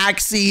 Sorry,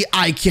 Axie,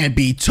 I can't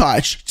be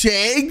touched.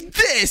 Take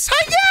this.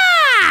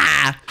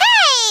 Hi-ya!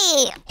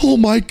 Hey! Oh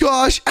my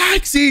gosh,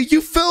 Axie,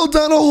 you fell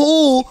down a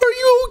hole. Are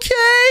you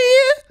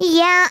okay?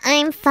 Yeah,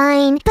 I'm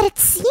fine. But it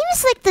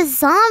seems like the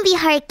zombie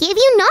heart gave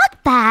you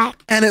knockback.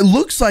 And it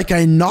looks like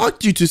I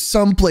knocked you to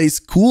someplace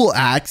cool,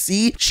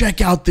 Axie.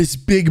 Check out this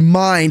big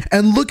mine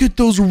and look at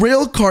those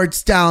rail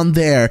carts down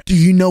there. Do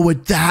you know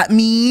what that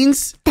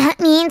means? That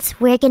means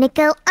we're gonna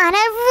go on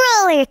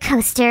a roller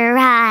coaster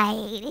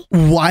ride.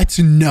 What?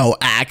 No,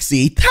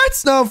 Axie.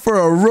 That's not for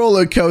a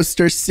roller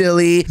coaster,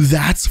 silly.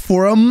 That's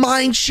for a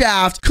mine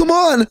shaft. Come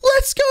on,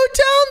 let's go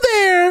down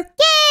there.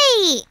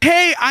 Yay!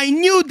 Hey, I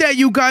knew that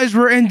you guys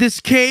were in this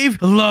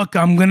cave. Look,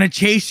 I'm gonna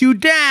chase you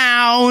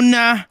down.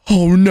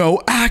 Oh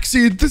no,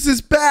 Axie, this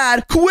is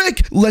bad.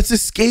 Quick, let's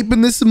escape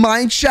in this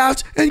mine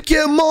shaft and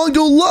get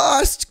Mongo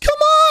lost. Come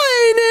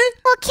on.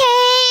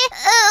 Okay,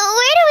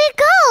 where do we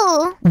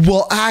go?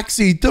 Well,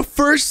 Axie, the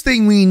first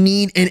thing we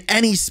need in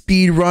any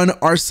speed run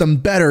are some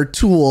better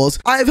tools.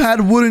 I've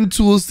had wooden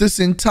tools this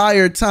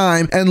entire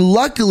time, and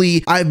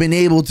luckily I've been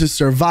able to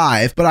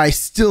survive, but I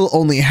still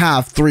only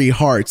have 3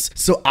 hearts.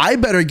 So I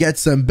better get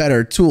some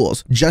better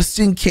tools, just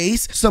in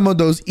case some of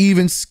those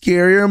even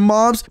scarier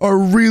mobs are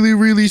really,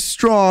 really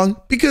strong,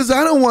 because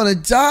I don't want to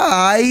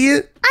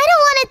die. I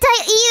don't want to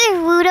die either,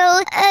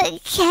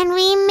 Wudo. Can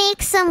we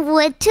make some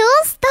wood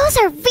tools? Those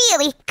are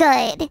really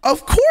good.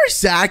 Of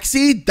course,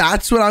 Axie.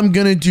 That's what I'm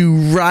gonna do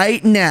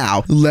right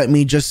now. Let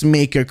me just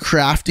make a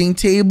crafting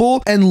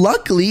table. And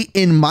luckily,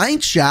 in mine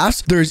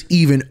shafts, there's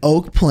even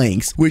oak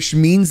planks, which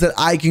means that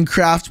I can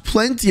craft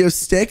plenty of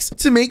sticks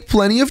to make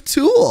plenty of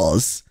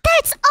tools.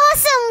 That's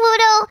awesome,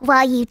 Wudo.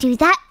 While you do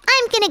that,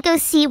 I'm gonna go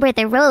see where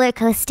the roller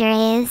coaster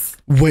is.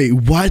 Wait,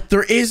 what?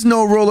 There is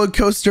no roller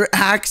coaster,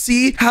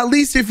 Axie? At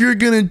least if you're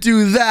gonna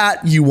do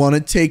that, you want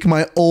to take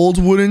my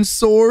old wooden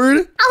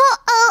sword? Oh,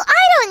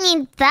 I don't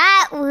need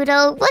that,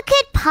 Wudo. What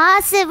could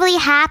possibly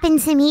happen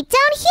to me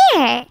down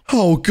here?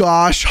 Oh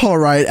gosh,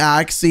 alright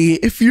Axie,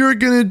 if you're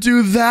gonna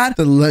do that,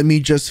 then let me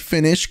just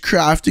finish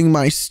crafting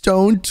my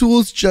stone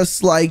tools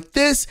just like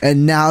this,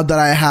 and now that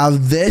I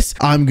have this,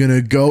 I'm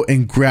gonna go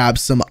and grab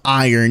some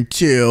iron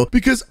too,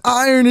 because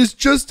iron is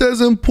just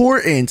as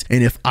important,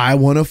 and if I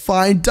want to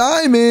find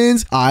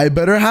diamonds, I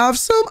better have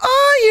some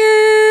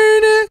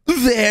iron.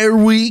 There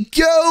we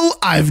go.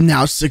 I've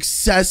now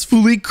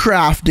successfully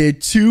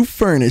crafted 2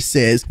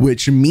 furnaces,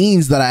 which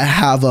means that I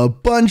have a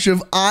bunch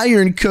of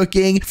iron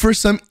cooking for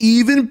some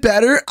even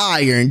better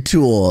iron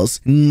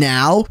tools.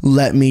 Now,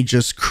 let me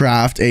just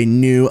craft a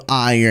new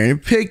iron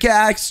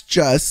pickaxe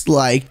just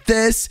like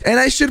this, and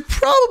I should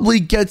probably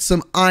get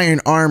some iron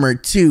armor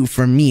too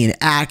for me and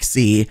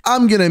Axie.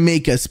 I'm gonna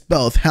make us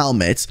both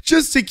helmets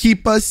just to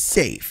keep us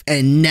safe.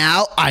 And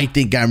now, I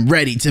think I'm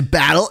ready to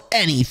battle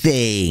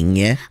anything.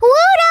 Wudo!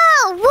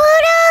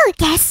 Wudo!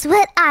 Guess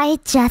what I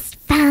just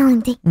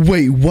found?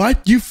 Wait, what?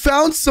 You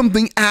found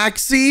something,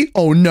 Axie?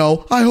 Oh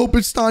no, I hope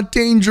it's not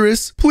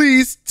dangerous.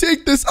 Please,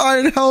 take this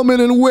iron helmet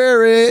and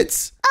wear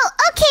it. Oh,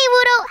 okay,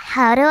 Wudo.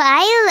 How do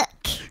I look?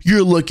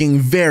 You're looking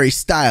very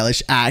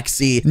stylish,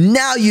 Axie.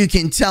 Now you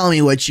can tell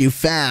me what you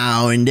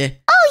found.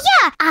 Oh,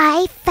 yeah.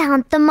 I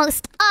found the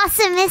most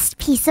awesomest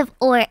piece of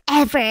ore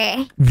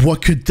ever.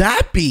 What could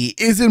that be?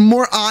 Is it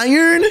more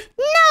iron?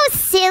 No,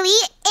 silly.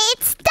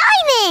 It's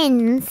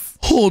diamonds.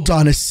 Hold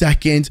on a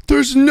second.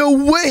 There's no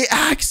way,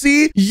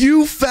 Axie.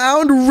 You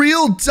found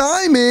real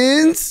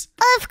diamonds.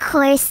 Of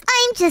course,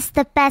 I'm just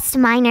the best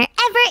miner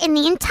ever in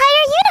the entire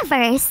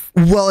universe.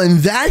 Well,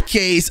 in that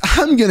case,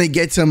 I'm gonna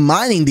get to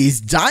mining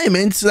these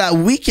diamonds so that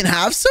we can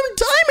have some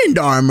diamond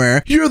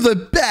armor. You're the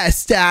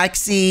best,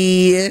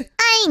 Axie.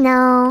 I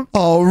know.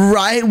 All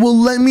right, well,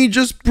 let me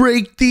just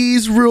break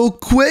these real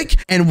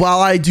quick. And while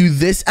I do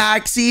this,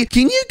 Axie,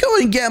 can you go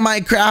and get my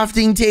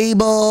crafting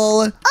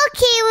table?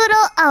 Okay,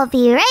 Wudo, I'll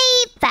be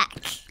right back.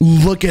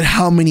 Look at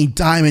how many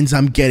diamonds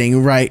I'm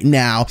getting right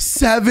now.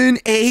 7,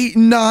 8,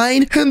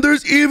 9, and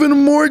there's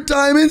even more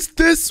diamonds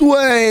this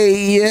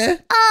way.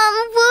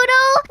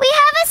 Wudo, we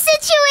have a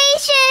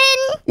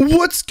situation.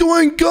 What's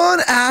going on,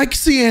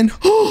 Axie? And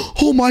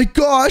oh my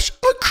gosh,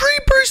 a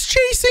creeper's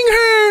chasing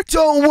her.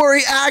 Don't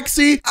worry,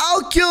 Axie.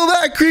 I'll kill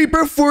that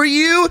creeper for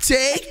you.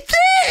 Take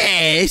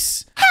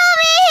this.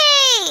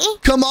 Help me!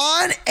 Come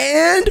on,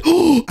 and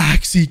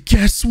Axie,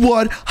 guess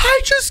what?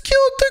 I just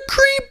killed the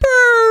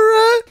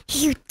creeper.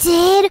 You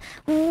did?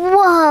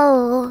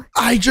 Whoa.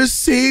 I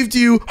just saved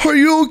you. Are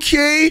you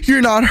okay?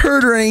 You're not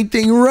hurt or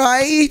anything,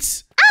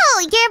 right?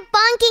 Oh, you're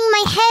bonking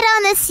my head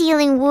on the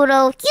ceiling,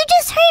 Wudo. You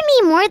just hurt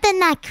me more than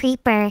that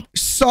creeper.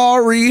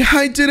 Sorry,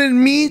 I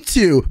didn't mean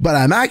to, but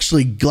I'm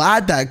actually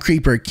glad that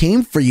creeper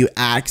came for you,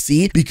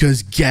 Axie,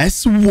 because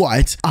guess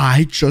what?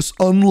 I just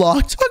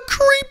unlocked a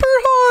creeper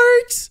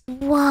heart.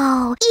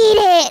 Whoa,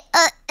 eat it.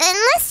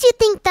 Unless you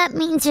think that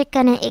means you're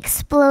gonna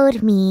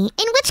explode me,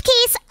 in which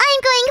case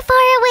I'm going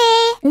far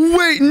away.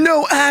 Wait,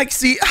 no,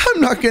 Axie,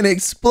 I'm not gonna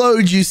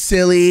explode you,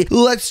 silly.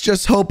 Let's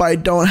just hope I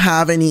don't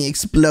have any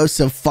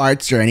explosive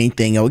farts or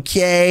anything,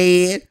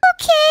 okay?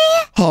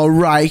 Okay. All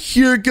right,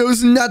 here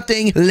goes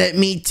nothing. Let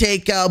me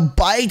take a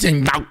bite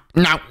and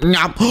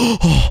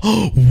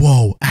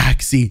whoa,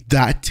 Axie,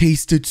 that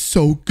tasted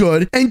so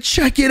good. And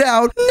check it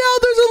out. Now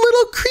there's a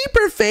little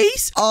creeper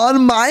face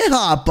on my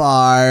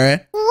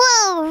hotbar.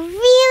 Whoa,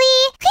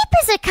 really?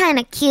 Creepers are kind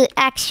of cute,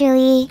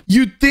 actually.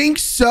 You think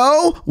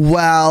so?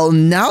 Well,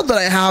 now that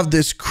I have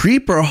this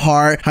creeper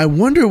heart, I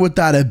wonder what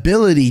that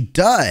ability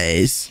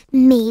does.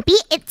 Maybe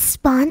it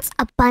spawns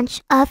a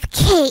bunch of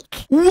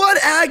cake. What,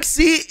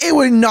 Axie? It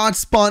would not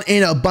spawn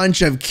in a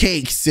bunch of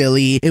cake,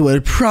 silly. It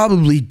would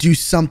probably do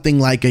something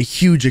like a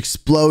huge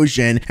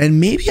explosion, and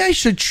maybe I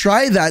should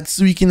try that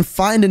so we can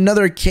find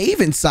another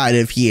cave inside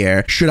of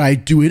here. Should I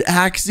do it,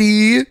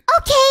 Axie?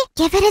 Okay,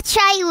 give it a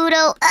try,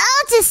 Wudo.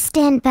 I'll just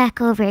stand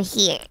back over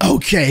here.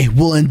 Okay,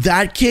 well, in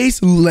that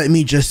case, let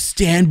me just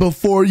stand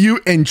before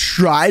you and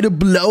try to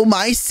blow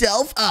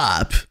myself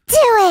up. Do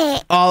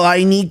it. All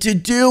I need to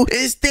do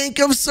is think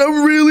of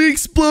some really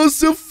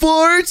explosive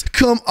farts.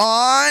 Come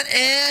on,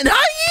 and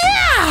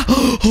yeah!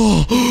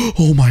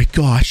 Oh my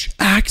gosh,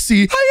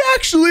 Axie, I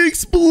actually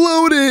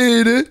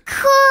exploded.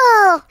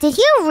 Cool. Did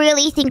you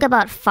really think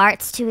about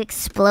farts to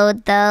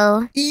explode,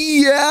 though?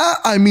 Yeah,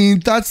 I mean,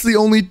 that's the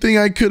only thing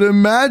I could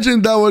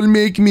imagine that would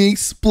make me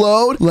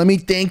explode. Let me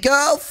think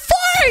of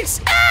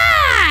farts.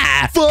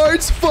 Ah!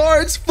 Farts,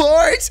 farts,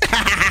 farts.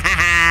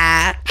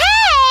 Hey,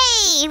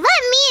 let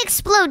me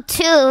explode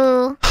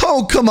too.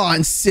 Oh, come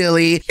on,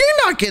 silly.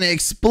 You're not gonna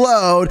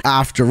explode.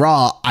 After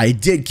all, I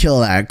did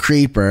kill that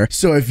creeper.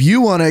 So if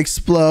you want to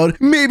explode,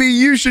 maybe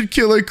you should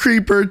kill a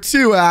creeper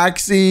too,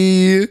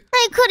 Axie.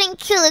 I couldn't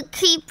kill a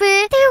creeper.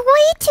 They're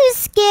way too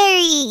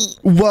scary.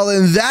 Well,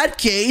 in that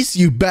case,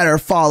 you better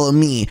follow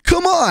me.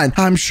 Come on.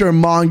 I'm sure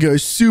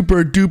Mongo's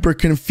super duper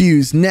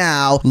confused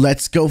now.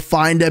 Let's go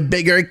find a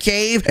bigger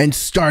cave and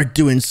start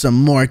doing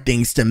some more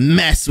things to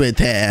mess with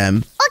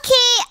him.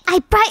 Okay, I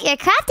brought your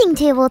crafting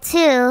table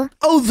too.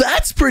 Oh,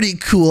 that's pretty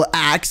cool,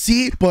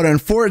 Axie. But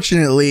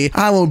unfortunately,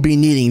 I won't be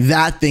needing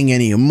that thing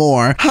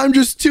anymore. I'm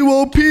just too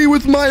OP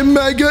with my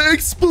mega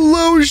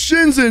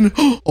explosions and...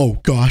 Oh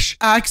gosh,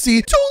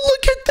 Axie, don't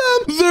look at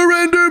them.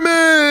 They're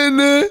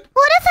Endermen.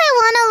 What if I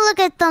want to look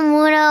at them,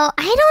 Wudo?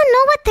 I don't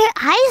know what their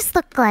eyes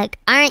look like.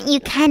 Aren't you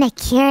kind of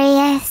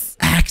curious?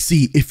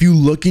 Axie, if you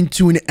look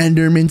into an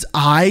Enderman's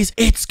eyes,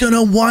 it's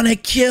gonna want to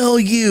kill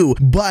you.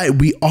 But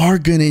we are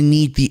gonna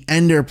need the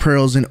Ender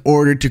Pearls in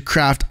order to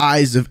craft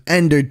Eyes of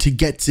Ender to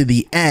get to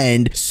the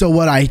end. So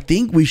what I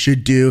think we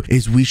should do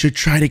is we should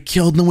try to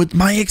kill them with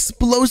my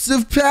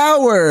explosive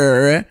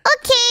power.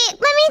 Okay, let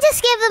me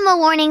just give them a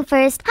warning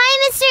first.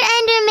 Hi, Mr.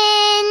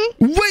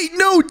 Enderman. Wait,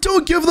 no,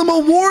 don't give them a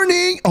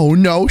warning. Oh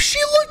no, she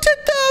looked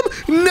at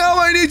them. Now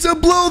I need to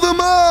blow them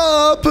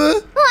up. Why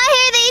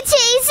are they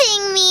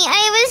chasing me?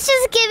 I was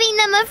just giving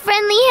them a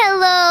friendly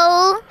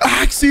hello.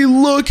 Axie,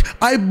 look,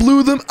 I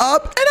blew them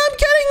up and I'm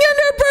getting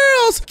Ender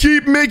Pearls.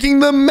 Keep making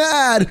them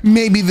mad.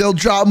 Maybe they'll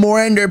drop more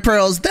Ender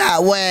Pearls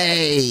that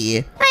way.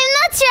 I'm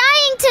not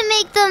trying to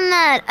make them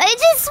mad. I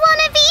just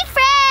want to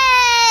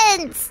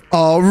be friends.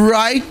 All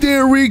right,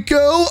 there we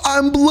go.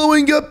 I'm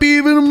blowing up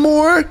even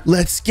more.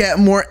 Let's get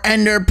more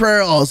Ender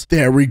Pearls.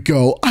 There we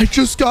go. I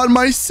just got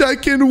my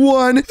second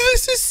one.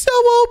 This is so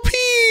OP.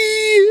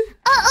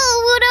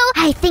 Uh-oh,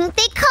 Wudo. I think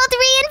they called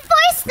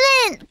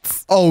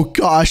reinforcements. Oh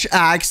gosh,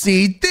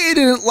 Axie, they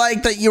didn't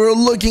like that you were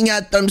looking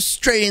at them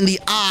straight in the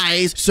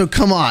eyes. So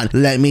come on,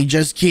 let me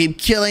just keep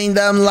killing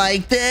them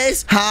like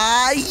this.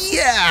 Ha,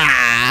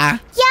 yeah.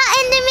 Yeah,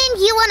 Enderman,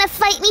 you want to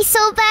fight me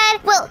so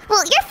bad? Well,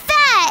 you're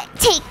fat.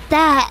 Take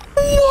that.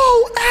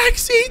 Whoa,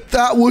 Axie,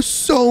 that was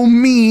so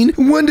mean.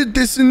 When did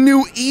this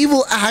new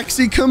evil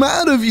Axie come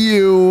out of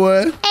you?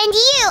 And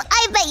you,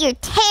 I bet you're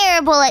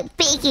terrible at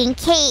baking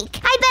cake.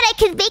 I bet I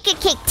could bake a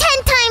cake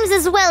 10 times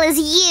as well as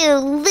you,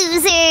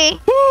 loser.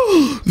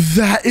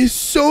 That is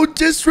so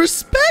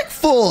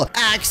disrespectful.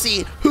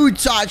 Axie, who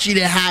taught you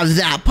to have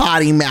that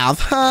potty mouth,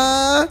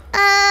 huh?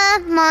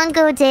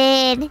 Mongo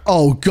did.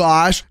 Oh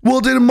gosh, well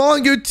did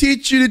Mongo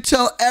teach you to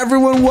tell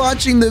everyone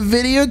watching the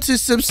video to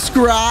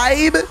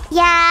subscribe?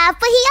 Yeah,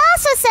 but he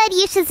also said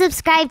you should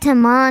subscribe to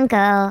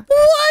Mongo.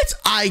 What?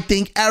 I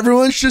think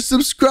everyone should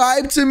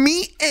subscribe to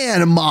me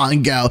and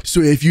Mongo.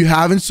 So if you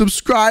haven't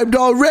subscribed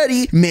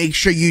already, make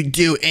sure you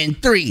do in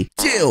 3,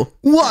 2,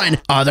 1.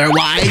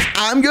 Otherwise,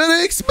 I'm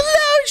gonna explode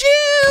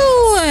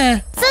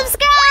you!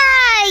 Subscribe!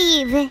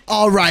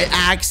 Alright,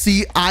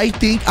 Axie, I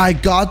think I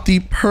got the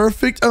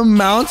perfect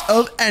amount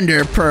of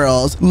Ender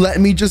Pearls.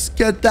 Let me just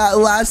get that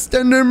last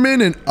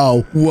Enderman and...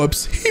 Oh,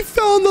 whoops, he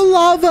fell in the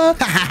lava.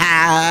 But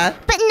now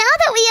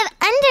that we have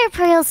Ender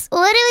Pearls,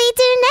 what do we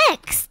do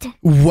next?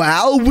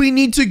 Well, we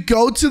need to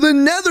go to the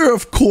Nether,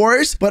 of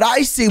course. But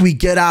I say we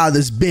get out of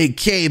this big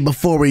cave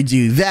before we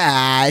do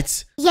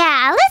that.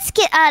 Yeah, let's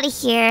get out of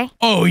here.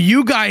 Oh,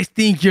 you guys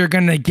think you're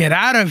gonna get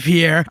out of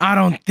here? I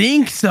don't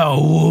think so,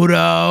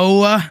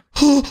 Wudo.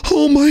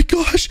 Oh my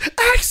gosh,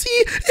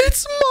 Axie,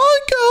 it's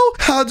Mongo.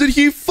 How did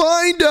he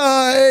find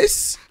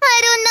us?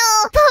 I don't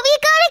know, but we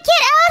gotta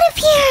get out of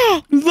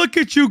here. Look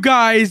at you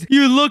guys.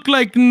 You look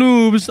like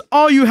noobs.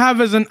 All you have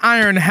is an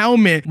iron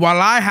helmet,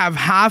 while I have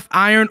half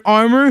iron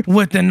armor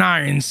with an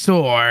iron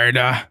sword.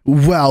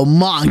 Well,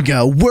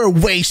 Mongo, we're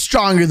way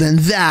stronger than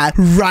that,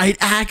 right,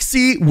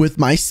 Axie? With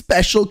my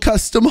special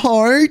custom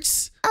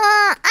hearts?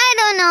 I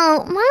don't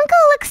know. Mongo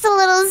looks a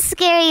little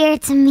scarier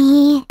to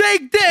me.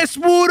 Take this,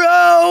 Wudo!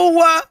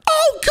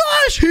 Oh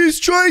gosh, he's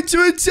trying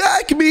to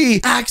attack me.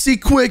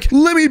 Axie, quick,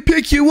 let me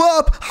pick you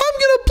up. I'm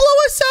gonna blow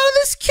us out of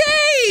this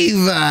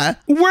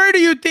cave. Where do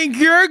you think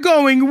you're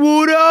going,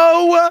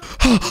 Wudo?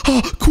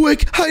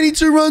 Quick, I need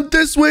to run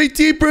this way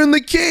deeper in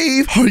the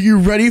cave. Are you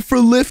ready for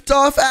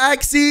liftoff,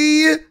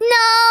 Axie?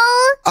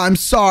 No. I'm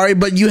sorry,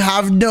 but you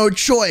have no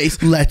choice.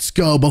 Let's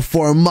go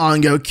before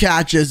Mongo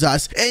catches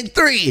us. In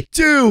 3,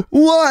 2,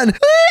 1,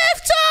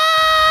 lift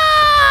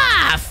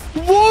off!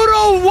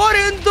 Wudo, what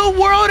in the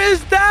world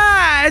is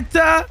that?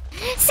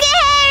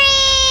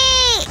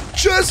 Scary!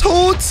 Just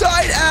hold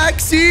tight,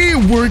 Axie.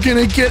 We're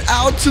gonna get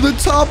out to the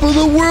top of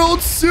the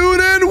world soon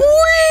and whee!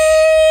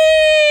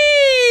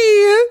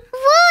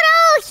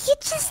 Wudo, you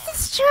just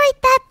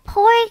destroyed that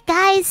poor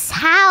guy's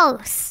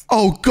house.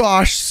 Oh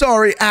gosh,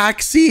 sorry,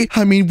 Axie.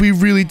 I mean, we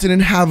really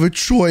didn't have a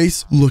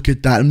choice. Look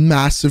at that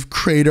massive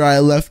crater I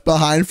left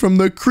behind from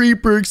the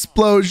creeper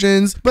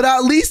explosions. But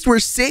at least we're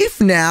safe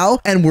now,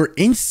 and we're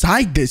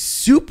inside this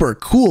super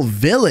cool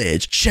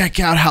village. Check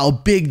out how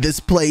big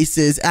this place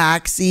is,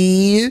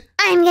 Axie.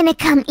 I'm gonna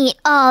come eat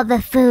all the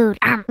food.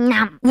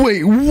 Nom.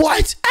 Wait,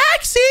 what?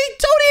 Axie,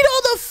 don't eat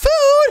all the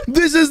food.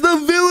 This is the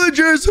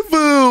villagers'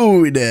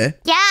 food.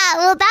 Yeah,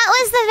 well, that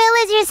was the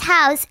villager's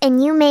house,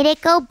 and you made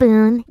it go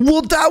boom.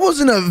 Well, that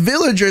wasn't a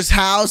villager's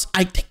house.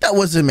 I think that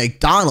was a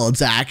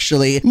McDonald's,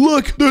 actually.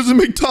 Look, there's a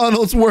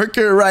McDonald's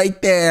worker right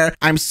there.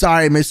 I'm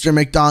sorry, Mr.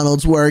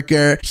 McDonald's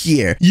worker.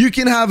 Here, you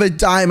can have a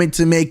diamond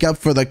to make up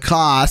for the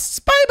costs.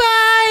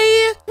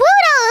 Bye-bye.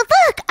 Wudo,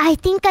 look, I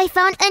think I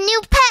found a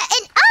new pet,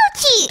 and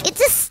ouchie, it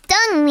just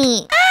stung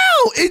me.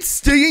 Oh, it's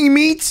stinging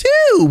me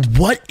too.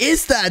 What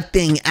is that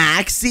thing,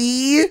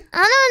 Axie?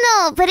 I don't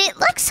know, but it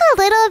looks a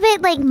little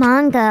bit like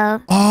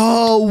Mongo.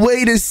 Oh,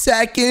 wait a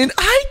second.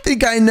 I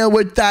think I know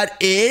what that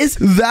is.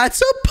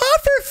 That's a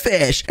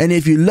pufferfish. And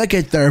if you look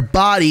at their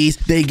bodies,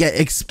 they get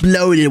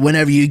exploded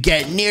whenever you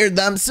get near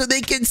them so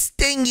they can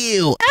sting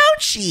you.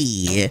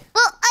 Ouchie.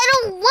 Well, I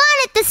don't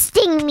want it to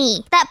sting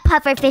me. That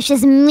pufferfish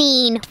is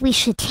mean. We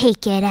should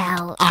take it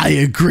out. I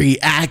agree,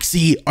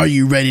 Axie. Are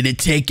you ready to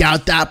take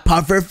out that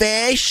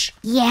pufferfish?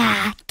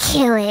 Yeah,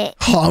 kill it.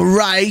 All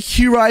right,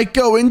 here I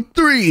go in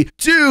 3,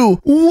 2,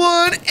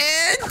 1,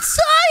 and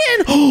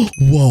Zion!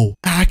 Whoa,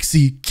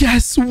 Axie,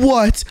 guess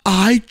what?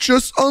 I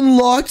just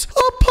unlocked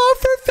a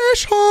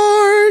pufferfish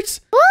heart.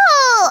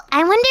 Ooh,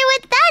 I wonder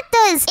what that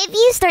does. If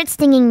you start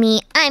stinging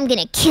me, I'm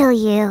gonna kill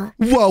you.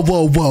 Whoa,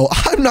 whoa, whoa.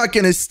 I'm not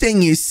gonna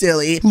sting you,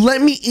 silly.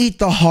 Let me eat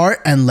the heart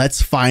and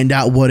let's find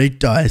out what it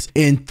does.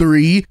 In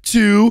 3,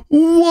 2,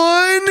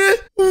 1.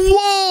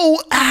 Whoa,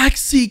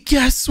 Axie,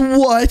 guess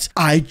what?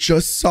 I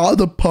just saw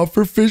the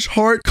pufferfish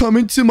heart come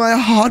into my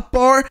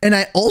hotbar, and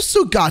I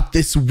also got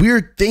this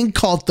weird thing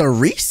called the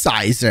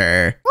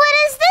resizer. What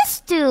does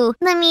this do?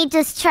 Let me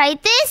just try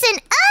this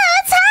and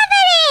it's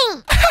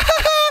happening!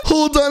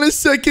 Hold on a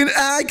second,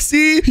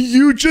 Axie.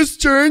 You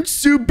just turned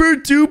super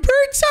duper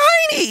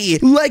tiny,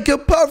 like a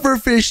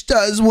pufferfish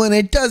does when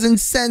it doesn't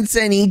sense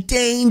any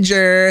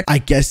danger. I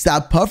guess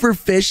that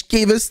pufferfish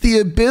gave us the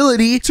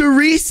ability to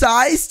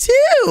resize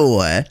too.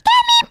 Get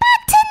me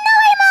back to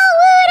normal,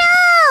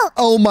 Wudo!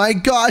 Oh my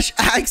gosh,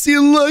 Axie,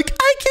 look,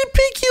 I can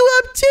pick you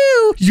up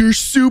too. You're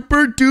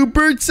super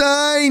duper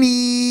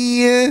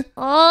tiny.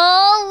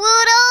 Oh,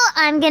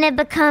 Wudo, I'm gonna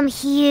become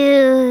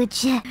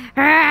huge.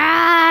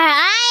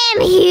 I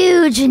am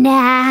huge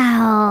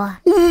now.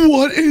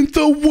 What in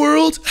the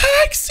world?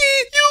 Axie,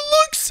 you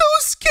look so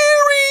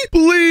scary.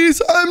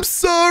 Please, I'm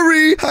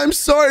sorry. I'm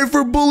sorry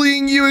for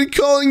bullying you and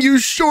calling you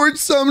short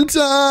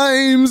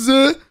sometimes.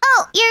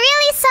 Oh, you're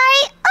really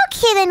sorry?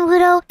 Okay then,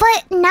 Wudo.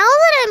 But now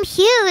that I'm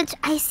huge,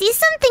 I see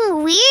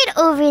something weird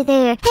over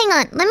there. Hang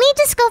on, let me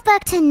just go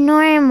back to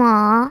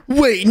normal.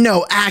 Wait,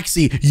 no,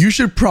 Axie, you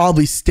should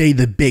probably stay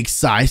the big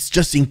size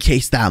just in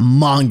case that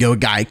Mongo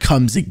guy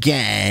comes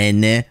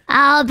again.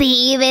 I'll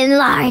be even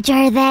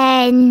larger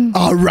then.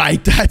 All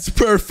right, that's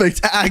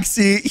perfect,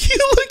 Axie. You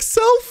look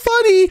so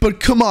funny. But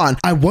come on,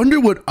 I wonder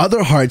what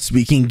other hearts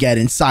we can get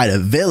inside a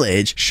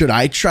village. Should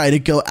I try to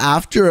go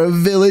after a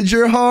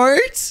villager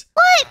heart?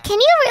 What? Can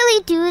you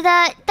really do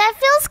that? That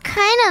feels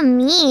kind of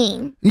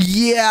mean.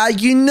 Yeah,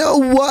 you know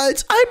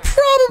what? I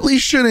probably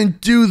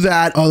shouldn't do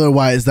that.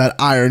 Otherwise, that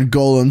iron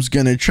golem's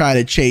gonna try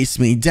to chase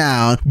me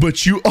down.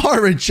 But you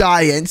are a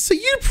giant, so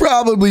you'd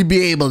probably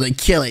be able to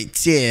kill it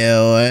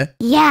too.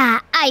 Yeah,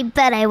 I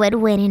bet I would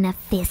win in a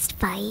fist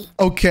fight.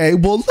 Okay,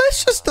 well,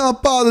 let's just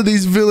not bother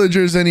these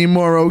villagers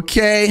anymore,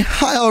 okay?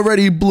 I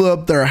already blew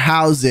up their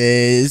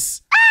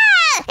houses.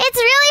 It's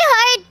really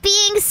hard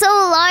being so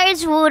large,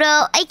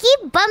 Wudo. I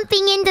keep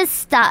bumping into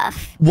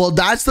stuff. Well,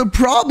 that's the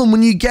problem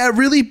when you get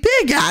really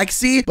big,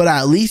 Axie. But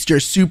at least you're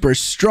super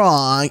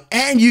strong,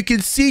 and you can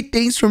see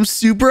things from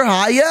super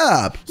high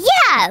up.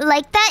 Yeah,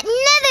 like that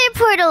nether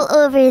portal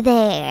over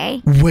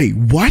there. Wait,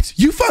 what?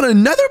 You found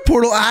another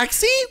portal,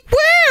 Axie?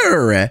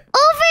 Where?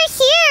 Over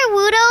here,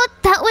 Wudo.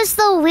 That was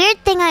the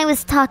weird thing I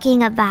was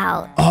talking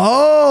about.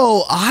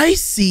 Oh, I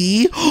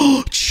see.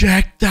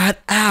 Check that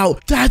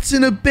out. That's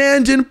an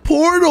abandoned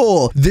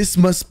portal. This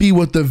must be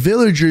what the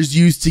villagers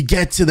use to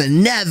get to the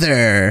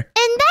nether.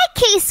 In that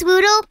case,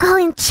 Wudo, go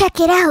and check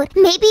it out.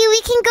 Maybe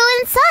we can go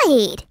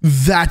inside.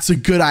 That's a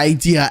good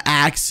idea,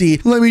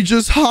 Axie. Let me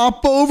just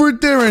hop over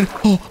there and...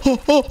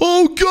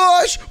 Oh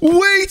gosh!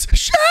 Wait!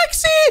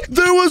 Shaxie!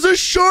 There was a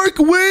shark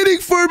waiting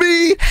for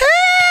me!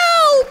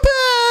 Help!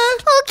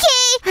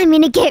 Okay, I'm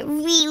gonna get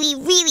really,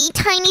 really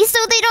tiny so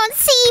they don't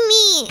see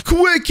me.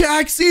 Quick,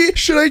 Axie!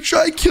 Should I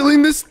try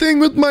killing this thing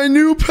with my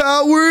new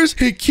powers?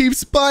 It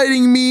keeps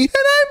biting me, and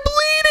I'm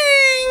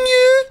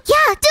bleeding!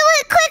 Yeah, do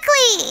it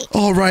quickly.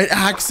 All right,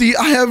 Axie,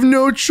 I have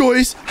no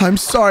choice. I'm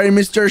sorry,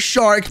 Mr.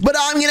 Shark, but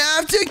I'm gonna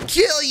have to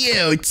kill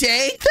you.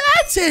 Take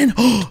that in.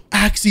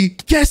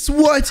 Axie, guess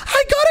what?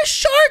 I got a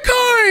shark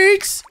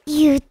heart.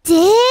 You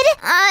did?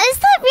 Is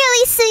that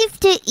really safe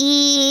to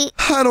eat?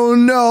 I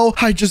don't know.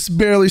 I just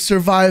barely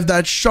survived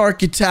that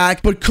shark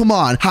attack. But come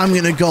on, I'm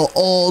gonna go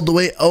all the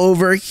way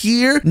over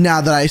here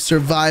now that I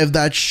survived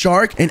that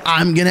shark, and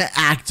I'm gonna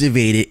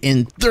activate it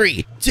in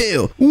 3,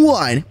 2,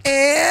 1,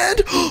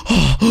 and...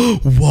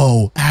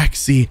 Whoa,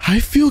 Axie, I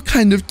feel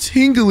kind of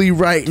tingly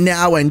right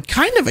now and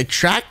kind of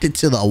attracted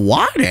to the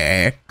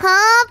water.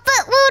 Huh?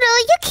 But Wudo,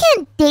 you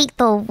can't date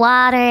the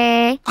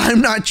water.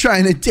 I'm not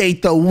trying to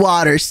date the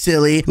water,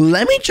 silly.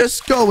 Let me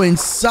just go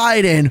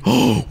inside and...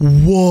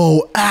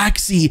 Whoa,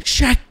 Axie,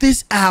 check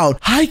this out.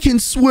 I can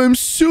swim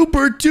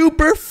super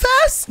duper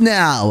fast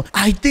now.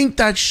 I think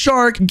that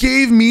shark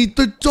gave me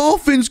the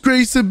dolphin's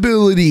grace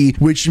ability,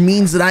 which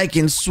means that I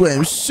can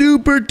swim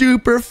super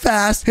duper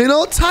fast in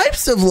all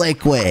types of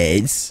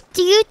liquids.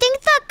 Do you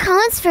think that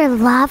counts for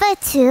lava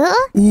too?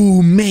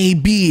 Ooh,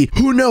 maybe.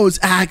 Who knows,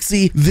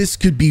 Axie? This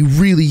could be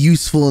really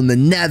useful in the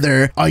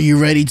nether. Are you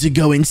ready to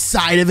go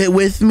inside of it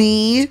with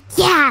me?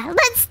 Yeah,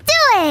 let's do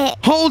it.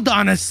 Hold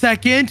on a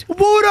second.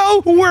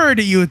 Wudo, where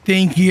do you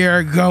think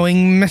you're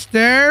going,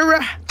 mister?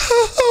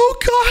 Oh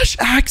gosh,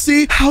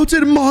 Axie, how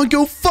did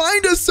Mongo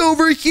find us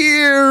over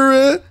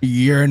here?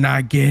 You're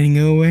not getting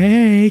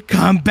away.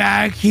 Come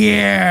back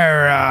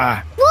here.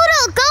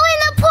 Wudo, go in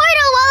the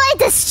portal while I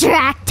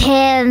distract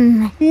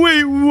him.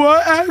 Wait,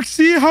 what,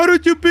 Axie? How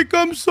did you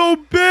become so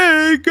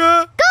big?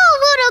 Go,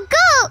 Wudo,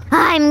 go.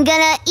 I'm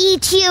gonna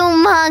eat you,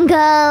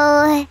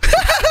 Mongo.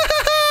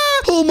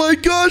 Oh my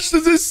gosh,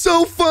 this is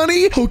so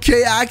funny.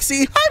 Okay,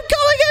 Axie, I'm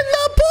going in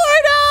the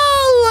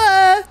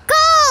portal. Go.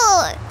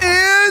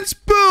 And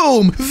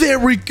boom! There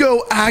we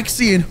go,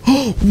 Axie. And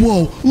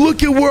whoa,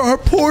 look at where our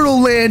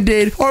portal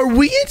landed. Are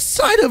we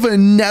inside of a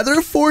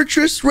nether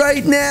fortress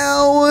right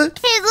now?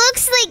 It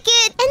looks like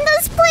it. And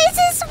those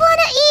places want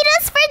to eat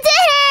us for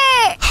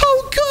dinner.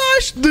 Oh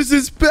gosh, this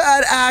is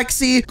bad,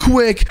 Axie.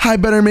 Quick, I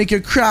better make a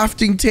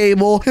crafting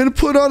table and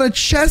put on a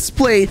chest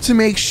plate to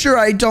make sure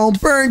I don't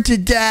burn to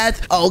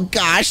death. Oh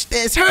gosh,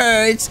 this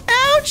hurts.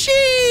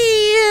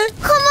 Ouchie!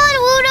 Come on,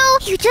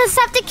 Wudo. You just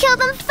have to kill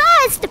them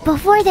fast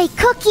before they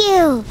cook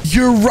you.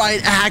 You're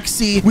right,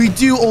 Axie. We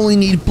do only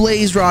need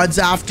blaze rods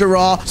after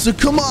all. So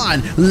come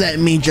on, let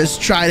me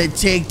just try to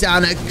take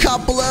down a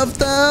couple of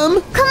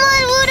them. Come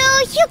on,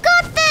 Wudo. You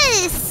got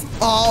this.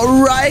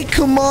 All right,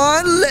 come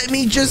on. Let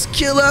me just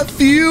kill a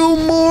few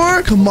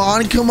more. Come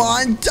on,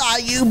 die,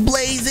 you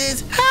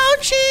blazes.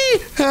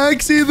 Ouchie!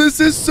 Axie, this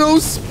is so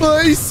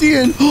spicy.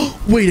 And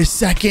wait a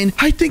second.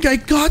 I think I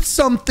got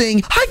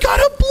something. I got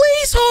a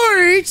blaze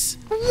heart.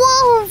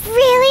 Whoa,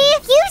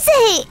 really? Use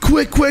it.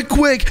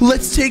 Quick.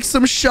 Let's take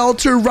some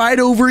shelter right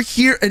over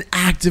here and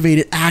activate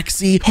it,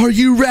 Axie. Are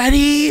you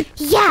ready?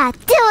 Yeah,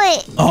 do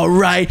it. All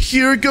right,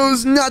 here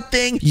goes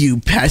nothing. You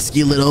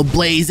pesky little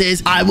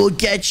blazes. I will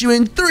get you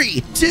in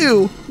 3,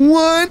 2,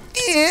 1,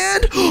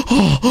 and...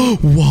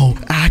 whoa,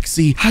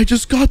 Axie, I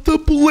just got the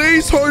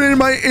blaze heart in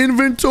my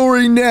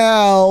inventory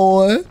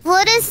now.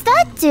 What does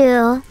that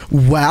do?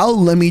 Well,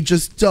 let me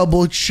just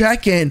double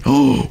check and...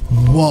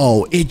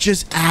 whoa, it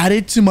just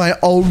added to my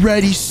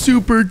already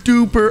super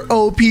duper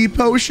OP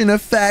potion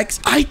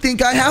effects. I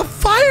think I have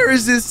fire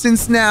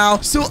resistance now,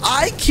 so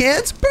I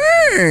can't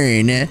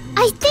burn.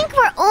 I think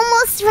we're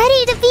almost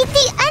ready to beat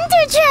the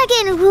Ender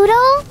Dragon,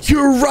 Wudo.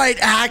 You're right,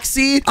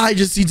 Axie. I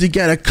just need to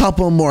get a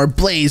couple more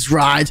blaze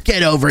rods.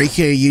 Get over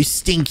here, you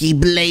stinky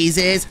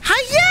blazes.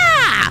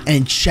 Hiya!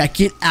 And check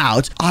it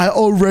out. I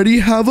already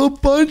have a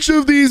bunch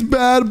of these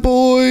bad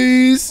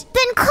boys.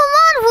 Then come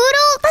on,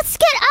 Wudo. Let's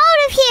get out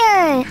of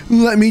here.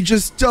 Let me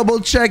just double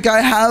check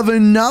I have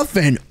enough.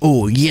 And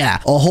oh yeah,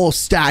 a whole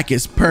stack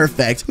is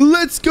perfect.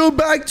 Let's go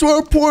back to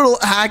our portal,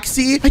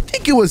 Axie. I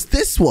think it was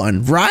this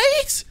one,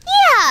 right?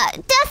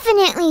 Yeah,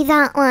 definitely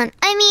that one.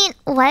 I mean,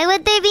 why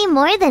would there be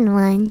more than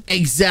one?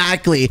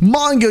 Exactly.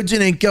 Mongo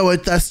didn't go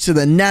with us to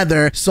the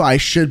nether, so I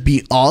should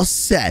be all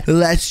set.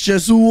 Let's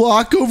just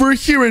walk over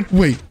here and...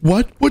 Wait,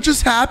 what? What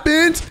just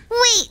happened?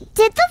 Wait,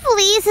 did the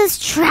blazes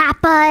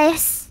trap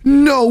us?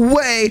 No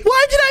way.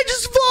 Why did I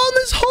just fall in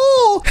this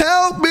hole?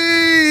 Help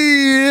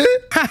me.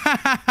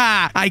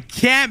 I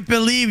can't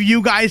believe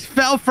you guys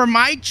fell for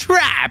my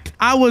trap.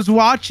 I was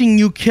watching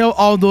you kill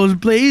all those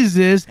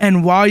blazes,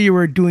 and while you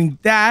were doing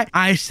that,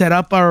 I set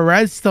up a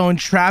redstone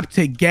trap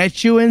to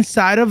get you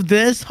inside of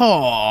this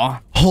hole.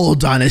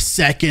 Hold on a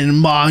second,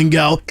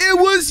 Mongo. It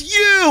was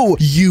you.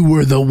 You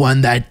were the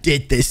one that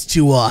did this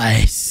to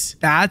us.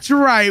 That's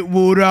right,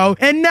 Wudo.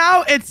 And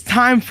now it's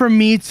time for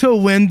me to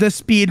win the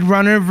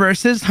Speedrunner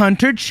versus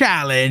Hunter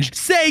challenge.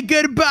 Say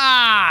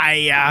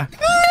goodbye. No!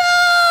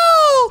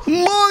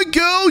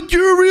 Mongo,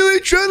 you're really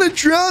trying to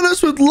drown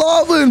us with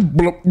lava and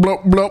blop,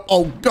 blop, blop.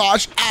 Oh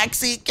gosh,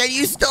 Axie, can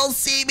you still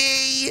see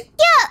me?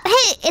 Yeah,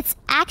 hey, it's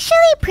actually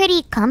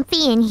pretty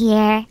comfy in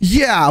here.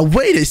 Yeah,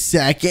 wait a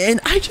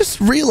second. I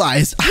just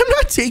realized I'm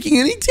not taking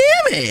any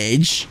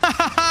damage.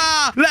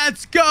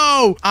 Let's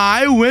go.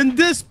 I win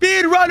the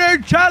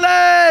Speedrunner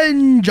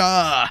challenge.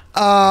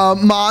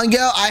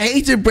 Mongo, I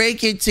hate to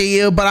break it to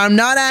you, but I'm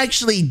not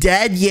actually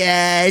dead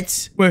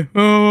yet. Wait,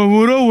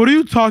 Wudo, what are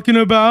you talking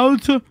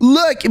about?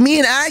 Look, me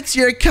and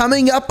Axie are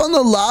coming up on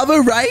the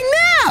lava right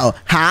now.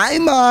 Hi,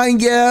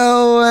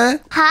 Mongo.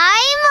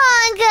 Hi,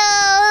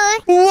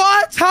 Mongo.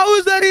 What? How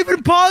is that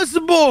even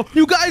possible?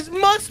 You guys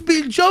must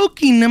be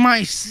joking. Am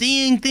I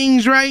seeing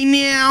things right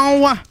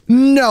now?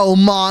 No,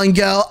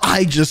 Mongo.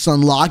 I just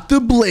unlocked the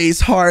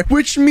blaze heart,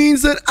 which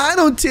means that I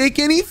don't take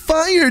any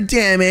fire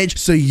damage.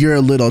 So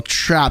your little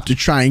trap to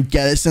try and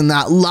get us in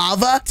that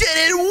lava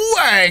didn't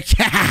work.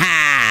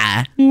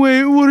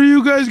 Wait, what are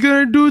you guys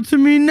gonna do to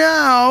me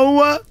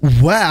now?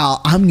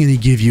 Well, I'm gonna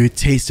give you a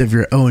taste of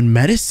your own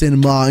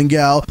medicine,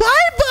 Mongo.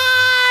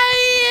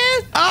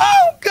 Bye-bye.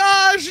 Oh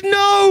gosh,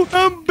 no,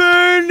 I'm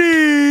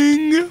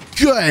burning.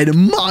 good.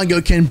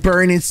 Mongo can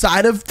burn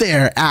inside of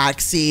there,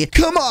 Axie.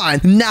 Come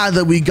on. Now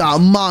that we got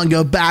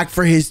Mongo back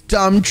for his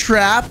dumb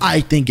trap,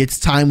 I think it's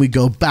time we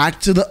go back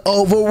to the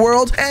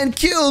overworld and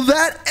kill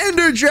that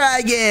Ender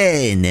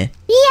Dragon.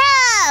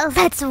 Yeah,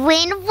 let's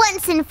win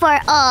once and for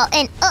all.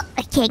 And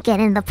I can't get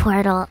in the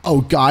portal.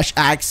 Oh gosh,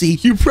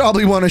 Axie, you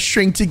probably want to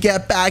shrink to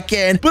get back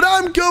in, but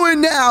I'm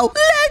going now.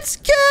 Let's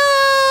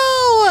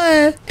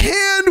go!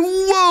 And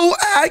whoa,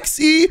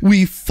 Axie,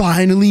 we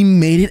finally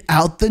made it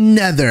out the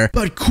nether.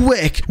 But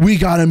quick, we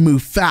gotta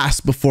move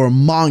fast before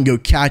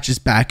Mongo catches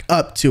back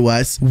up to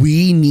us.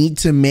 We need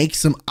to make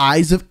some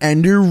Eyes of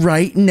Ender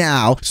right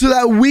now so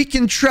that we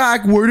can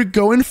track where to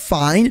go and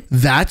find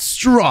that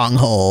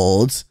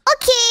stronghold.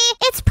 Okay,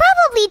 it's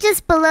probably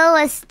just below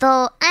us,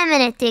 though. I'm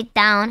gonna dig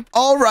down.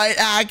 All right,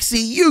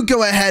 Axie, you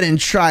go ahead and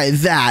try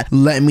that.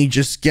 Let me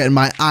just get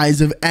my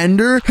Eyes of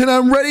Ender, and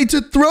I'm ready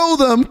to throw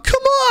them.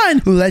 Come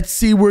on, let's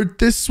see where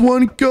this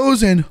one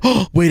goes. And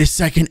oh, wait a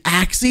second,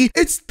 Axie,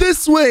 it's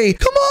this way.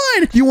 Come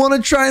on, you want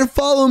to try and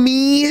follow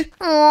me?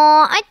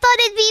 Oh, I thought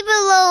it'd be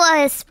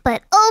below us,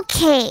 but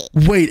okay.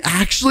 Wait,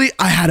 actually,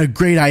 I had a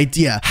great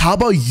idea. How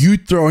about you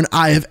throw an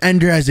Eye of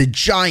Ender as a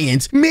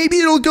giant? Maybe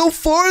it'll go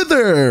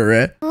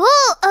farther.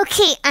 Oh,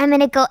 okay, I'm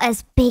gonna go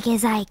as big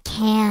as I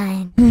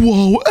can.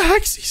 Whoa,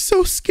 Axie's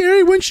so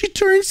scary when she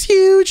turns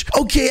huge.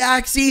 Okay,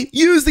 Axie,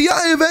 use the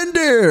Eye of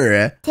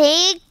Ender.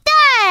 Take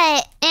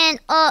that! And,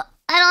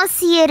 I don't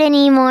see it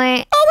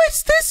anymore. Oh,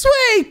 it's this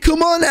way.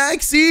 Come on,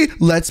 Axie.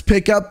 Let's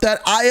pick up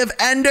that Eye of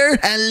Ender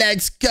and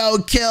let's go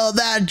kill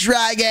that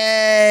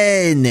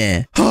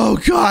dragon. Oh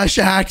gosh,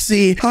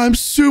 Axie, I'm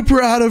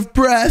super out of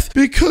breath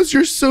because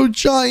you're so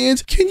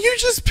giant. Can you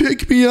just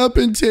pick me up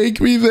and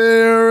take me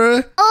there?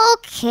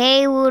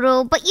 Okay,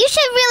 Wudo, but you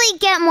should really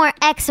get more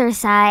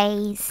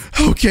exercise.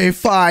 Okay,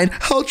 fine.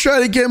 I'll try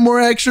to get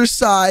more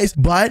exercise,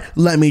 but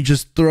let me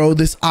just throw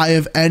this Eye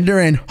of Ender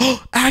and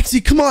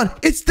Axie, come on.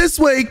 It's this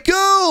way.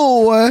 Go.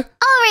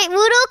 All right,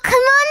 Wudo, come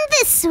on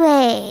this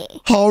way.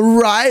 All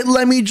right,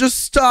 let me just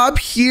stop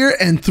here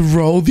and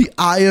throw the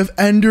Eye of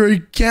Ender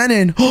again.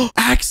 And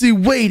Axie,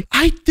 wait,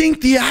 I think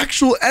the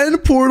actual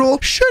end portal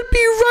should be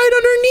right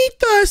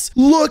underneath us.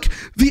 Look,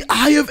 the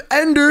Eye of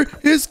Ender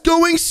is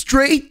going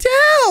straight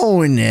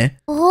down.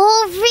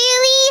 Oh,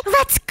 really?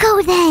 Let's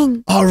go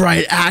then. All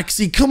right,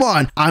 Axie, come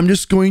on. I'm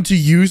just going to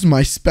use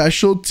my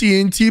special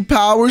TNT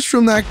powers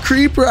from that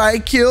creeper I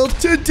killed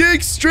to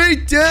dig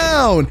straight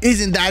down.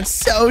 Isn't that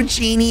so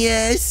genius?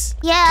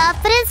 Yeah,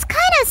 but it's kind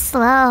of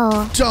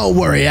slow. Don't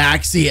worry,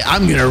 Axie.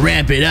 I'm gonna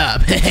ramp it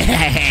up.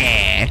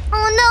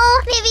 Oh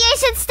no, maybe I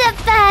should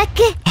step back.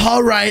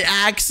 All right,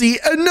 Axie,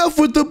 enough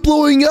with the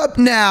blowing up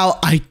now.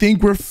 I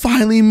think we're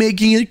finally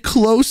making it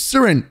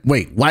closer. And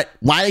wait, what?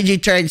 Why did you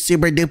turn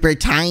super duper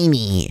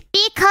tiny?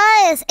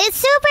 Because it's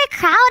super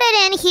crowded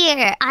in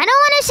here. I don't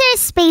want to share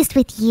space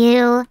with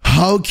you.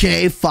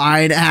 Okay,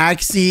 fine,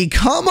 Axie.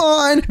 Come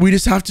on. We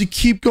just have to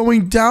keep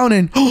going down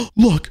and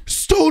look,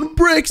 stone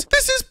bricks.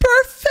 This is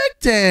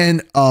perfect.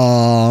 And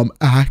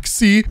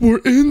Axie, we're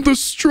in the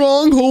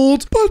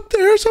stronghold, but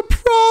there's a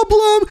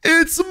problem.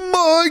 It's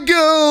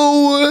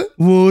Mongo.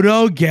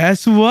 Wudo,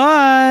 guess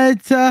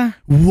what?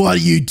 What are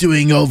you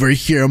doing over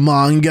here,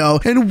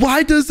 Mongo? And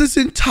why does this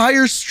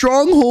entire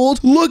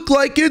stronghold look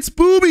like it's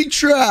booby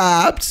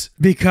trapped?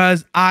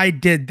 Because I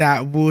did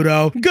that,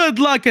 Wudo. Good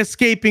luck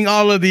escaping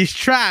all of these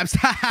traps.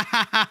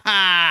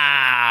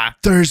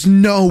 There's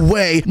no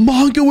way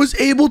Mongo was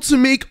able to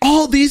make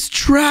all these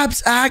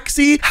traps,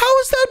 Axie. How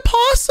is that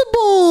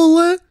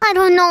possible? I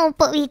don't know,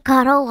 but we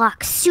gotta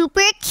walk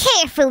super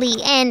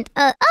carefully. And,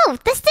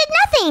 this did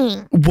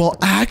nothing. Well,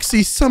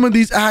 Axie, some of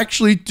these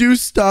actually do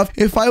stuff.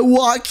 If I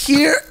walk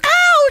here,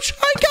 ouch,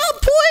 I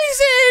got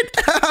poisoned.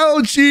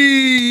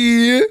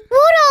 Ouchie.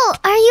 Wudo,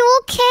 are you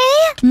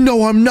okay?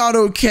 No, I'm not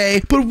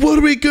okay. But what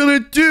are we gonna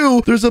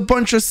do? There's a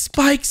bunch of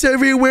spikes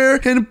everywhere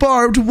and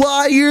barbed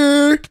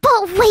wire.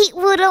 But wait,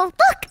 Wudo,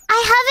 look,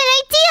 I have an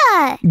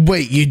idea.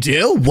 Wait, you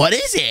do? What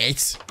is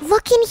it?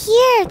 Look in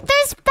here.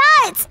 There's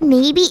bats.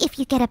 Maybe if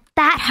you get a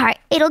bat heart,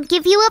 it'll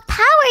give you a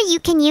power you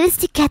can use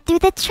to get through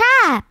the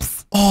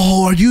traps.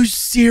 Oh, are you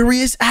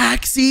serious,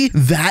 Axie?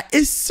 That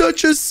is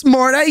such a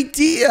smart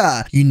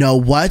idea. You know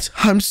what?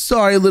 I'm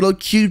sorry, little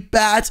cute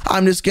bat.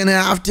 I'm just gonna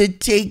have to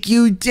take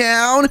you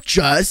down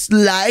just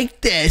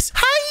like this.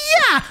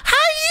 Hiya!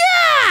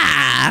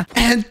 Hiya!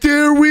 And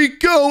there we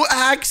go,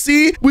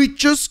 Axie. We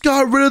just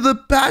got rid of the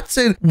bats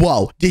and...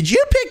 Whoa, did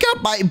you pick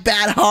up my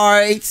bat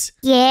heart?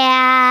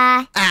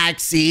 Yeah.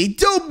 Axie,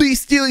 don't be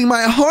stealing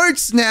my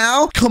hearts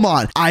now. Come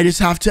on, I just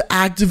have to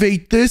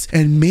activate this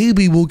and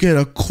maybe we'll get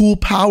a cool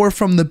power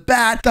from the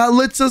bat that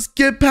lets us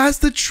get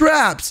past the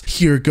traps.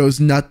 Here goes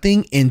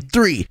nothing in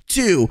 3,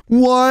 2,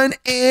 1,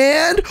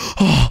 and...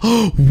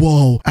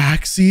 whoa,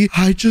 Axie,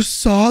 I just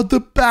saw the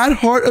bat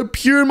heart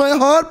appear in my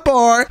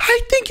hotbar.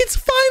 I think it's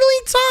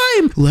finally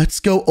time. Let's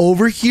go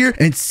over here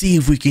and see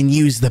if we can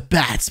use the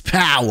bat's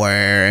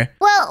power.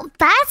 Well,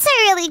 bats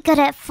are really good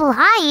at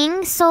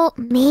flying, so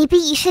maybe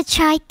you should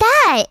try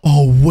that.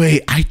 Oh,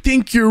 wait, I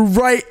think you're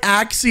right,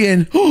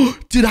 Axion.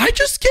 Did I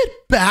just get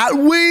bat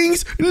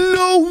wings?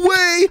 No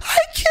way! I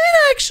can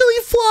actually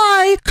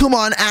fly! Come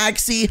on,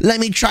 Axie. Let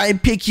me try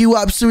and pick you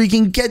up so we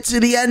can get to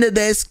the end of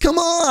this. Come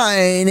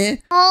on!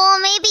 Oh,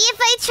 maybe if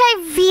I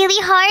try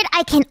really hard,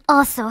 I can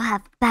also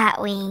have bat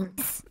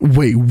wings.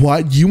 Wait,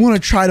 what? You want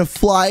to try to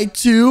fly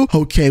too?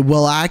 Okay,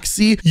 well,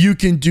 Axie, you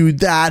can do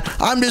that.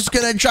 I'm just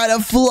gonna try to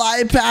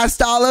fly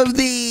past all of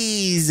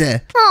these.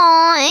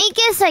 Oh, I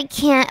guess I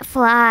can't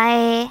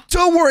fly.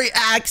 Don't worry,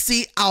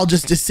 Axie. I'll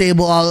just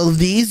disable all of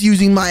these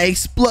using my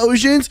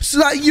explosions so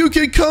that you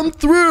can come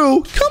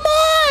through. Come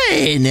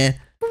on!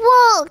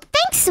 Whoa,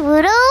 thanks,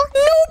 Wudo.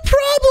 No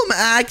problem,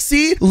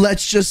 Axie.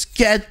 Let's just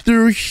get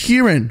through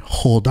here and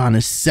hold on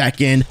a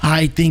second.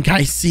 I think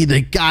I see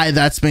the guy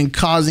that's been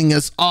causing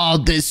us all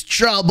this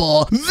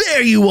trouble.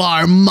 There you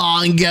are,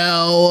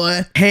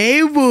 Mongo.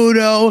 Hey,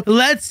 Wudo.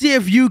 Let's see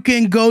if you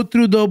can go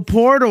through the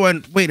portal.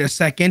 And wait a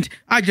second.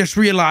 I just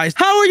realized.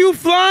 How are you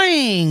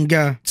flying?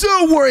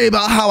 Don't worry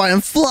about how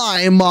I'm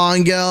flying,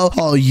 Mongo.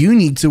 All you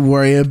need to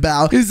worry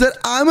about is that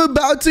I'm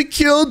about to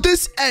kill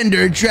this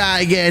Ender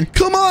Dragon.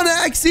 Come on,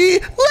 Axie.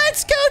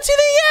 Let's go to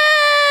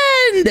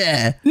the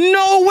end.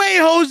 No way,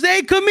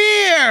 Jose. Come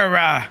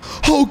here.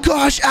 Oh,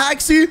 gosh,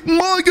 Axie.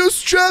 Mongo's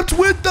trapped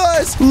with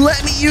us.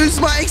 Let me use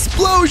my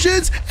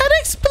explosions and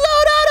explode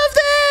out of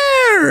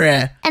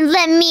there. And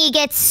let me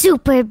get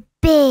super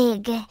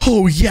big.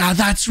 Oh, yeah,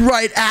 that's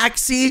right,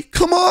 Axie.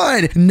 Come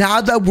on.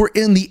 Now that we're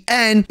in the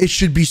end, it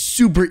should be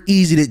super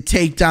easy to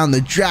take down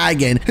the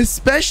dragon,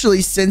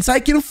 especially since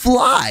I can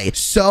fly.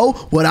 So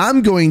what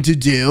I'm going to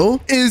do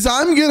is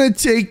I'm going to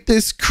take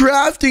this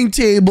crafting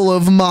table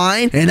of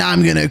mine and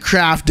I'm going to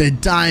craft a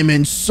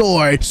diamond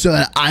sword so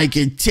that I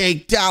can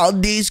take down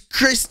these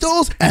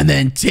crystals and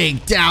then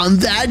take down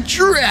that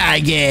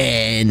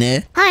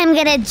dragon. I'm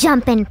gonna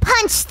jump and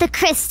punch the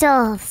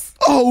crystals.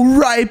 Oh,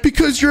 right,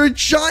 because you're a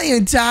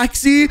giant,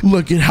 Axie.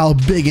 Look at how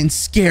big and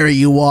scary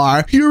you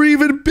are. You're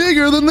even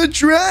bigger than the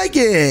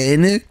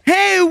dragon.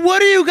 Hey, what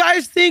do you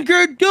guys think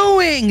you're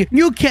doing?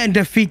 You can't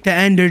defeat the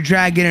Ender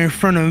Dragon in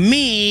front of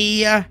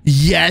me.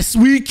 Yes,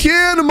 we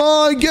can,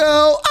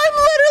 Mongo. I'm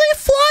literally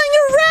flying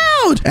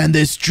around. And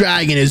this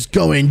dragon is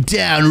going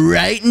down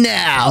right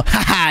now.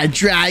 Haha,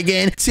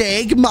 dragon,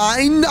 take my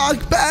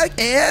knockback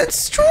and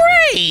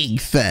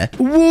strength.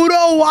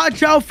 Wudo,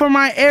 watch out for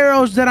my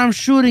arrows that I'm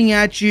shooting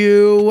at you.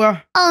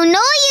 Oh, no,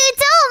 you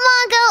don't,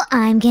 Mongo.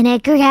 I'm gonna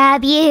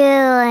grab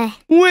you.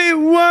 Wait,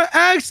 what?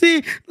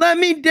 Axie, let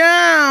me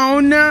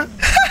down.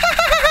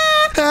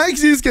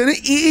 Axie's gonna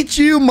eat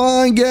you,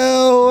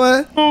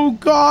 Mongo. Oh,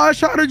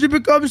 gosh, how did you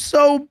become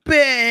so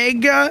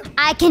big?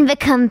 I can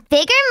become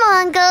bigger,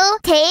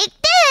 Mongo. Take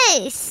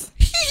this.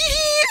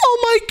 Oh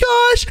my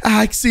gosh,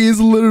 Axie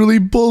is literally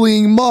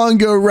bullying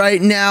Mongo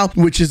right now,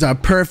 which is a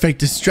perfect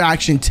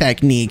distraction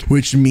technique,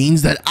 which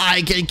means that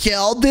I can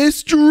kill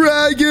this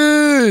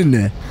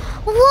dragon.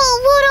 Whoa,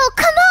 Wudo,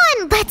 come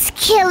on. Let's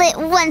kill it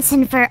once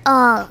and for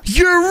all.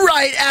 You're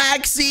right,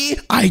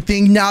 Axie. I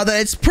think now that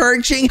it's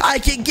perching, I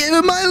can give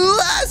it my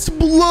last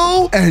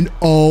blow. And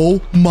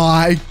oh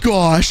my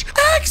gosh,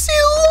 Axie,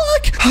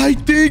 look. I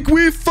think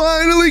we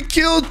finally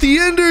killed the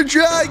Ender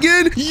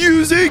Dragon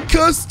using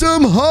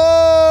custom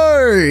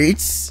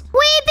hearts.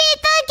 We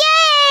beat the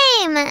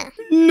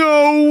game.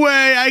 No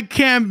way. I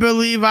can't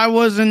believe I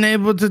wasn't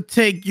able to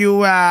take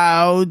you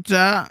out.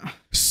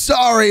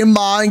 Sorry,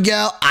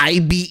 Mongo. I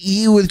beat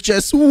you with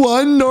just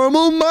one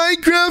normal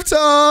Minecraft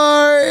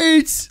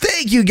heart.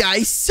 Thank you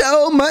guys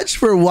so much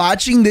for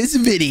watching this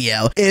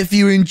video. If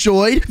you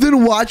enjoyed,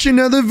 then watch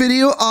another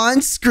video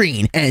on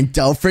screen. And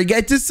don't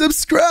forget to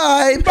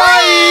subscribe.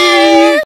 Bye!